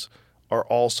drugs are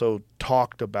also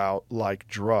talked about like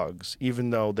drugs, even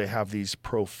though they have these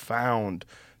profound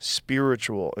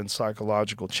spiritual and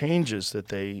psychological changes that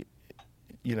they,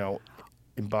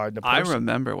 imbibe in a I person.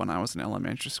 remember when I was in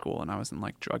elementary school and I was in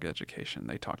like drug education,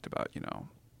 they talked about,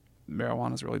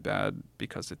 marijuana is really bad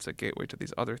because it's a gateway to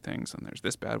these other things, and there's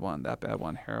this bad one, that bad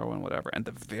one, heroin, whatever. And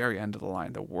the very end of the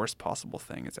line, the worst possible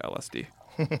thing is LSD.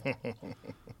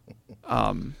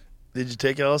 Did you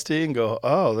take LSD and go,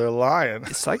 oh, they're lying?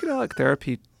 Psychedelic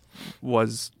therapy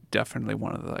was definitely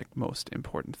one of the most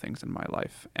important things in my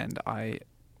life, and I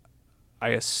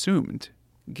assumed,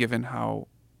 given how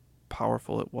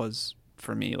powerful it was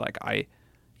for me, I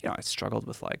struggled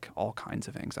with all kinds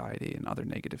of anxiety and other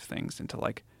negative things, and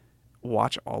to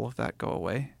watch all of that go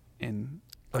away in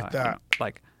that.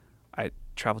 I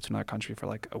traveled to another country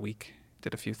for a week,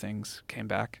 did a few things, came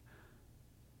back,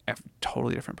 a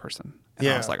totally different person. And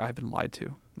I was like, I've been lied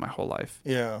to my whole life.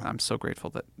 Yeah. I'm so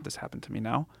grateful that this happened to me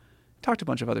now. Talked to a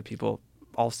bunch of other people,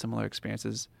 all similar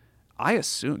experiences. I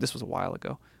assumed, this was a while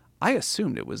ago, I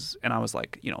assumed it was, and I was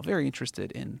very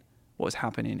interested in what was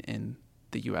happening in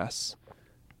the U.S.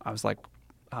 I was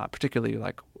particularly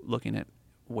looking at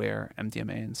where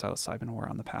MDMA and psilocybin were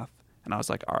on the path. And I was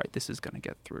like, all right, this is going to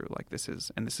get through. This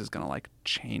is going to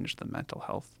change the mental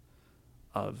health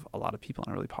of a lot of people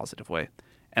in a really positive way.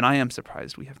 And I am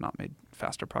surprised we have not made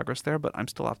faster progress there, but I'm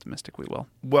still optimistic we will.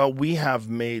 Well, we have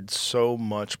made so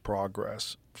much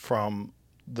progress from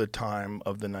the time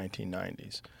of the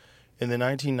 1990s. In the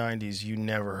 1990s, you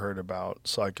never heard about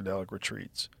psychedelic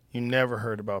retreats. You never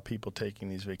heard about people taking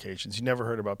these vacations. You never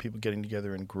heard about people getting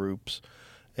together in groups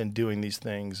and doing these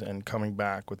things and coming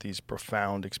back with these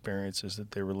profound experiences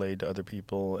that they relayed to other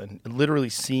people, and literally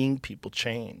seeing people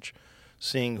change,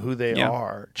 seeing who they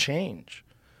are change,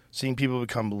 seeing people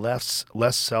become less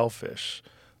selfish,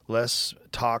 less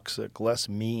toxic, less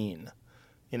mean,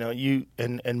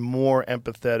 and more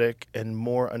empathetic and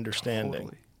more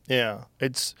understanding. Totally. Yeah,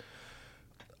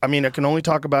 I can only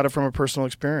talk about it from a personal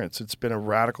experience. It's been a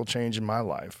radical change in my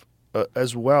life,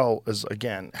 as well as,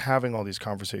 again, having all these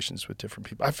conversations with different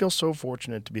people. I feel so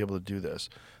fortunate to be able to do this,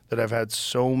 that I've had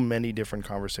so many different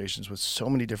conversations with so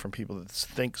many different people that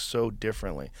think so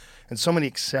differently, and so many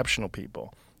exceptional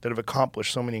people that have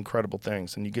accomplished so many incredible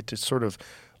things. And you get to sort of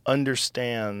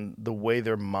understand the way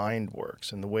their mind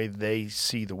works and the way they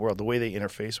see the world, the way they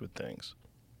interface with things.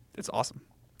 It's awesome.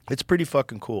 It's pretty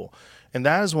fucking cool. And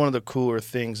that is one of the cooler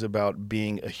things about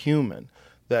being a human,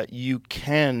 that you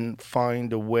can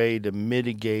find a way to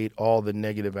mitigate all the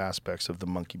negative aspects of the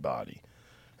monkey body.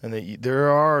 And that there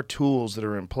are tools that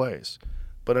are in place.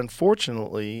 But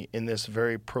unfortunately, in this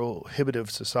very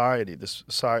prohibitive society, this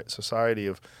society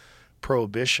of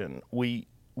prohibition,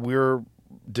 we're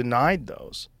denied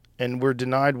those. And we're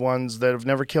denied ones that have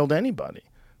never killed anybody,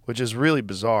 which is really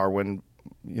bizarre when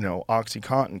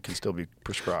OxyContin can still be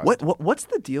prescribed. What's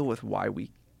the deal with why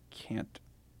we can't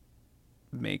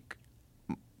make,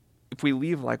 if we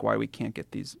leave why we can't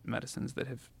get these medicines that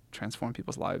have transformed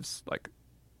people's lives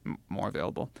more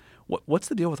available? What's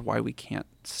the deal with why we can't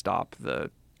stop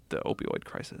the opioid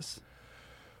crisis?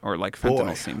 Or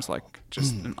fentanyl seems like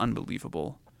just an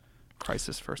unbelievable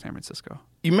crisis for San Francisco.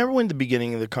 You remember when the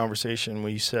beginning of the conversation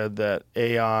when you said that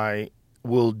AI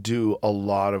will do a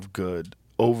lot of good,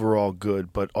 overall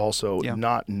good, but also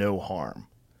not no harm.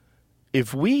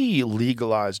 If we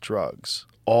legalize drugs,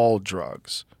 all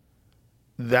drugs,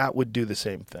 that would do the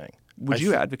same thing. Would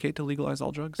you advocate to legalize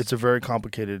all drugs? It's a very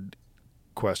complicated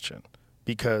question,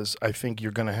 because I think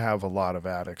you're going to have a lot of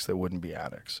addicts that wouldn't be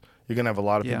addicts. You're going to have a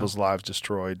lot of people's lives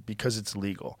destroyed because it's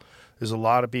legal. There's a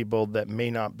lot of people that may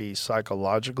not be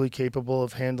psychologically capable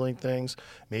of handling things.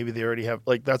 Maybe they already have,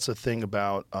 that's the thing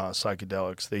about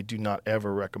psychedelics. They do not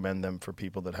ever recommend them for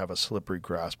people that have a slippery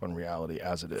grasp on reality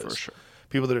as it is. For sure.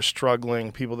 People that are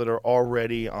struggling, people that are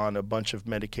already on a bunch of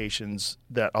medications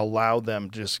that allow them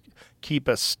to just keep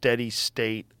a steady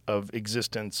state of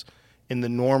existence in the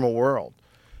normal world.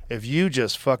 If you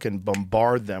just fucking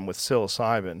bombard them with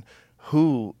psilocybin,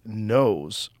 who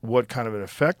knows what kind of an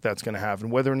effect that's going to have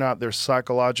and whether or not they're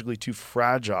psychologically too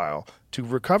fragile to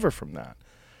recover from that.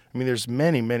 I mean, there's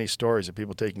many, many stories of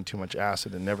people taking too much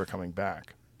acid and never coming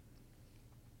back.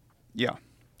 Yeah.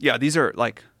 Yeah, these are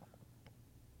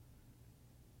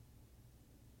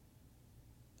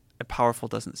powerful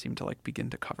doesn't seem to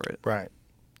begin to cover it. Right.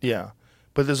 Yeah.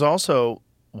 But there's also,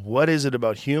 what is it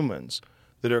about humans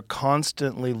that are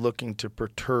constantly looking to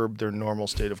perturb their normal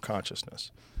state of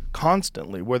consciousness?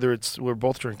 Constantly, whether it's we're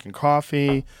both drinking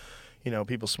coffee,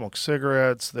 People smoke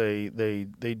cigarettes. They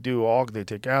take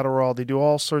Adderall. They do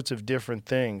all sorts of different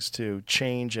things to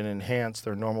change and enhance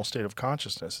their normal state of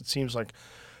consciousness. It seems like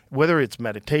whether it's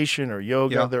meditation or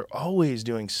yoga, they're always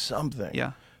doing something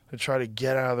to try to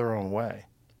get out of their own way,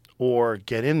 or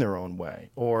get in their own way,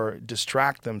 or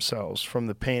distract themselves from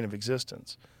the pain of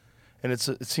existence. And it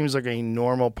seems like a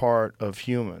normal part of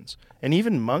humans. And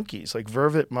even monkeys, like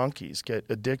vervet monkeys, get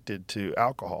addicted to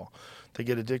alcohol. They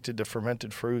get addicted to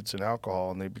fermented fruits and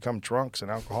alcohol, and they become drunks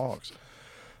and alcoholics.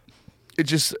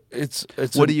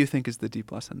 What do you think is the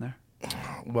deep lesson there?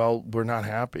 Well, we're not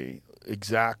happy.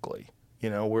 Exactly.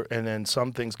 And then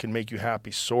some things can make you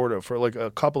happy, sort of. For like a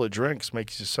couple of drinks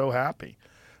makes you so happy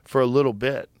for a little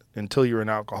bit until you're an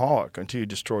alcoholic, until you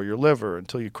destroy your liver,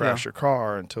 until you crash your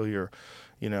car, until you're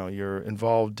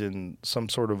involved in some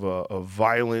sort of a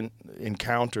violent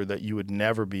encounter that you would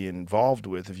never be involved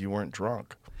with if you weren't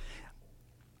drunk.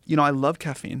 I love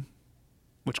caffeine,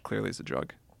 which clearly is a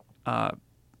drug.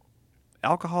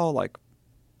 Alcohol,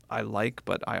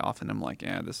 but I often am like,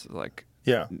 this is like,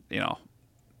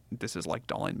 this is like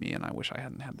dulling me, and I wish I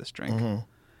hadn't had this drink. Mm-hmm.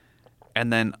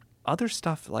 And then other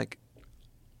stuff,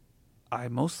 I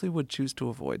mostly would choose to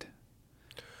avoid.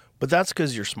 But that's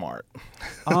because you're smart.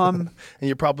 And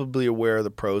you're probably aware of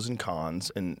the pros and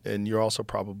cons, and you're also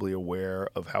probably aware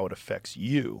of how it affects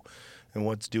you and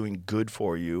what's doing good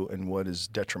for you and what is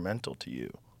detrimental to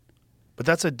you. But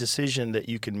that's a decision that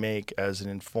you can make as an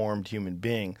informed human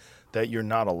being that you're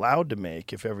not allowed to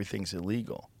make if everything's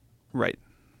illegal. Right.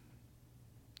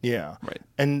 Yeah. Right.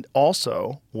 And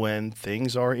also, when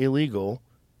things are illegal,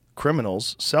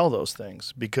 criminals sell those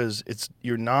things because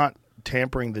you're not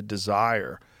tampering the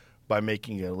desire by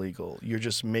making it illegal. You're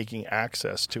just making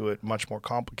access to it much more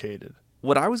complicated.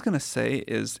 What I was going to say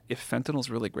is if fentanyl's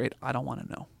really great, I don't want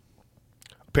to know.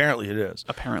 Apparently it is.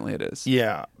 Apparently it is.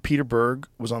 Yeah. Peter Berg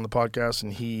was on the podcast,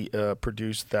 and he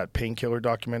produced that Painkiller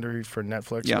documentary for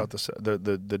Netflix about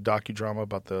the docudrama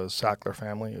about the Sackler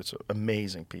family. It's an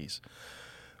amazing piece.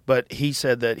 But he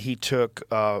said that he took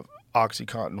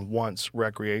OxyContin once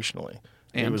recreationally.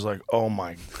 And he was like, oh,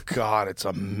 my God, it's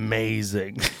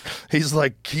amazing. He's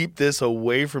like, keep this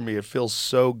away from me. It feels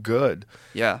so good.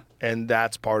 Yeah. And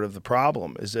that's part of the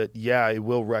problem is that, it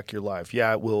will wreck your life.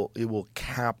 Yeah, it will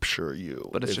capture you.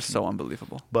 But it's just so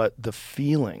unbelievable. But the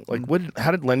feeling,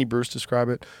 how did Lenny Bruce describe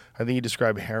it? I think he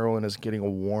described heroin as getting a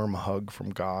warm hug from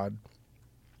God.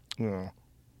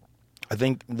 I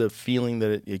think the feeling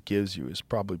that it gives you is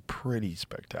probably pretty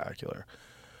spectacular.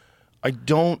 I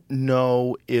don't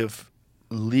know if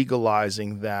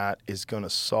legalizing that is going to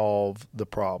solve the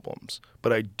problems.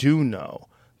 But I do know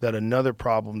that another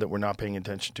problem that we're not paying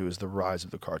attention to is the rise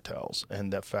of the cartels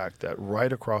and the fact that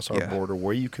right across our border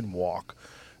where you can walk,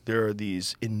 there are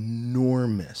these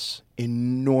enormous,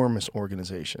 enormous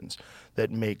organizations that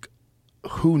make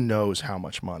who knows how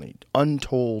much money,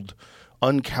 untold,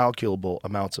 uncalculable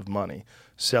amounts of money,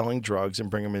 selling drugs and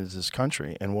bring them into this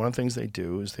country. And one of the things they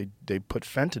do is they put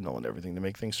fentanyl in everything to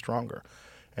make things stronger.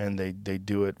 And they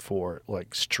do it for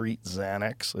street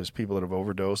Xanax. There's people that have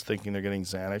overdosed thinking they're getting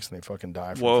Xanax and they fucking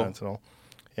die from fentanyl.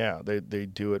 Yeah, they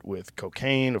do it with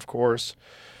cocaine, of course.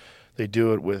 They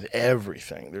do it with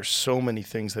everything. There's so many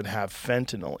things that have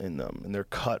fentanyl in them, and they're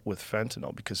cut with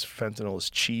fentanyl because fentanyl is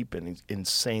cheap and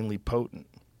insanely potent.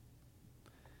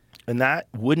 And that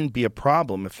wouldn't be a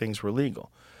problem if things were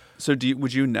legal. So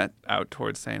would you net out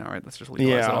towards saying, all right, let's just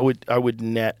legalize it all? Yeah, I would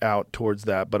net out towards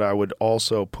that, but I would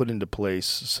also put into place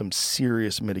some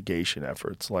serious mitigation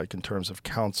efforts, like in terms of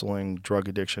counseling, drug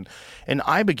addiction, and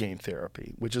ibogaine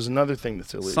therapy, which is another thing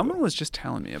that's illegal. Someone was just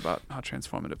telling me about how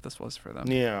transformative this was for them.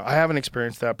 Yeah, I haven't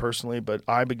experienced that personally, but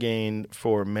ibogaine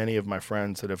for many of my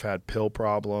friends that have had pill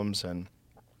problems, and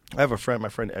I have my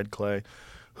friend Ed Clay,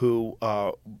 who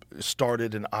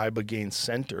started an ibogaine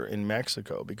center in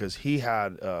Mexico because he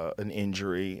had an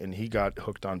injury and he got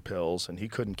hooked on pills and he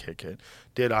couldn't kick it.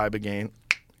 Did ibogaine,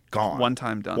 gone. One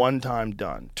time done.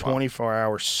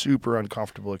 24-hour, super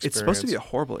uncomfortable experience. It's supposed to be a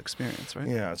horrible experience, right?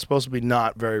 Yeah, it's supposed to be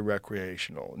not very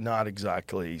recreational, not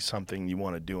exactly something you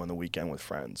want to do on the weekend with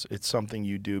friends. It's something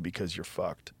you do because you're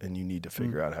fucked and you need to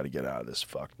figure out how to get out of this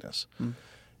fuckedness.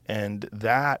 And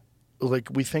that,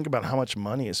 we think about how much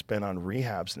money is spent on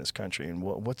rehabs in this country and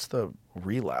what's the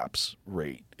relapse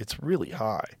rate. It's really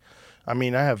high. I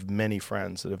mean, I have many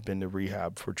friends that have been to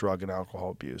rehab for drug and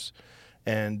alcohol abuse,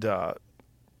 and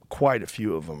quite a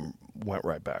few of them went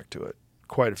right back to it.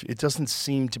 Quite a few. It doesn't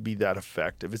seem to be that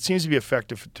effective. It seems to be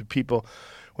effective to people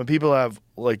when people have,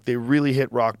 they really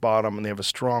hit rock bottom and they have a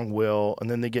strong will, and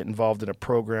then they get involved in a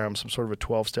program, some sort of a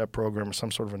 12-step program or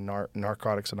some sort of a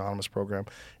Narcotics Anonymous program,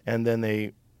 and then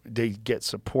they they get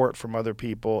support from other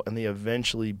people, and they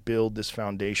eventually build this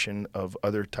foundation of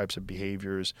other types of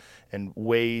behaviors and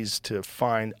ways to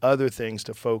find other things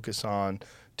to focus on,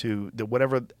 to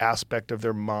whatever aspect of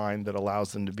their mind that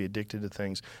allows them to be addicted to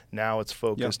things. Now it's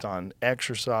focused on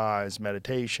exercise,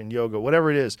 meditation, yoga, whatever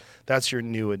it is. That's your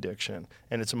new addiction,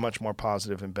 and it's a much more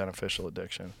positive and beneficial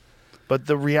addiction. But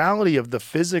the reality of the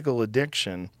physical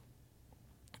addiction,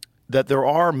 that there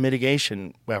are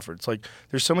mitigation efforts. Like,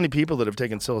 there's so many people that have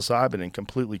taken psilocybin and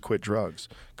completely quit drugs,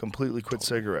 completely quit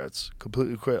cigarettes,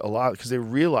 completely quit a lot, because they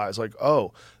realize, like,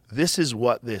 oh, this is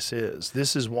what this is.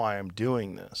 This is why I'm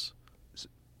doing this.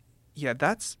 Yeah,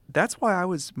 that's why I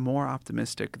was more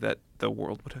optimistic that the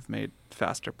world would have made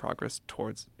faster progress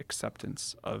towards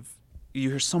acceptance of.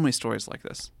 You hear so many stories like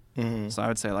this. Mm-hmm. So I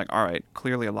would say, like, all right,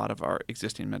 clearly a lot of our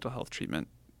existing mental health treatment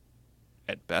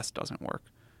at best doesn't work.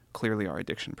 Clearly our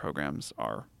addiction programs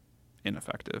are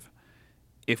ineffective.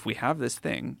 If we have this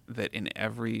thing that in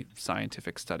every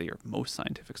scientific study, or most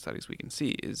scientific studies we can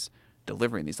see, is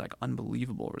delivering these like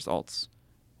unbelievable results,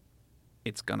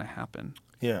 it's going to happen.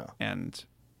 Yeah. And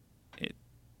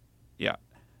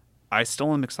I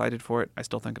still am excited for it. I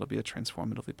still think it'll be a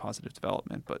transformatively positive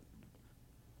development, but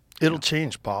it'll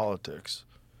change politics.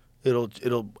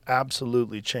 It'll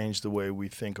absolutely change the way we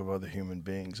think of other human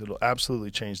beings. It'll absolutely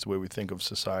change the way we think of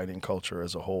society and culture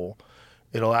as a whole.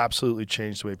 It'll absolutely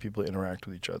change the way people interact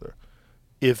with each other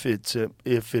if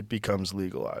it becomes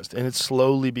legalized. And it's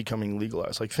slowly becoming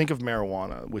legalized. Like, think of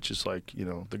marijuana, which is like,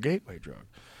 the gateway drug.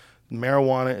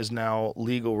 Marijuana is now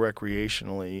legal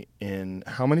recreationally in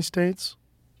how many states?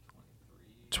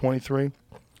 23.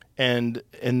 And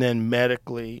then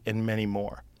medically in many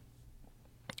more.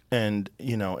 And,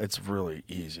 it's really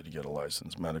easy to get a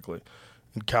license medically.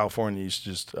 In California,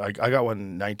 I got one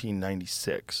in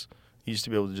 1996. You used to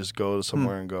be able to just go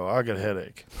somewhere and go, I got a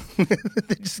headache.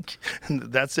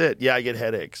 That's it. Yeah, I get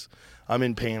headaches. I'm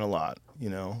in pain a lot.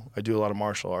 I do a lot of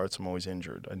martial arts. I'm always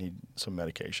injured. I need some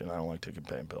medication. I don't like taking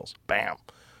pain pills. Bam.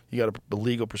 You got a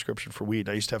legal prescription for weed.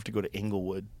 I used to have to go to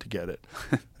Inglewood to get it.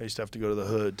 I used to have to go to the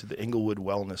hood, to the Inglewood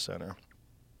Wellness Center.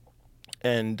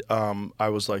 And I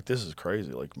was like, this is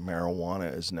crazy. Like,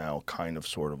 marijuana is now kind of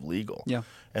sort of legal. Yeah.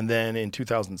 And then in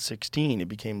 2016, it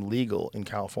became legal in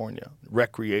California,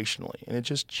 recreationally. And it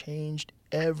just changed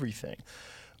everything.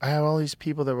 I had all these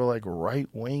people that were like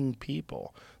right-wing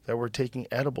people that were taking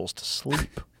edibles to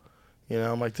sleep.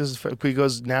 I'm like, this is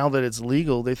because now that it's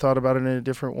legal, they thought about it in a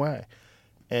different way.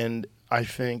 And I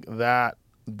think that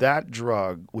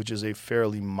drug, which is a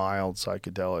fairly mild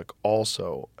psychedelic,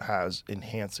 also has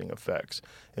enhancing effects.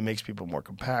 It makes people more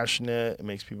compassionate. It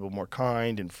makes people more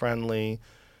kind and friendly.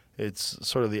 It's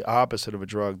sort of the opposite of a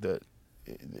drug that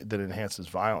enhances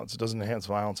violence. It doesn't enhance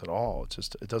violence at all.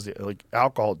 It does like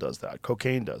alcohol does that.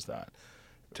 Cocaine does that.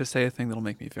 To say a thing that'll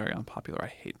make me very unpopular, I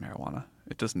hate marijuana.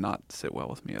 It does not sit well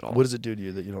with me at all. What does it do to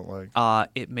you that you don't like?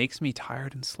 It makes me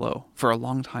tired and slow for a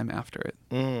long time after it.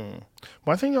 Well,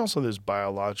 I think also there's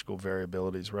biological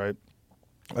variabilities, right?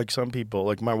 Like, some people,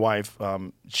 like my wife,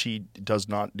 she does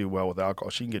not do well with alcohol.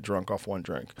 She can get drunk off one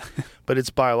drink, but it's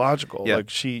biological. Yeah. Like,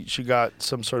 she got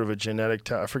some sort of a genetic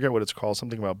I forget what it's called,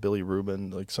 something about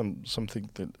bilirubin, like something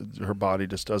that her body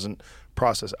just doesn't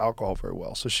process alcohol very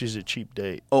well. So she's a cheap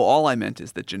date. Oh, all I meant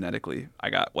is that genetically I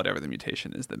got whatever the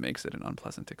mutation is that makes it an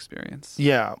unpleasant experience.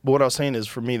 Yeah, but what I was saying is,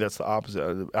 for me, that's the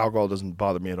opposite. Alcohol doesn't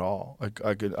bother me at all. Like,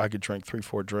 I could drink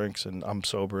 3-4 drinks and I'm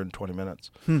sober in 20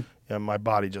 minutes. And my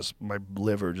body my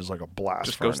liver just like a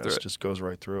blast furnace, just goes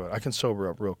right through it. I can sober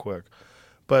up real quick.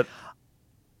 But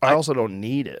I also don't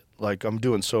need it. Like, I'm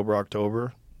doing Sober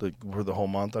October for the whole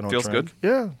month. I don't Feels drink. good?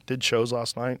 Yeah, did shows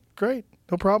last night. Great,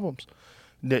 no problems.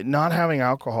 Not having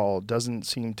alcohol doesn't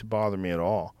seem to bother me at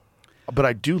all. But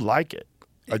I do like it.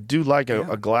 I do like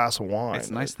a glass of wine. It's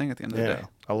a nice thing at the end of the day.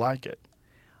 I like it.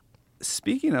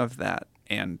 Speaking of that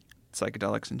and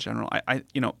psychedelics in general, I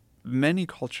many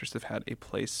cultures have had a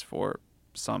place for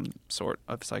some sort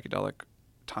of psychedelic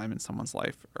time in someone's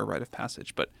life or rite of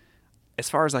passage. But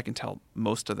as far as I can tell,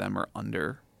 most of them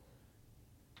are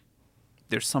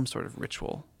there's some sort of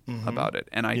ritual about it.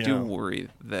 And I do worry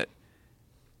that,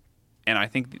 and I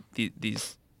think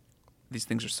these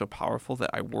things are so powerful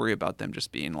that I worry about them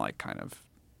just being like kind of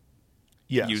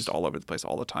used all over the place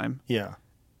all the time. Yeah.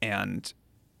 And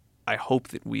I hope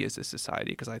that we as a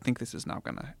society, because I think this is not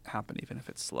going to happen even if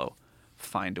it's slow,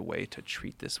 find a way to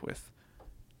treat this with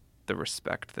the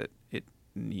respect that it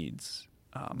needs.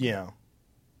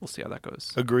 We'll see how that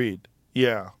goes. Agreed.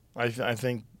 Yeah. I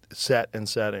think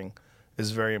setting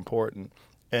is very important.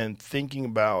 And thinking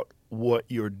about what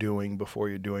you're doing before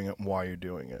you're doing it and why you're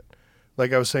doing it.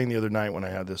 Like I was saying the other night when I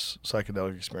had this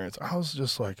psychedelic experience, I was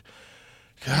just like,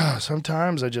 God,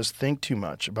 sometimes I just think too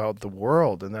much about the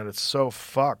world and that it's so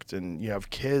fucked. And you have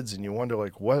kids, and you wonder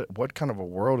like, what kind of a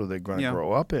world are they going to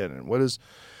grow up in, and what is.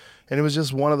 And it was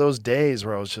just one of those days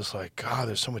where I was just like, God,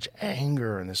 there's so much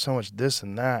anger and there's so much this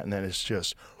and that, and then it's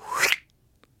just,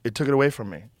 it took it away from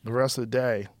me. The rest of the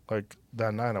day, like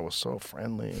that night, I was so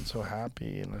friendly and so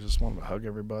happy, and I just wanted to hug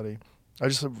everybody. I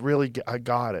just really, I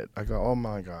got it. I go, oh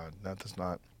my God, that is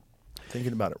not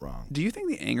thinking about it wrong. Do you think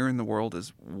the anger in the world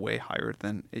is way higher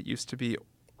than it used to be?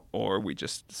 Or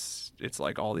it's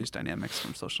like all these dynamics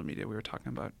from social media we were talking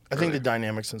about I think the earlier?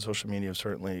 dynamics in social media have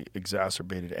certainly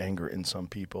exacerbated anger in some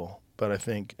people. But I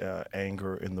think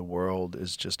anger in the world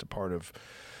is just a part of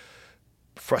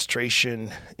frustration,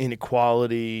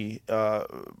 inequality,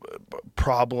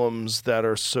 problems that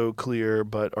are so clear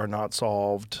but are not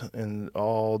solved, and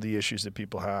all the issues that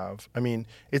people have. I mean,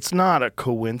 it's not a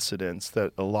coincidence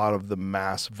that a lot of the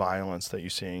mass violence that you're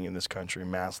seeing in this country,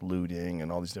 mass looting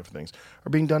and all these different things, are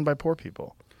being done by poor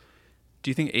people. Do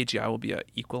you think AGI will be an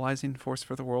equalizing force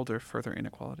for the world or further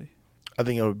inequality? I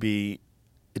think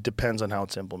it depends on how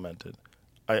it's implemented.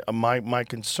 My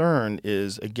concern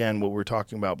is, again, what we were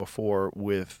talking about before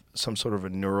with some sort of a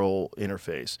neural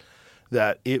interface,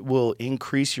 that it will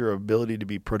increase your ability to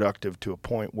be productive to a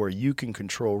point where you can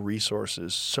control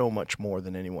resources so much more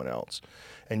than anyone else.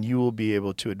 And you will be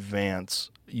able to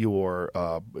advance your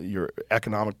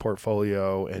economic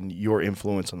portfolio and your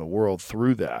influence on the world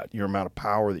through that, your amount of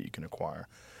power that you can acquire.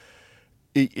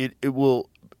 It will,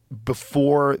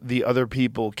 before the other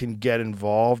people can get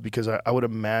involved, because I would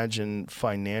imagine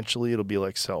financially it'll be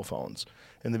like cell phones.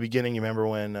 In the beginning, you remember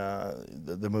when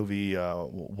the movie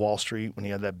Wall Street, when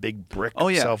he had that big brick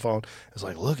cell phone? It's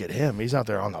like, look at him. He's out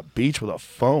there on the beach with a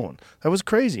phone. That was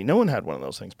crazy. No one had one of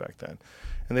those things back then.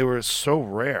 And they were so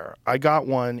rare. I got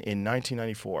one in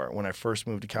 1994 when I first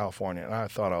moved to California, and I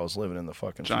thought I was living in the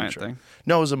fucking Giant future. thing.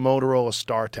 No, it was a Motorola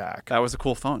StarTAC. That was a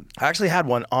cool phone. I actually had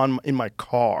one in my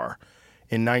car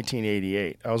in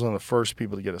 1988. I was one of the first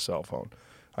people to get a cell phone.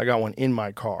 I got one in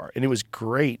my car, and it was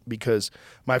great because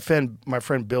my friend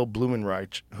Bill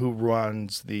Blumenreich, who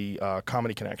runs the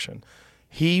Comedy Connection,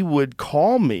 he would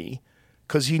call me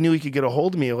because he knew he could get a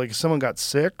hold of me. Like if someone got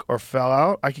sick or fell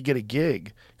out, I could get a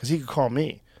gig because he could call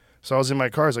me. So I was in my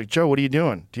car. He's like, Joe, what are you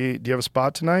doing? Do you have a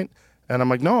spot tonight? And I'm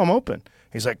like, no, I'm open.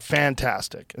 He's like,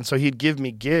 fantastic. And so he'd give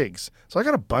me gigs. So I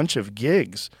got a bunch of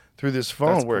gigs through this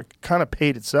phone where it kind of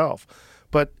paid itself.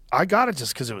 But I got it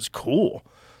just because it was cool.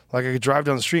 Like I could drive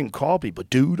down the street and call people.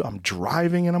 Dude, I'm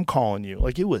driving and I'm calling you.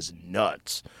 Like it was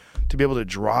nuts to be able to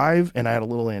drive. And I had a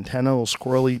little antenna, a little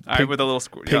squirrely With a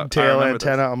little pigtail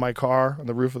antenna on my car, on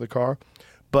the roof of the car.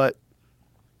 But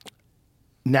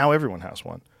now everyone has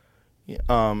one.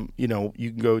 You know,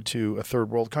 you can go to a third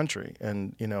world country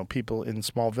and, you know, people in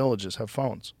small villages have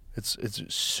phones. It's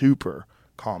super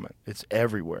common. It's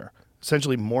everywhere.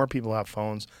 Essentially, more people have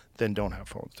phones than don't have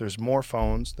phones. There's more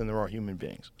phones than there are human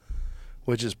beings,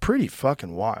 which is pretty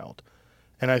fucking wild.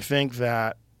 And I think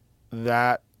that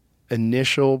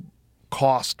initial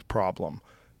cost problem,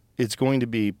 it's going to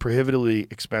be prohibitively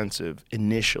expensive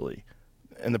initially.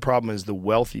 And the problem is the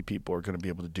wealthy people are going to be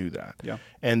able to do that. Yeah.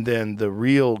 And then the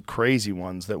real crazy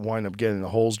ones that wind up getting the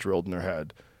holes drilled in their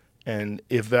head. And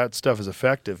if that stuff is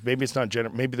effective, maybe it's not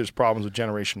maybe there's problems with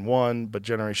generation 1, but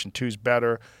generation 2 is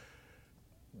better.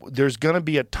 There's going to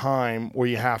be a time where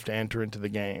you have to enter into the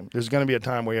game. There's going to be a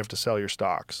time where you have to sell your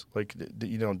stocks. Like,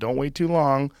 you know, don't wait too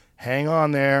long. Hang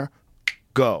on there.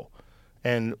 Go.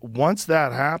 And once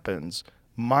that happens,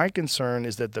 my concern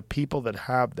is that the people that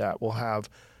have that will have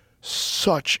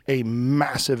such a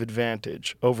massive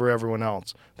advantage over everyone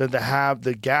else that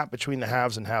the gap between the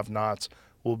haves and have-nots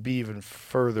will be even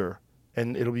further,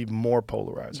 and it'll be more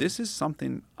polarized. This is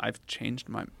something I've changed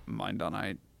my mind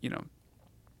on.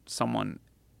 Someone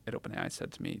at OpenAI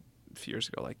said to me a few years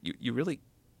ago, like, you really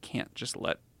can't just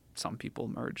let some people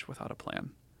merge without a plan,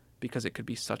 because it could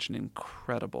be such an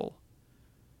incredible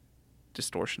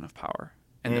distortion of power,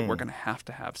 and that we're going to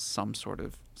have some sort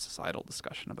of societal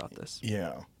discussion about this.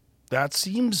 Yeah. That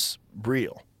seems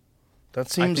real. That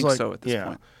seems I think like so at this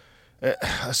point.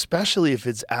 Especially if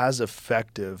it's as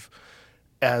effective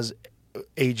as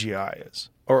AGI is,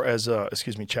 or as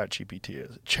ChatGPT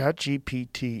is.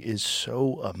 ChatGPT is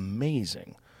so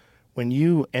amazing. When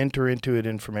you enter into it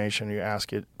information, you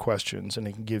ask it questions, and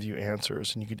it can give you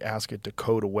answers, and you could ask it to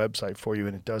code a website for you,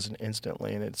 and it does it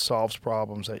instantly, and it solves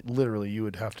problems that literally you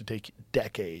would have to take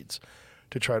decades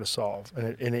to try to solve,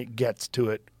 and it gets to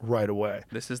it right away.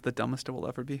 This is the dumbest it will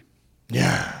ever be.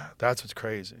 Yeah, that's what's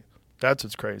crazy. That's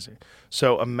what's crazy.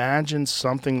 So imagine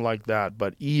something like that,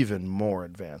 but even more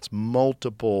advanced,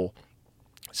 multiple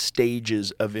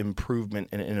stages of improvement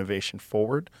and innovation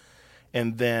forward,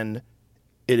 and then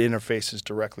it interfaces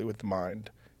directly with the mind,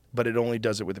 but it only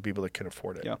does it with the people that can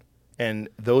afford it. Yeah. And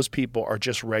those people are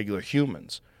just regular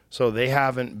humans. So they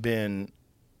haven't been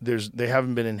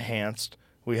enhanced.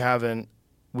 We haven't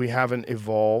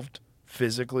evolved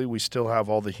physically. We still have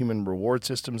all the human reward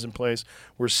systems in place.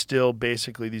 We're still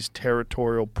basically these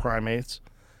territorial primates.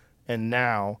 And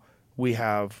now we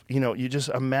have, you just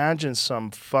imagine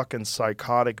some fucking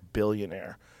psychotic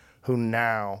billionaire who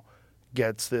now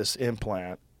gets this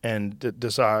implant and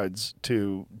decides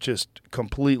to just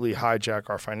completely hijack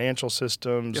our financial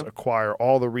systems, Yep. acquire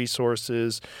all the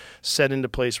resources, set into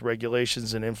place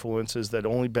regulations and influences that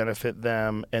only benefit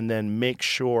them, and then make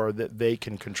sure that they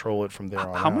can control it from there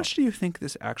on How out. much do you think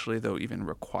this actually, though, even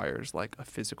requires like a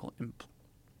physical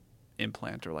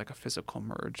implant or like a physical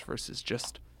merge versus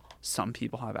just some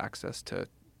people have access to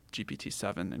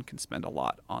GPT-7 and can spend a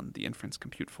lot on the inference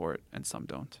compute for it and some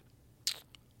don't?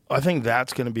 I think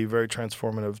that's going to be very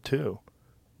transformative too.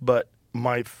 But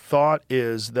my thought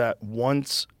is that we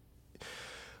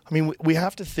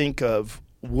have to think of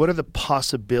what are the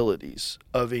possibilities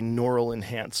of a neural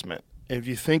enhancement. If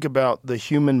you think about the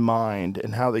human mind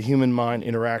and how the human mind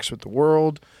interacts with the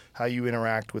world, how you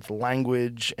interact with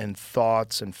language and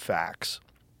thoughts and facts,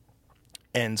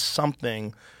 and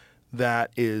something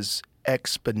that is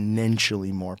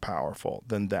exponentially more powerful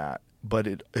than that, but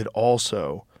it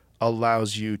also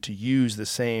allows you to use the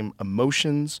same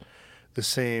emotions, the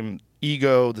same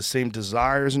ego, the same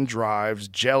desires and drives,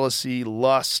 jealousy,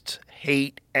 lust,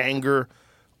 hate, anger,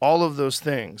 all of those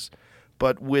things,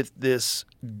 but with this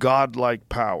godlike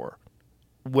power.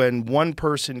 When one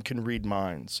person can read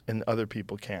minds and other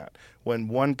people can't, when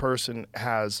one person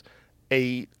has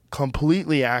a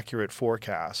completely accurate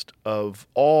forecast of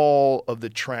all of the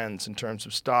trends in terms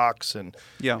of stocks and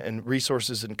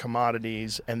resources and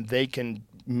commodities, and they can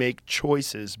make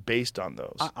choices based on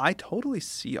those. I totally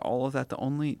see all of that. The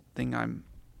only thing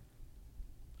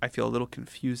I feel a little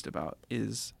confused about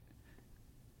is,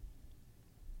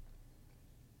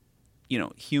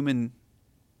 human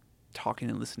talking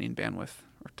and listening bandwidth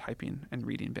or typing and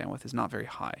reading bandwidth is not very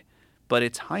high, but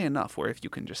it's high enough where if you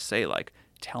can just say like,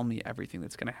 tell me everything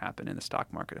that's going to happen in the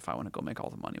stock market. If I want to go make all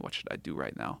the money, what should I do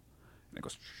right now? And it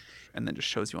goes, and then just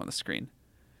shows you on the screen.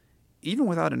 Even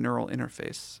without a neural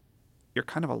interface, you're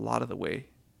kind of a lot of the way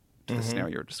to the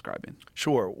scenario you're describing.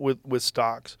 Sure, with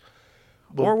stocks.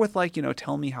 Or with like,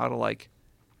 tell me how to like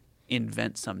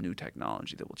invent some new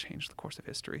technology that will change the course of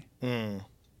history.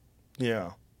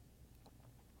 Yeah.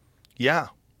 Yeah.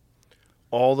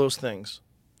 All those things.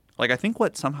 Like, I think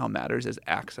what somehow matters is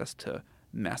access to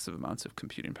massive amounts of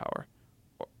computing power,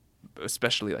 or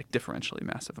especially like differentially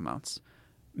massive amounts,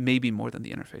 maybe more than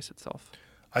the interface itself.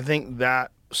 I think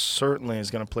that certainly is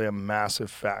going to play a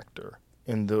massive factor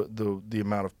in the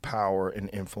amount of power and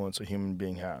influence a human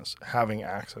being has, having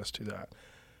access to that.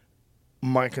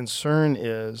 My concern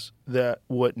is that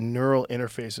what neural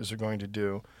interfaces are going to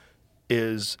do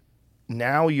is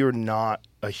now you're not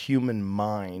a human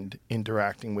mind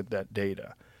interacting with that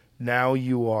data. Now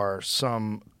you are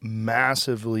some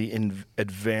massively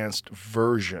advanced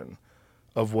version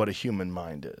of what a human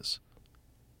mind is.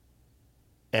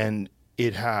 And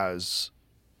it has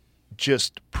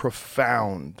just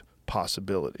profound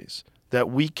possibilities that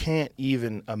we can't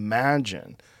even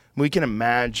imagine. We can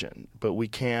imagine, but we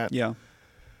can't. Yeah.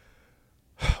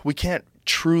 We can't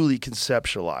truly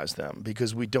conceptualize them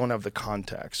because we don't have the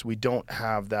context. We don't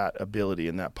have that ability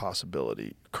and that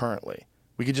possibility currently.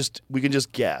 We can just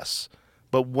guess.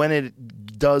 But when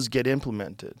it does get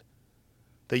implemented,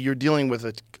 that you're dealing with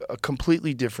a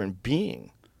completely different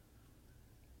being.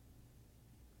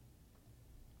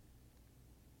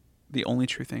 The only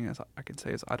true thing I can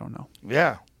say is I don't know.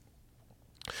 Yeah.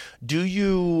 Do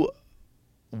you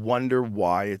wonder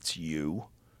why it's you?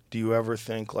 Do you ever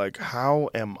think, like, how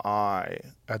am I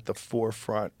at the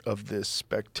forefront of this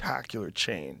spectacular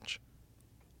change?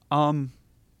 Well,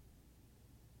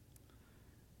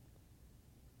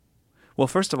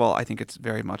 first of all, I think it's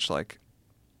very much like,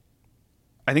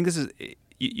 I think this is,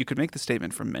 you could make the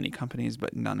statement for many companies,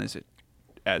 but none is it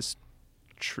as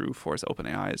true for as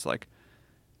OpenAI is. Like,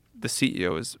 the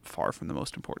CEO is far from the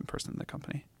most important person in the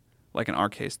company. Like in our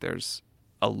case, there's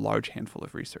a large handful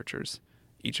of researchers,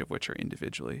 each of which are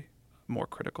individually more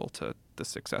critical to the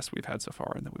success we've had so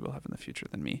far and that we will have in the future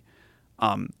than me.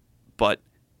 But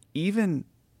even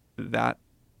that,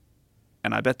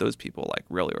 and I bet those people like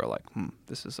really are like,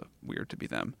 this is weird to be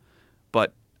them.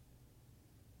 But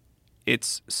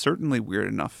it's certainly weird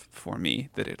enough for me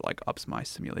that it like ups my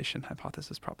simulation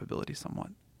hypothesis probability somewhat.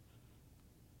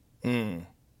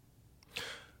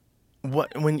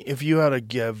 If you had to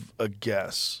give a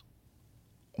guess,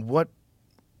 what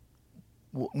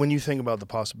when you think about the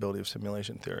possibility of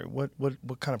simulation theory, what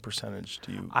kind of percentage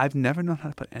do you? I've never known how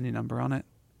to put any number on it.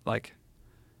 Like,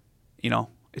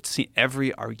 it's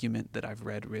every argument that I've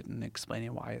written,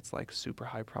 explaining why it's like super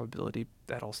high probability.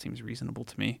 That all seems reasonable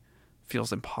to me.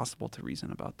 Feels impossible to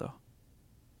reason about, though.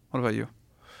 What about you?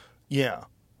 Yeah,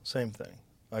 same thing.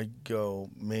 I go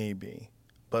maybe,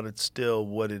 but it's still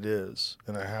what it is,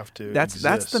 and I have to. That's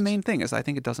exist. the main thing. Is I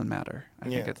think it doesn't matter. I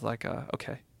think Yeah. it's like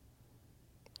okay.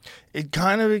 It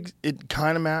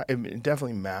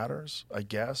definitely matters, I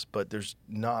guess, but there's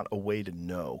not a way to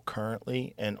know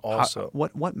currently, and also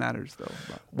What matters though?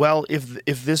 well,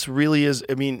 if this really is,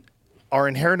 I mean, our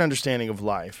inherent understanding of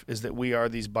life is that we are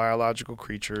these biological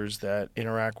creatures that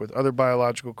interact with other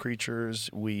biological creatures.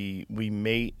 We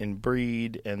mate and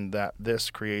breed, and that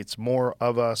this creates more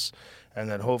of us, and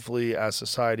that hopefully as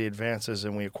society advances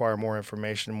and we acquire more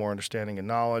information, more understanding and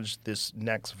knowledge, this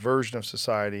next version of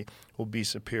society will be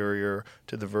superior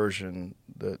to the version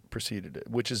that preceded it,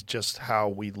 which is just how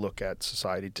we look at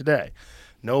society today.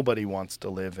 Nobody wants to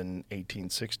live in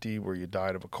 1860 where you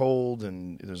died of a cold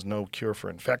and there's no cure for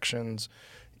infections.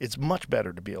 It's much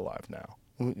better to be alive now.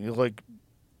 Like,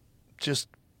 just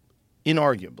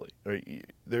inarguably. Right?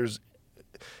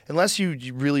 Unless you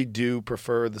really do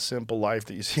prefer the simple life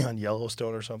that you see on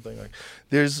Yellowstone or something,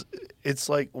 it's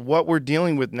like what we're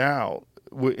dealing with now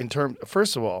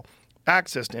first of all,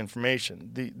 access to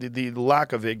information, the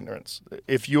lack of ignorance.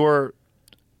 If you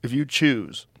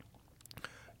choose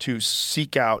to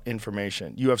seek out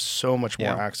information, you have so much more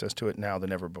access to it now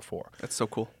than ever before. That's so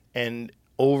cool. And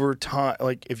over time,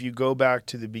 like if you go back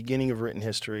to the beginning of written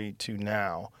history to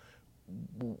now,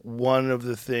 one of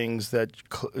the things that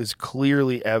is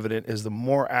clearly evident is the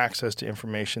more access to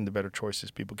information, the better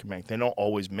choices people can make. They don't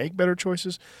always make better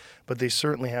choices, but they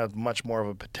certainly have much more of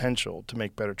a potential to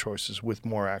make better choices with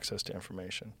more access to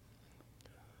information.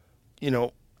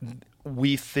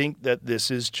 We think that this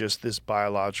is just this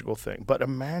biological thing, but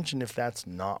imagine if that's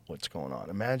not what's going on.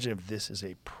 Imagine if this is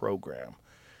a program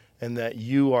and that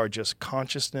you are just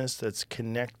consciousness that's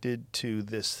connected to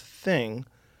this thing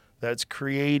that's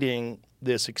creating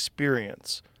this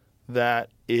experience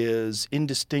that is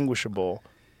indistinguishable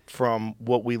from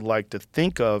what we like to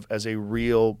think of as a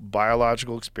real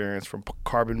biological experience from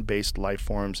carbon-based life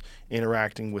forms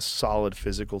interacting with solid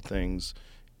physical things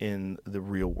in the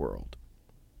real world.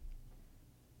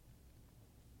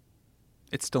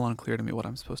 It's still unclear to me what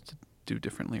I'm supposed to do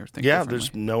differently or think differently.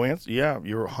 There's no answer. Yeah,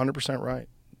 you're 100% right.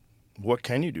 What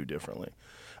can you do differently?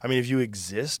 I mean, if you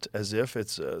exist as if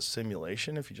it's a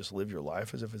simulation, if you just live your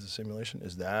life as if it's a simulation,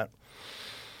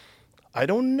 I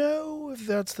don't know if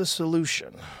that's the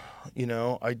solution.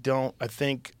 I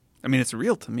think. I mean, it's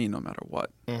real to me no matter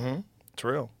what. Mm-hmm. It's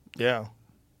real. Yeah.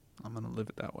 I'm going to live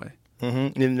it that way.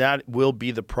 Mm-hmm. And that will be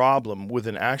the problem with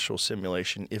an actual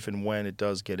simulation if and when it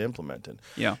does get implemented.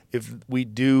 Yeah. If we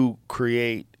do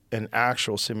create an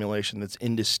actual simulation that's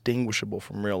indistinguishable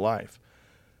from real life,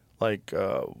 like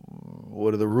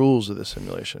what are the rules of the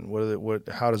simulation?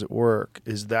 How does it work?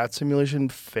 Is that simulation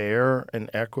fair and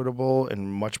equitable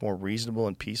and much more reasonable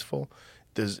and peaceful?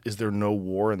 Is there no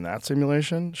war in that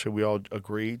simulation? Should we all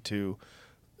agree to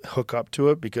hook up to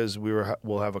it because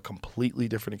we'll have a completely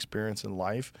different experience in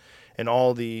life, and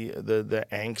all the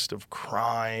angst of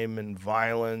crime and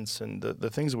violence and the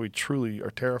things that we truly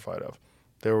are terrified of,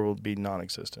 there will be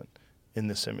non-existent in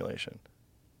this simulation.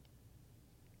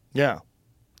 Yeah.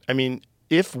 I mean,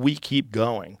 if we keep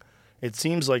going, it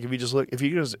seems like if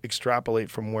you just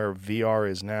extrapolate from where VR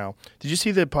is now. Did you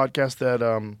see the podcast that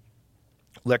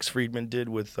Lex Friedman did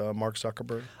with Mark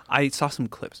Zuckerberg? I saw some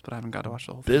clips, but I haven't got to watch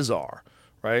the whole thing. Bizarre,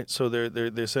 right? So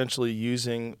they're essentially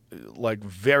using like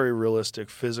very realistic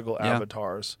physical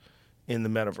avatars in the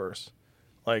metaverse.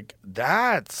 Like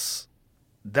that's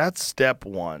step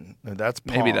one. That's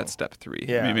Pong. Maybe that's step 3.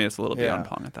 Yeah. Maybe it's a little beyond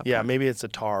Pong at that point. Yeah, maybe it's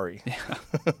Atari. Yeah.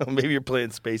 Maybe you're playing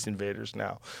Space Invaders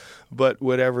now. But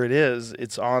whatever it is,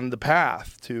 it's on the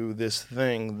path to this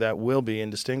thing that will be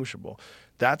indistinguishable.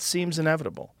 That seems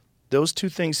inevitable. Those two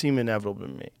things seem inevitable to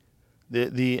me.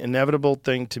 The inevitable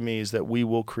thing to me is that we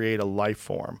will create a life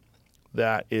form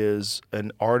that is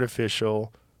an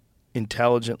artificial,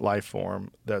 intelligent life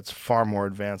form that's far more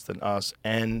advanced than us,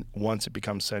 and once it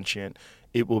becomes sentient,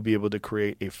 it will be able to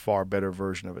create a far better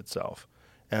version of itself.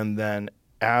 And then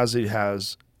as it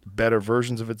has better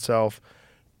versions of itself,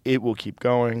 it will keep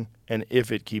going, and if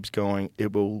it keeps going,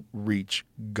 it will reach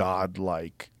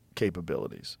godlike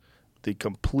capabilities. The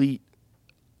complete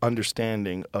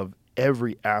understanding of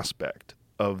every aspect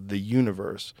of the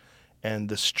universe and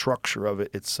the structure of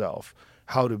it itself,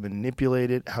 how to manipulate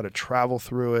it, how to travel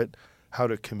through it, how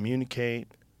to communicate.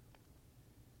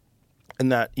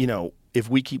 And that, if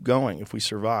we keep going, if we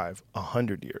survive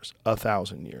 100 years,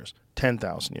 1,000 years,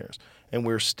 10,000 years, and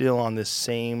we're still on this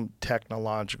same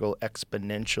technological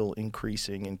exponential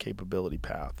increasing in capability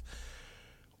path,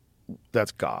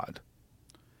 that's God.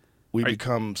 We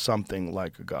become something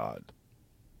like a God.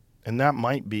 And that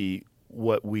might be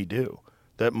what we do.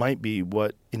 That might be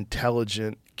what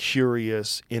intelligent,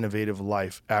 curious, innovative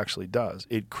life actually does.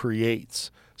 It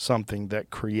creates something that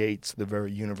creates the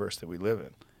very universe that we live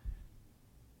in.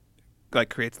 Like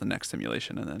creates the next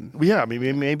simulation and then... Yeah, I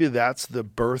mean, maybe that's the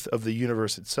birth of the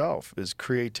universe itself, is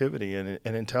creativity and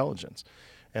intelligence,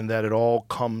 and that it all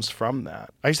comes from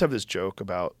that. I used to have this joke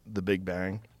about the Big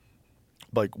Bang.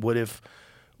 Like, what if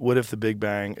the Big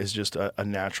Bang is just a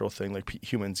natural thing? Like,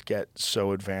 humans get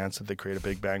so advanced that they create a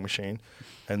Big Bang machine,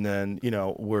 and then,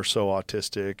 we're so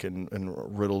autistic and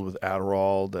riddled with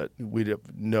Adderall that we have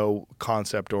no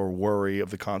concept or worry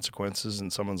of the consequences,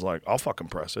 and someone's like, I'll fucking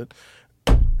press it.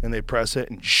 And they press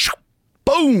it and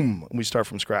boom, and we start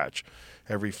from scratch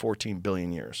every 14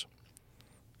 billion years.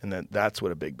 And that's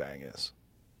what a Big Bang is.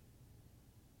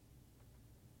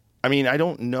 I mean, I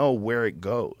don't know where it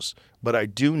goes, but I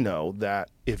do know that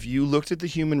if you looked at the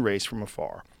human race from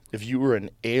afar, if you were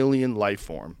an alien life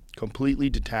form,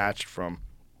 completely detached from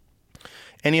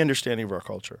any understanding of our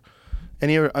culture,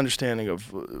 any understanding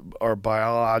of our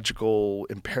biological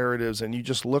imperatives, and you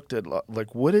just looked at,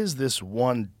 like, what is this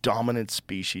one dominant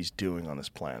species doing on this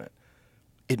planet?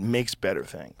 It makes better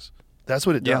things. That's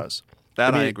what it does.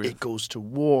 I agree. It goes to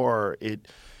war. It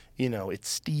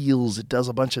steals. It does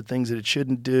a bunch of things that it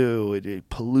shouldn't do. It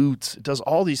pollutes. It does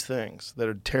all these things that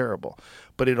are terrible.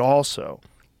 But it also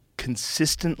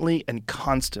consistently and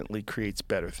constantly creates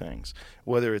better things,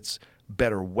 whether it's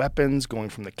better weapons, going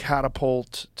from the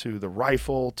catapult to the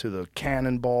rifle to the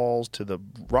cannonballs to the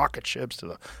rocket ships to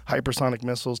the hypersonic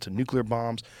missiles to nuclear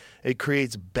bombs. It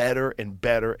creates better and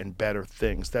better and better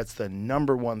things. That's the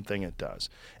number one thing it does.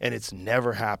 And it's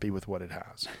never happy with what it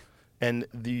has. And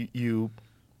you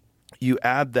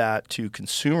add that to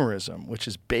consumerism, which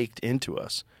is baked into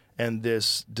us, and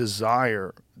this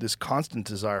desire, this constant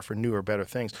desire for newer, better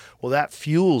things. Well, that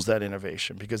fuels that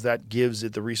innovation because that gives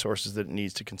it the resources that it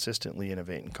needs to consistently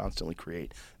innovate and constantly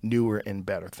create newer and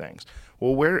better things.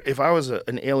 Well, if I was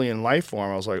an alien life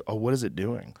form, I was like, oh, what is it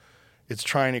doing? It's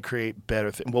trying to create better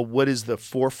things. Well, what is the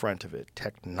forefront of it?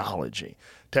 Technology.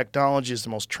 Technology is the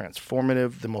most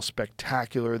transformative, the most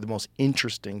spectacular, the most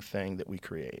interesting thing that we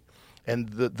create. And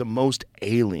the most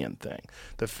alien thing,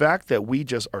 the fact that we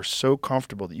just are so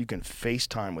comfortable that you can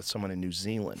FaceTime with someone in New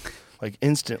Zealand, like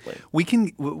instantly. We can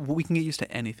get used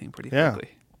to anything pretty quickly,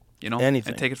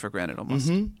 anything, and take it for granted almost.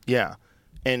 Mm-hmm. Yeah,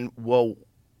 and well,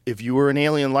 if you were an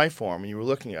alien life form and you were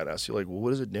looking at us, you're like, well,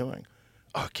 what is it doing?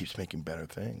 Oh, it keeps making better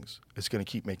things. It's going to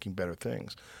keep making better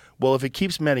things. Well, if it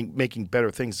keeps making better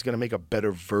things, it's going to make a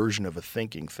better version of a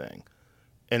thinking thing,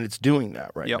 and it's doing that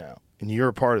right now. And you're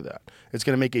a part of that. It's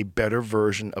going to make a better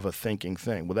version of a thinking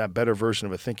thing. Well, that better version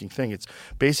of a thinking thing, it's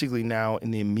basically now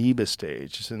in the amoeba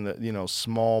stage. It's in the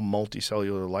small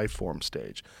multicellular life form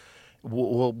stage.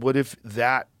 Well, what if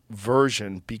that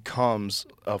version becomes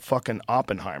a fucking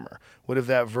Oppenheimer? What if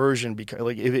that version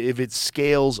if it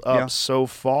scales up so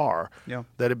far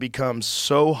that it becomes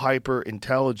so hyper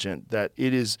intelligent that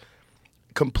it is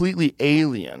completely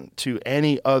alien to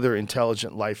any other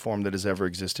intelligent life form that has ever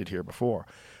existed here before?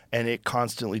 And it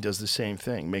constantly does the same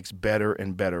thing, makes better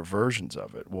and better versions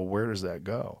of it. Well, where does that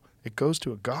go? It goes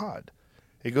to a God.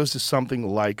 It goes to something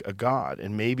like a God.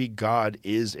 And maybe God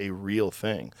is a real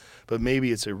thing, but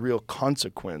maybe it's a real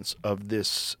consequence of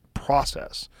this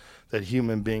process that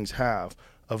human beings have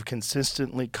of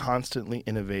consistently, constantly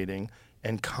innovating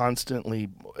and constantly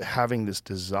having this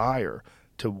desire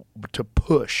to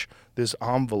push this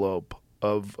envelope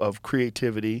of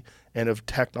creativity and of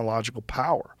technological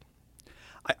power.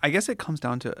 I guess it comes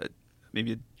down to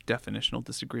maybe a definitional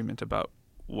disagreement about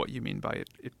what you mean by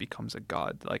it becomes a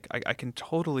God. Like, I can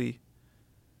totally...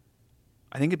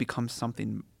 I think it becomes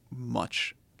something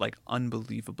much, like,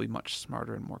 unbelievably much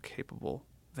smarter and more capable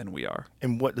than we are.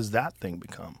 And what does that thing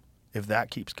become if that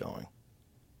keeps going?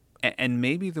 And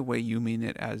maybe the way you mean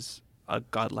it as a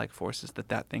godlike force is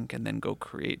that thing can then go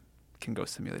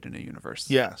simulate in a universe.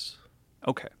 Yes.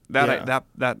 Okay. That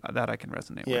I can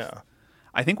resonate with. Yeah.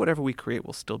 I think whatever we create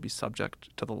will still be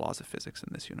subject to the laws of physics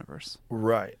in this universe.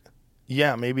 Right.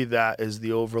 Yeah, maybe that is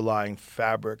the overlying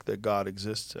fabric that God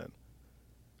exists in.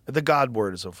 The God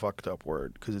word is a fucked up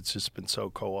word because it's just been so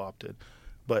co-opted.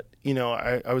 But,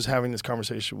 I was having this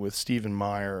conversation with Stephen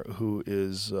Meyer, who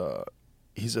is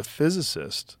he's a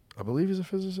physicist I believe he's a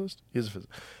physicist. He's a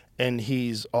physicist. And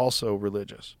he's also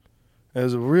religious. It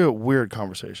was a real weird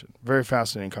conversation. Very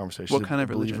fascinating conversation. What He's kind a of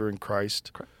religion? believer in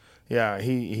Christ. Yeah,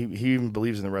 he even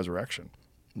believes in the resurrection,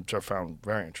 which I found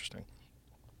very interesting.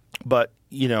 But,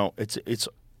 you know, it's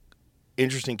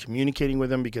interesting communicating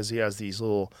with him because he has these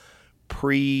little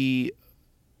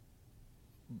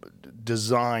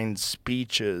pre-designed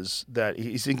speeches that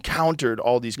he's encountered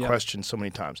all these questions so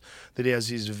many times that he has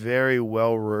these very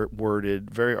well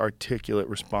worded, very articulate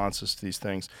responses to these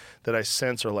things that I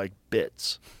sense are like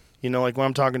bits. You know, like when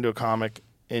I'm talking to a comic,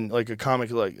 and like a comic,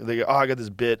 like they go, "Oh, I got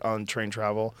this bit on train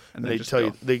travel," and they tell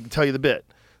you the bit.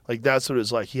 Like that's what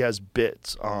it's like. He has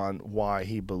bits on why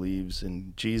he believes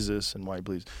in Jesus and why he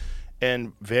believes,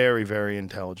 and very, very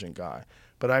intelligent guy.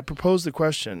 But I propose the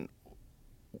question: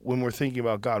 when we're thinking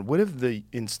about God, what if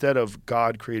instead of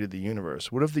God created the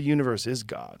universe, what if the universe is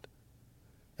God?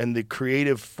 And the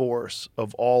creative force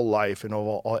of all life and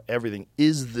of everything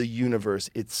is the universe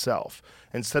itself.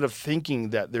 Instead of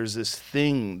thinking that there's this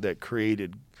thing that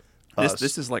created us.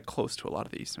 This is like close to a lot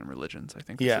of the Eastern religions. I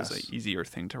think this is an easier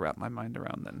thing to wrap my mind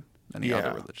around than any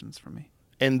other religions for me.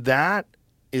 And that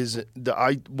is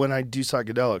when I do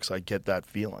psychedelics, I get that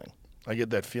feeling. I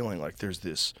get that feeling like there's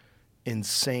this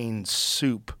insane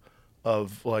soup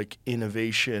of like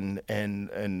innovation and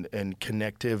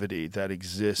connectivity that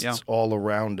exists all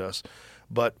around us,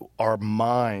 but our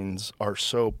minds are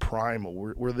so primal.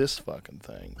 We're this fucking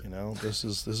thing, you know. This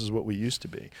is what we used to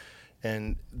be,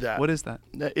 and that. What is that?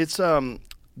 It's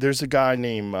There's a guy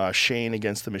named Shane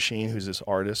Against the Machine who's this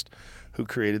artist who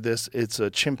created this. It's a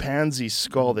chimpanzee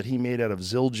skull that he made out of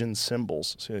Zildjian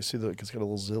symbols. So you see it's got a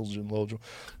little Zildjian logo.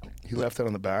 He left that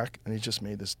on the back, and he just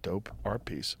made this dope art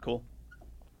piece. Cool.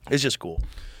 It's just cool.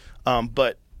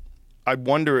 But I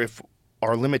wonder if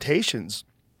our limitations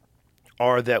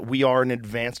are that we are an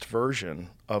advanced version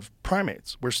of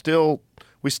primates. We still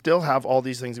have all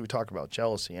these things that we talk about: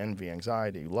 jealousy, envy,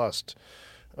 anxiety, lust,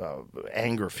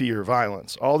 anger, fear,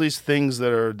 violence, all these things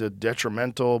that are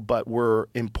detrimental but were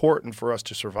important for us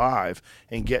to survive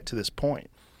and get to this point.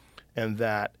 And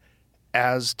that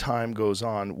as time goes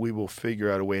on, we will figure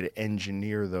out a way to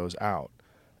engineer those out.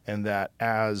 And that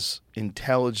as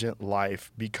intelligent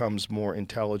life becomes more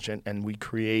intelligent and we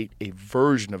create a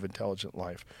version of intelligent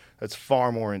life that's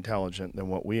far more intelligent than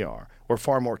what we are, or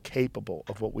far more capable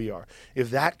of what we are. If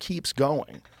that keeps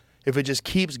going, if it just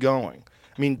keeps going,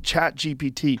 I mean,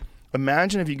 ChatGPT,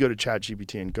 imagine if you go to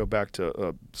ChatGPT and go back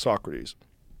to Socrates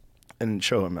and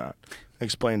show him that,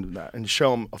 explain to him that, and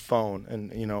show him a phone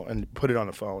and, you know, and put it on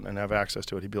a phone and have access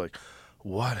to it. He'd be like,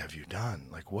 what have you done?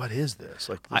 Like, what is this?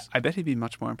 Like, this. I bet he'd be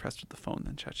much more impressed with the phone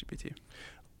than ChatGPT.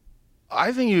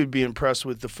 I think he would be impressed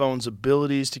with the phone's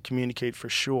abilities to communicate for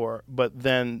sure, but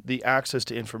then the access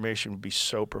to information would be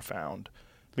so profound.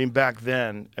 I mean, back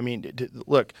then, I mean,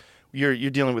 look, you're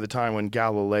dealing with a time when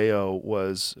Galileo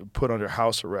was put under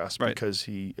house arrest because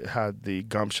he had the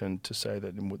gumption to say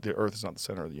that the Earth is not the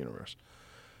center of the universe.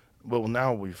 Well,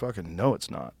 now we fucking know it's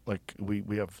not. Like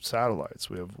we have satellites.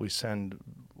 We send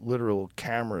literal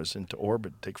cameras into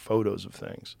orbit to take photos of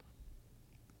things.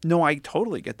 No, I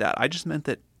totally get that. I just meant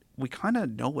that we kind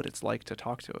of know what it's like to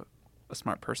talk to a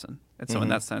smart person. And so in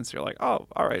that sense, you're like, oh,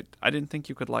 all right. I didn't think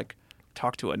you could like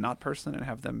talk to a not person and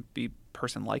have them be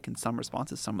person-like in some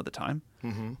responses some of the time.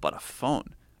 But a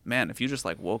phone, man, if you just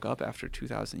like woke up after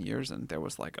 2,000 years and there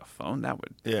was like a phone, that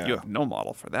would, you have no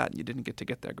model for that. And you didn't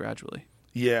get there gradually.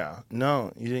 Yeah,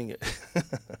 no, you didn't get.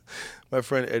 My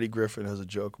friend Eddie Griffin has a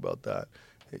joke about that.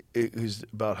 He's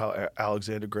about how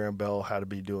Alexander Graham Bell had to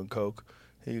be doing coke.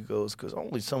 He goes, because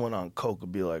only someone on coke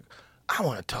would be like, I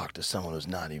want to talk to someone who's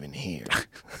not even here.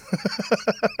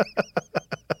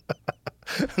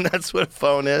 And that's what a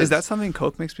phone is. Is that something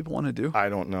coke makes people want to do? I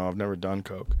don't know. I've never done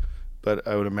coke, but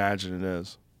I would imagine it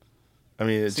is. I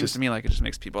mean, it seems to me like it just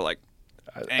makes people like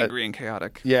angry and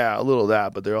chaotic. Yeah, a little of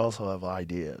that, but they also have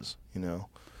ideas, you know.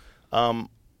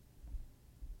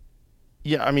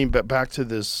 Yeah, I mean, but back to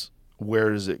this,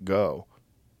 where does it go?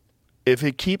 If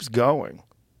it keeps going,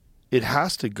 it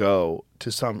has to go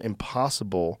to some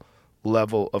impossible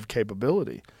level of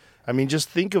capability. I mean, just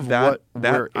think of what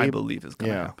I believe is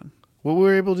going to happen. What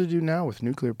we're able to do now with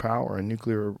nuclear power and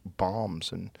nuclear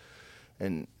bombs and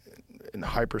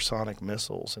hypersonic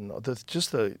missiles and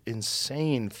just the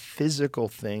insane physical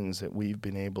things that we've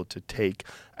been able to take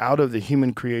out of the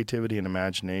human creativity and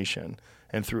imagination,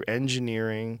 and through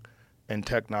engineering and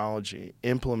technology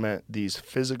implement these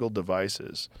physical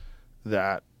devices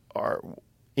that are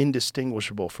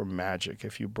indistinguishable from magic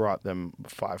if you brought them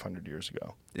 500 years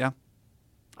ago. Yeah.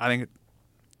 I think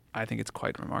I think it's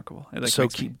quite remarkable. It, like, So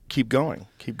makes me- keep going.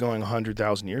 Keep going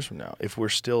 100,000 years from now. If we're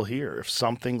still here, if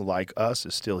something like us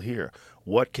is still here,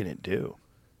 what can it do?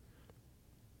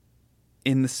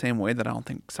 in the same way that I don't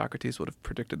think Socrates would have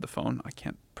predicted the phone. I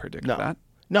can't predict that.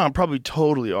 No, I'm probably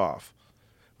totally off.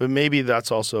 But maybe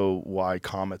that's also why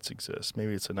comets exist.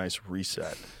 Maybe it's a nice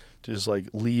reset. To just like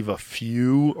leave a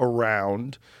few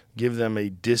around, give them a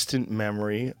distant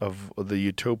memory of the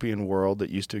utopian world that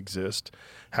used to exist,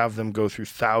 have them go through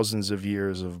thousands of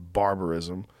years of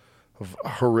barbarism, of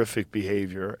horrific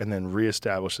behavior, and then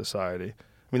reestablish society.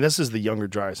 I mean, this is the Younger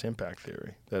Dryas impact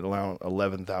theory that around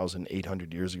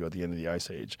 11,800 years ago at the end of the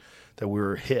Ice Age, that we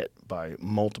were hit by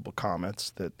multiple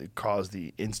comets that caused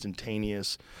the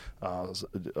instantaneous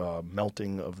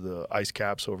melting of the ice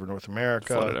caps over North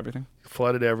America.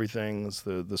 Flooded everything. It's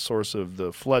the source of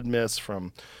the flood myths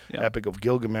from Epic of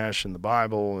Gilgamesh and the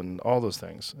Bible and all those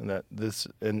things. And that this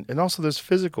and also there's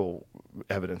physical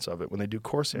evidence of it when they do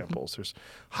core samples. There's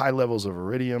high levels of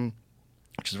iridium,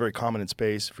 which is very common in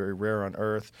space, very rare on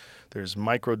Earth. There's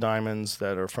micro diamonds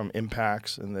that are from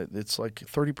impacts, and that it's like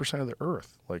 30% of the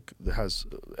Earth like that has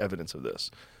evidence of this.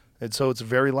 And so it's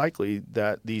very likely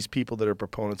that these people that are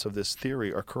proponents of this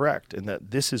theory are correct, and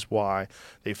that this is why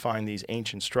they find these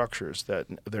ancient structures that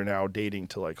they're now dating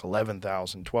to like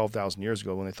 11,000, 12,000 years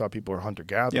ago when they thought people were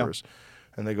hunter-gatherers. Yeah.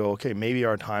 And they go, okay, maybe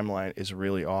our timeline is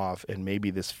really off, and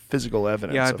maybe this physical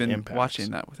evidence I've of been impacts.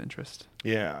 watching that with interest.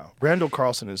 Yeah. Randall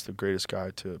Carlson is the greatest guy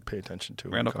to pay attention to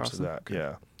when it comes to that. Okay.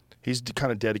 Yeah. He's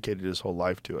kind of dedicated his whole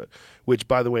life to it, which,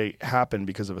 by the way, happened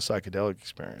because of a psychedelic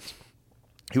experience.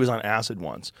 He was on acid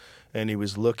once, and he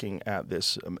was looking at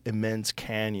this immense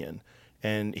canyon,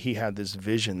 and he had this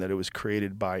vision that it was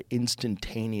created by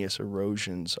instantaneous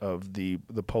erosions of the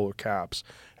polar caps,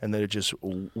 and that it just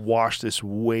washed this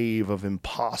wave of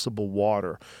impossible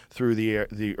water through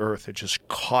the earth. It just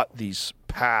caught these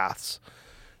paths,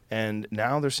 and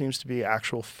now there seems to be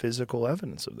actual physical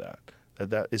evidence of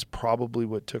that is probably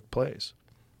what took place,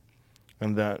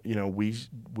 and that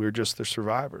we're just the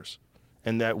survivors.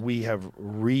 And that we have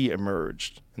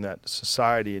re-emerged, and that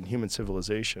society and human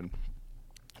civilization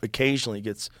occasionally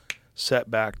gets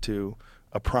set back to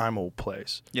a primal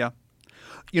place. Yeah.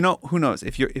 Who knows?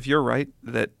 If you're right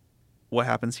that what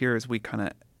happens here is we kind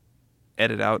of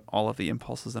edit out all of the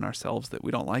impulses in ourselves that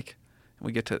we don't like, and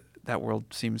we get to that world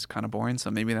seems kind of boring, so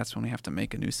maybe that's when we have to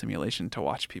make a new simulation to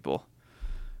watch people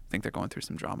think they're going through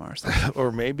some drama or something.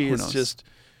 Or maybe it's just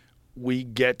we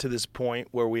get to this point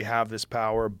where we have this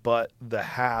power, but the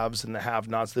haves and the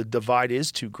have-nots, the divide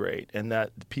is too great, and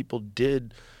that people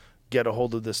did get a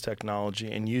hold of this technology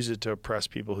and use it to oppress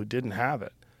people who didn't have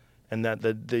it, and that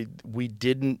we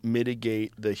didn't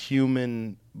mitigate the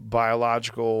human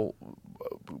biological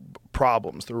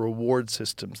problems, the reward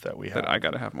systems that we have. That I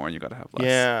got to have more and you got to have less.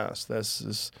 Yes,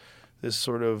 this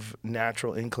sort of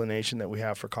natural inclination that we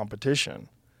have for competition.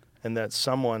 And that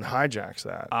someone hijacks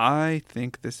that. I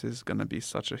think this is going to be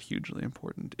such a hugely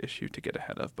important issue to get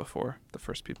ahead of before the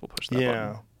first people push that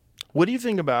button. What do you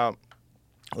think about,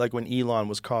 like, when Elon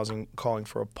was calling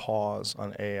for a pause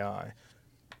on AI? I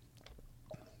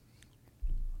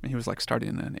mean, he was like starting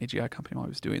an AGI company while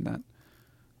he was doing that.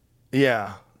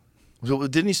 Yeah.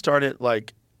 Didn't he start it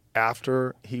like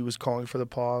after he was calling for the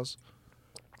pause?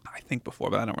 I think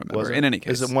before, but I don't remember. In any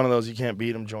case. Is it one of those you can't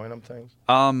beat him, join him things?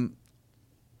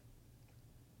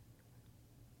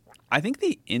 I think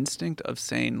the instinct of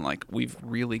saying, like, we've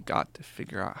really got to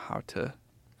figure out how to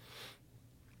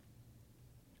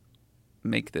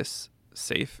make this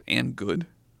safe and good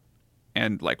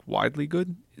and, like, widely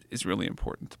good is really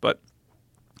important. But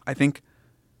I think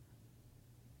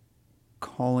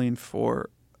calling for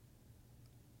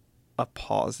a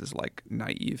pause is, like,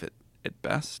 naive at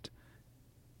best.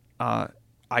 I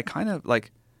kind of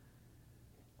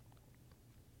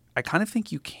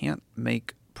think you can't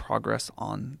make progress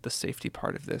on the safety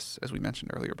part of this, as we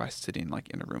mentioned earlier, by sitting like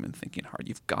in a room and thinking hard.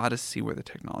 You've got to see where the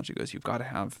technology goes. You've got to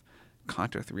have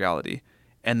contact with reality.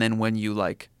 And then when you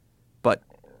but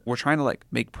we're trying to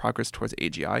make progress towards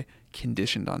AGI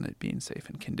conditioned on it being safe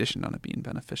and conditioned on it being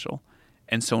beneficial.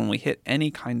 And so when we hit any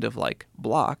kind of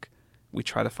block, we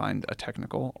try to find a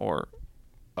technical or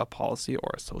a policy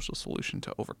or a social solution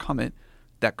to overcome it.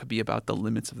 That could be about the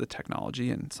limits of the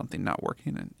technology and something not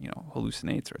working and,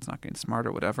 hallucinates or it's not getting smart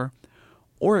or whatever.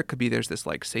 Or it could be there's this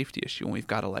safety issue and we've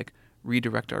got to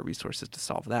redirect our resources to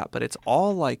solve that. But it's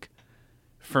all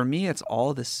for me, it's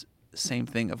all this same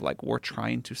thing of we're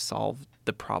trying to solve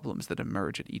the problems that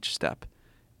emerge at each step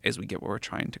as we get where we're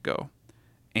trying to go.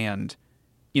 And,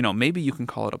 maybe you can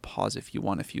call it a pause if you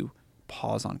want, if you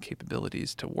pause on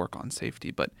capabilities to work on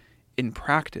safety. But in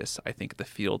practice, I think the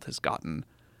field has gotten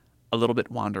a little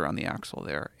bit wander on the axle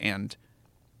there, and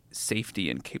safety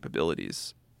and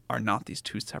capabilities are not these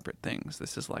two separate things.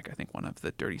 This is like, I think, one of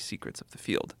the dirty secrets of the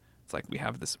field. It's like we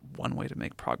have this one way to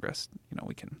make progress.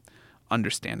 We can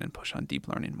understand and push on deep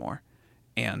learning more,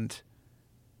 and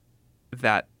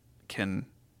that can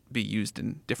be used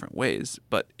in different ways,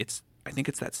 but I think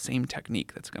it's that same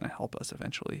technique that's going to help us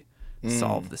eventually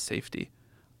solve the safety.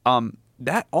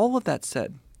 That all of that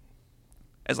said,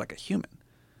 as like a human,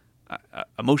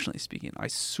 emotionally speaking, I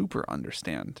super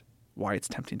understand why it's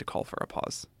tempting to call for a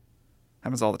pause.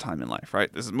 Happens all the time in life,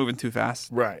 right? This is moving too fast.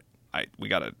 Right. We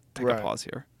got to take a pause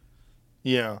here.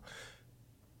 Yeah.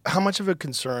 How much of a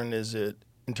concern is it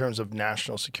in terms of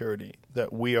national security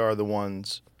that we are the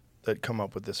ones that come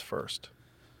up with this first?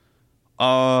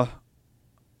 Well,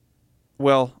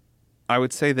 I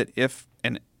would say that if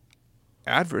an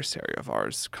adversary of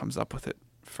ours comes up with it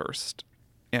first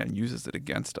and uses it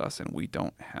against us and we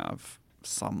don't have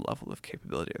some level of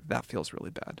capability, that feels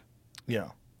really bad. Yeah.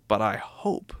 But I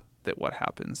hope that what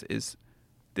happens is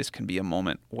this can be a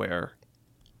moment where,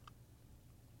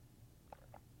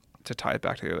 to tie it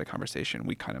back to the earlier conversation,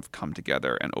 we kind of come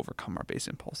together and overcome our base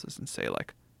impulses and say,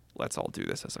 like, let's all do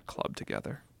this as a club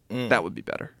together. That would be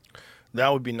better. That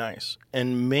would be nice.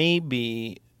 And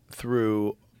maybe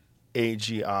through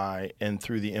AGI and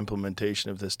through the implementation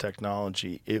of this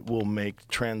technology, it will make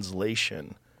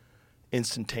translation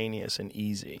instantaneous and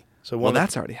easy. So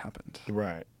that's already happened.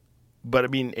 Right. But, I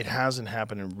mean, it hasn't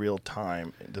happened in real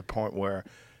time to the point where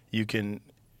you can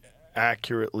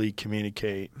accurately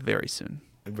communicate. Very soon.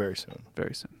 Very soon.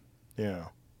 Very soon. Yeah.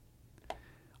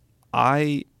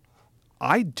 I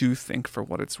do think, for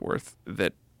what it's worth,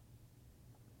 that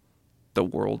the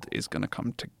world is going to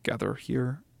come together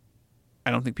here.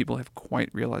 I don't think people have quite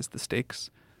realized the stakes.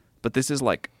 But this is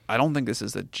like, I don't think this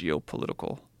is a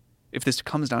geopolitical. If this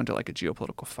comes down to like a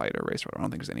geopolitical fight or race, I don't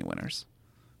think there's any winners.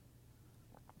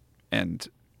 And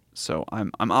so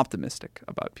I'm optimistic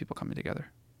about people coming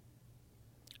together.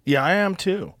 Yeah, I am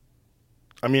too.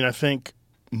 I mean, I think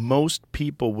most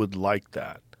people would like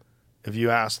that. If you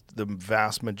ask the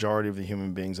vast majority of the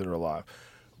human beings that are alive,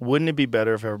 wouldn't it be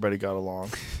better if everybody got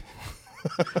along?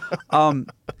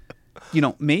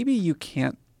 Maybe you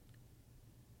can't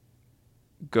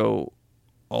go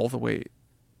all the way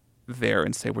there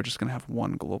and say we're just going to have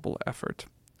one global effort.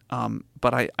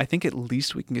 But I think at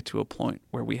least we can get to a point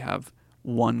where we have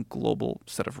one global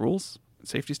set of rules,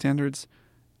 safety standards,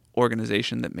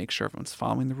 organization that makes sure everyone's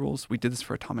following the rules. We did this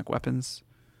for atomic weapons.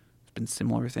 There's been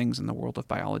similar things in the world of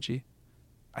biology.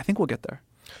 I think we'll get there.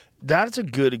 That's a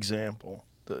good example,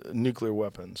 the nuclear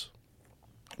weapons,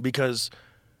 because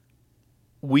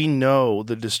we know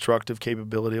the destructive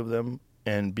capability of them,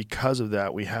 and because of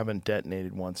that, we haven't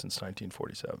detonated one since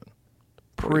 1947.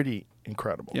 Pretty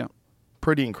incredible. Yeah.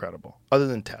 Pretty incredible, other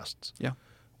than tests. Yeah.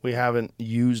 We haven't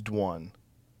used one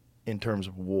in terms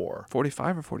of war.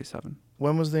 45 or 47?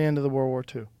 When was the end of the World War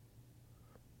II?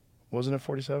 Wasn't it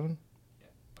 47?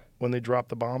 When they dropped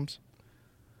the bombs?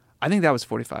 I think that was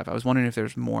 45. I was wondering if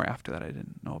there's more after that I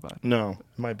didn't know about. No,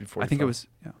 it might be 45. I think it was,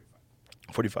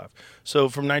 45. So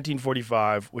from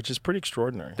 1945, which is pretty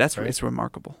extraordinary. That's right? It's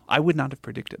remarkable. I would not have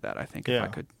predicted that, I think, if Yeah. I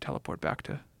could teleport back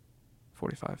to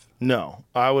 45. No,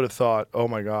 I would have thought, oh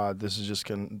my God, this is just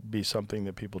going to be something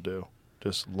that people do.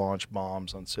 Just launch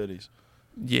bombs on cities.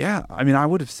 Yeah. I mean, I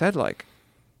would have said, like,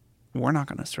 we're not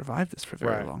going to survive this for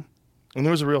very Right. long. And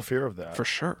there was a real fear of that. For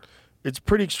sure. It's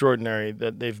pretty extraordinary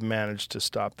that they've managed to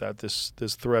stop that, this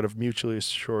threat of mutually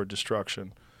assured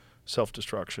destruction,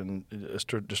 self-destruction,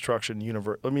 destruction,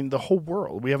 universe. I mean, the whole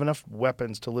world. We have enough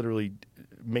weapons to literally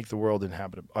make the world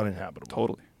uninhabitable.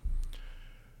 Totally.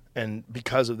 And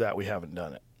because of that, we haven't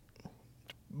done it,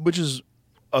 which is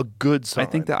a good sign. I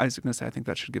think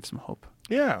that should give some hope.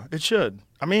 Yeah, it should.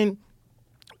 I mean,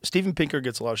 Steven Pinker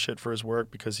gets a lot of shit for his work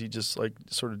because he just like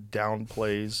sort of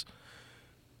downplays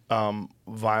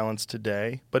violence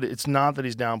today. But it's not that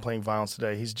he's downplaying violence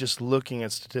today. He's just looking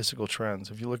at statistical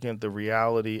trends. If you're looking at the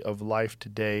reality of life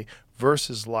today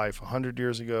versus life 100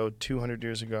 years ago, 200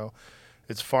 years ago,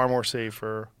 it's far more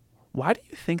safer. Why do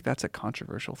you think that's a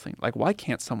controversial thing? Like, why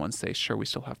can't someone say, sure, we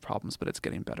still have problems, but it's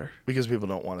getting better? Because people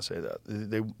don't want to say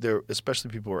that. They're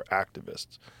especially people who are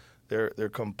activists. They're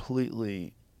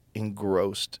completely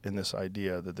engrossed in this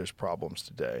idea that there's problems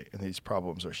today, and these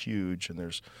problems are huge, and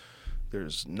there's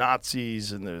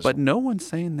Nazis, and there's... But no one's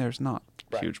saying there's not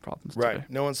huge problems today. Right.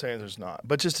 No one's saying there's not.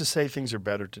 But just to say things are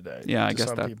better today. Yeah, I to guess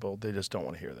some that... people, they just don't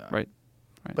want to hear that. Right.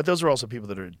 But those are also people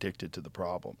that are addicted to the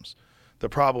problems. The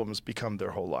problems become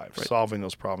their whole life. Right. Solving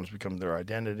those problems become their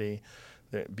identity.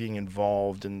 Being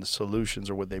involved in the solutions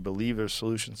or what they believe are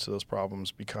solutions to those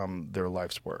problems become their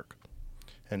life's work.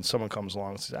 and someone comes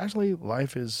along and says, actually,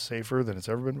 life is safer than it's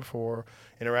ever been before.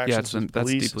 Yeah, Interactions with that's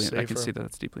police deeply. is I can safer. see that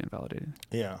it's deeply invalidating.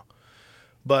 Yeah,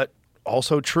 but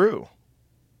also true,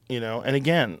 And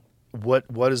again,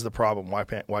 what is the problem? Why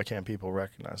can't people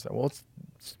recognize that? Well, it's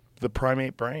the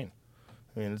primate brain.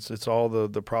 I mean, it's all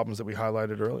the problems that we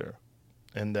highlighted earlier,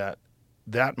 and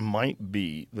that might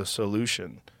be the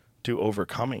solution to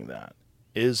overcoming that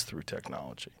is through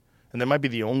technology. And that might be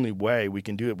the only way we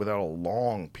can do it without a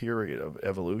long period of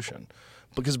evolution,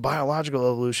 because biological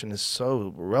evolution is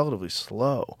so relatively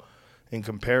slow in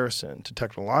comparison to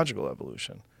technological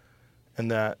evolution. And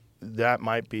that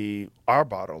might be our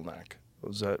bottleneck,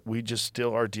 is that we just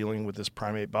still are dealing with this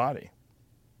primate body.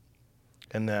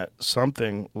 And that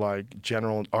something like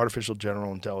artificial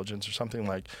general intelligence, or something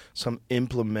like some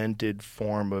implemented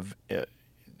form of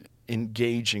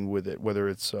engaging with it, whether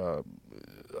it's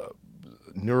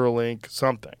Neuralink,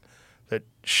 something that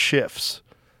shifts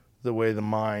the way the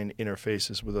mind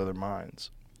interfaces with other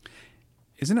minds.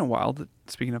 Isn't it wild that,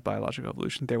 speaking of biological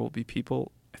evolution, there will be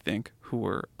people, I think, who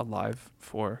were alive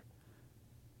for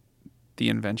the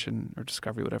invention or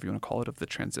discovery, whatever you want to call it, of the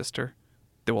transistor.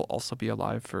 They will also be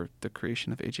alive for the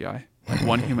creation of AGI, like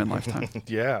one human lifetime.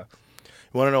 Yeah.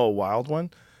 You want to know a wild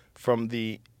one? From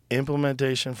the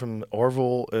implementation from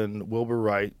Orville and Wilbur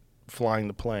Wright flying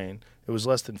the plane, it was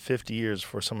less than 50 years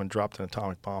before someone dropped an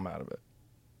atomic bomb out of it.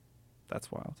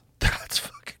 That's wild. That's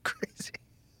fucking crazy.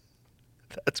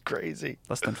 That's crazy.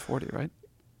 Less than 40, right?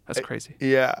 That's crazy.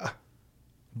 Yeah.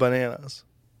 Bananas.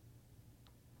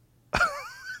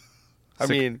 I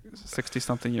mean,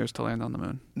 60-something years to land on the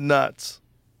moon. Nuts.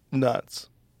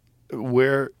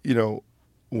 Where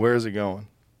is it going?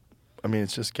 I mean,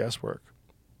 it's just guesswork.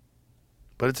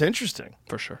 But it's interesting.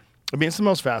 For sure. I mean, it's the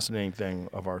most fascinating thing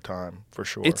of our time, for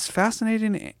sure. It's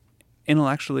fascinating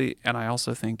intellectually, and I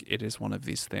also think it is one of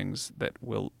these things that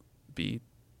will be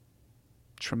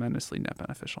tremendously net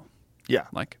beneficial. Yeah.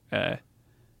 Like,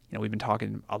 we've been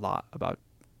talking a lot about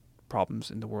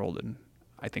problems in the world, and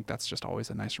I think that's just always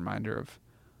a nice reminder of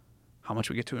how much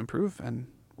we get to improve, and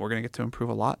we're going to get to improve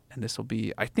a lot. And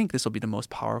I think this will be the most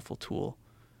powerful tool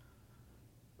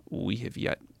we have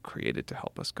yet created to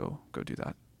help us go do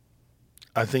that.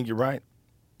 I think you're right.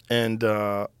 And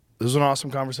this was an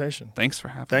awesome conversation. Thanks for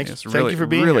having me. Thank you for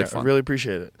being really here. fun. I really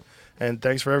appreciate it. And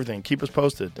thanks for everything. Keep us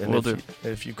posted. And Will do.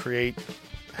 If you create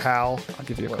Hal, I'll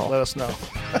give you a call. Let us know.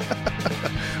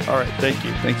 All right. Thank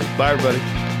you. Thank you. Bye,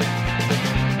 everybody.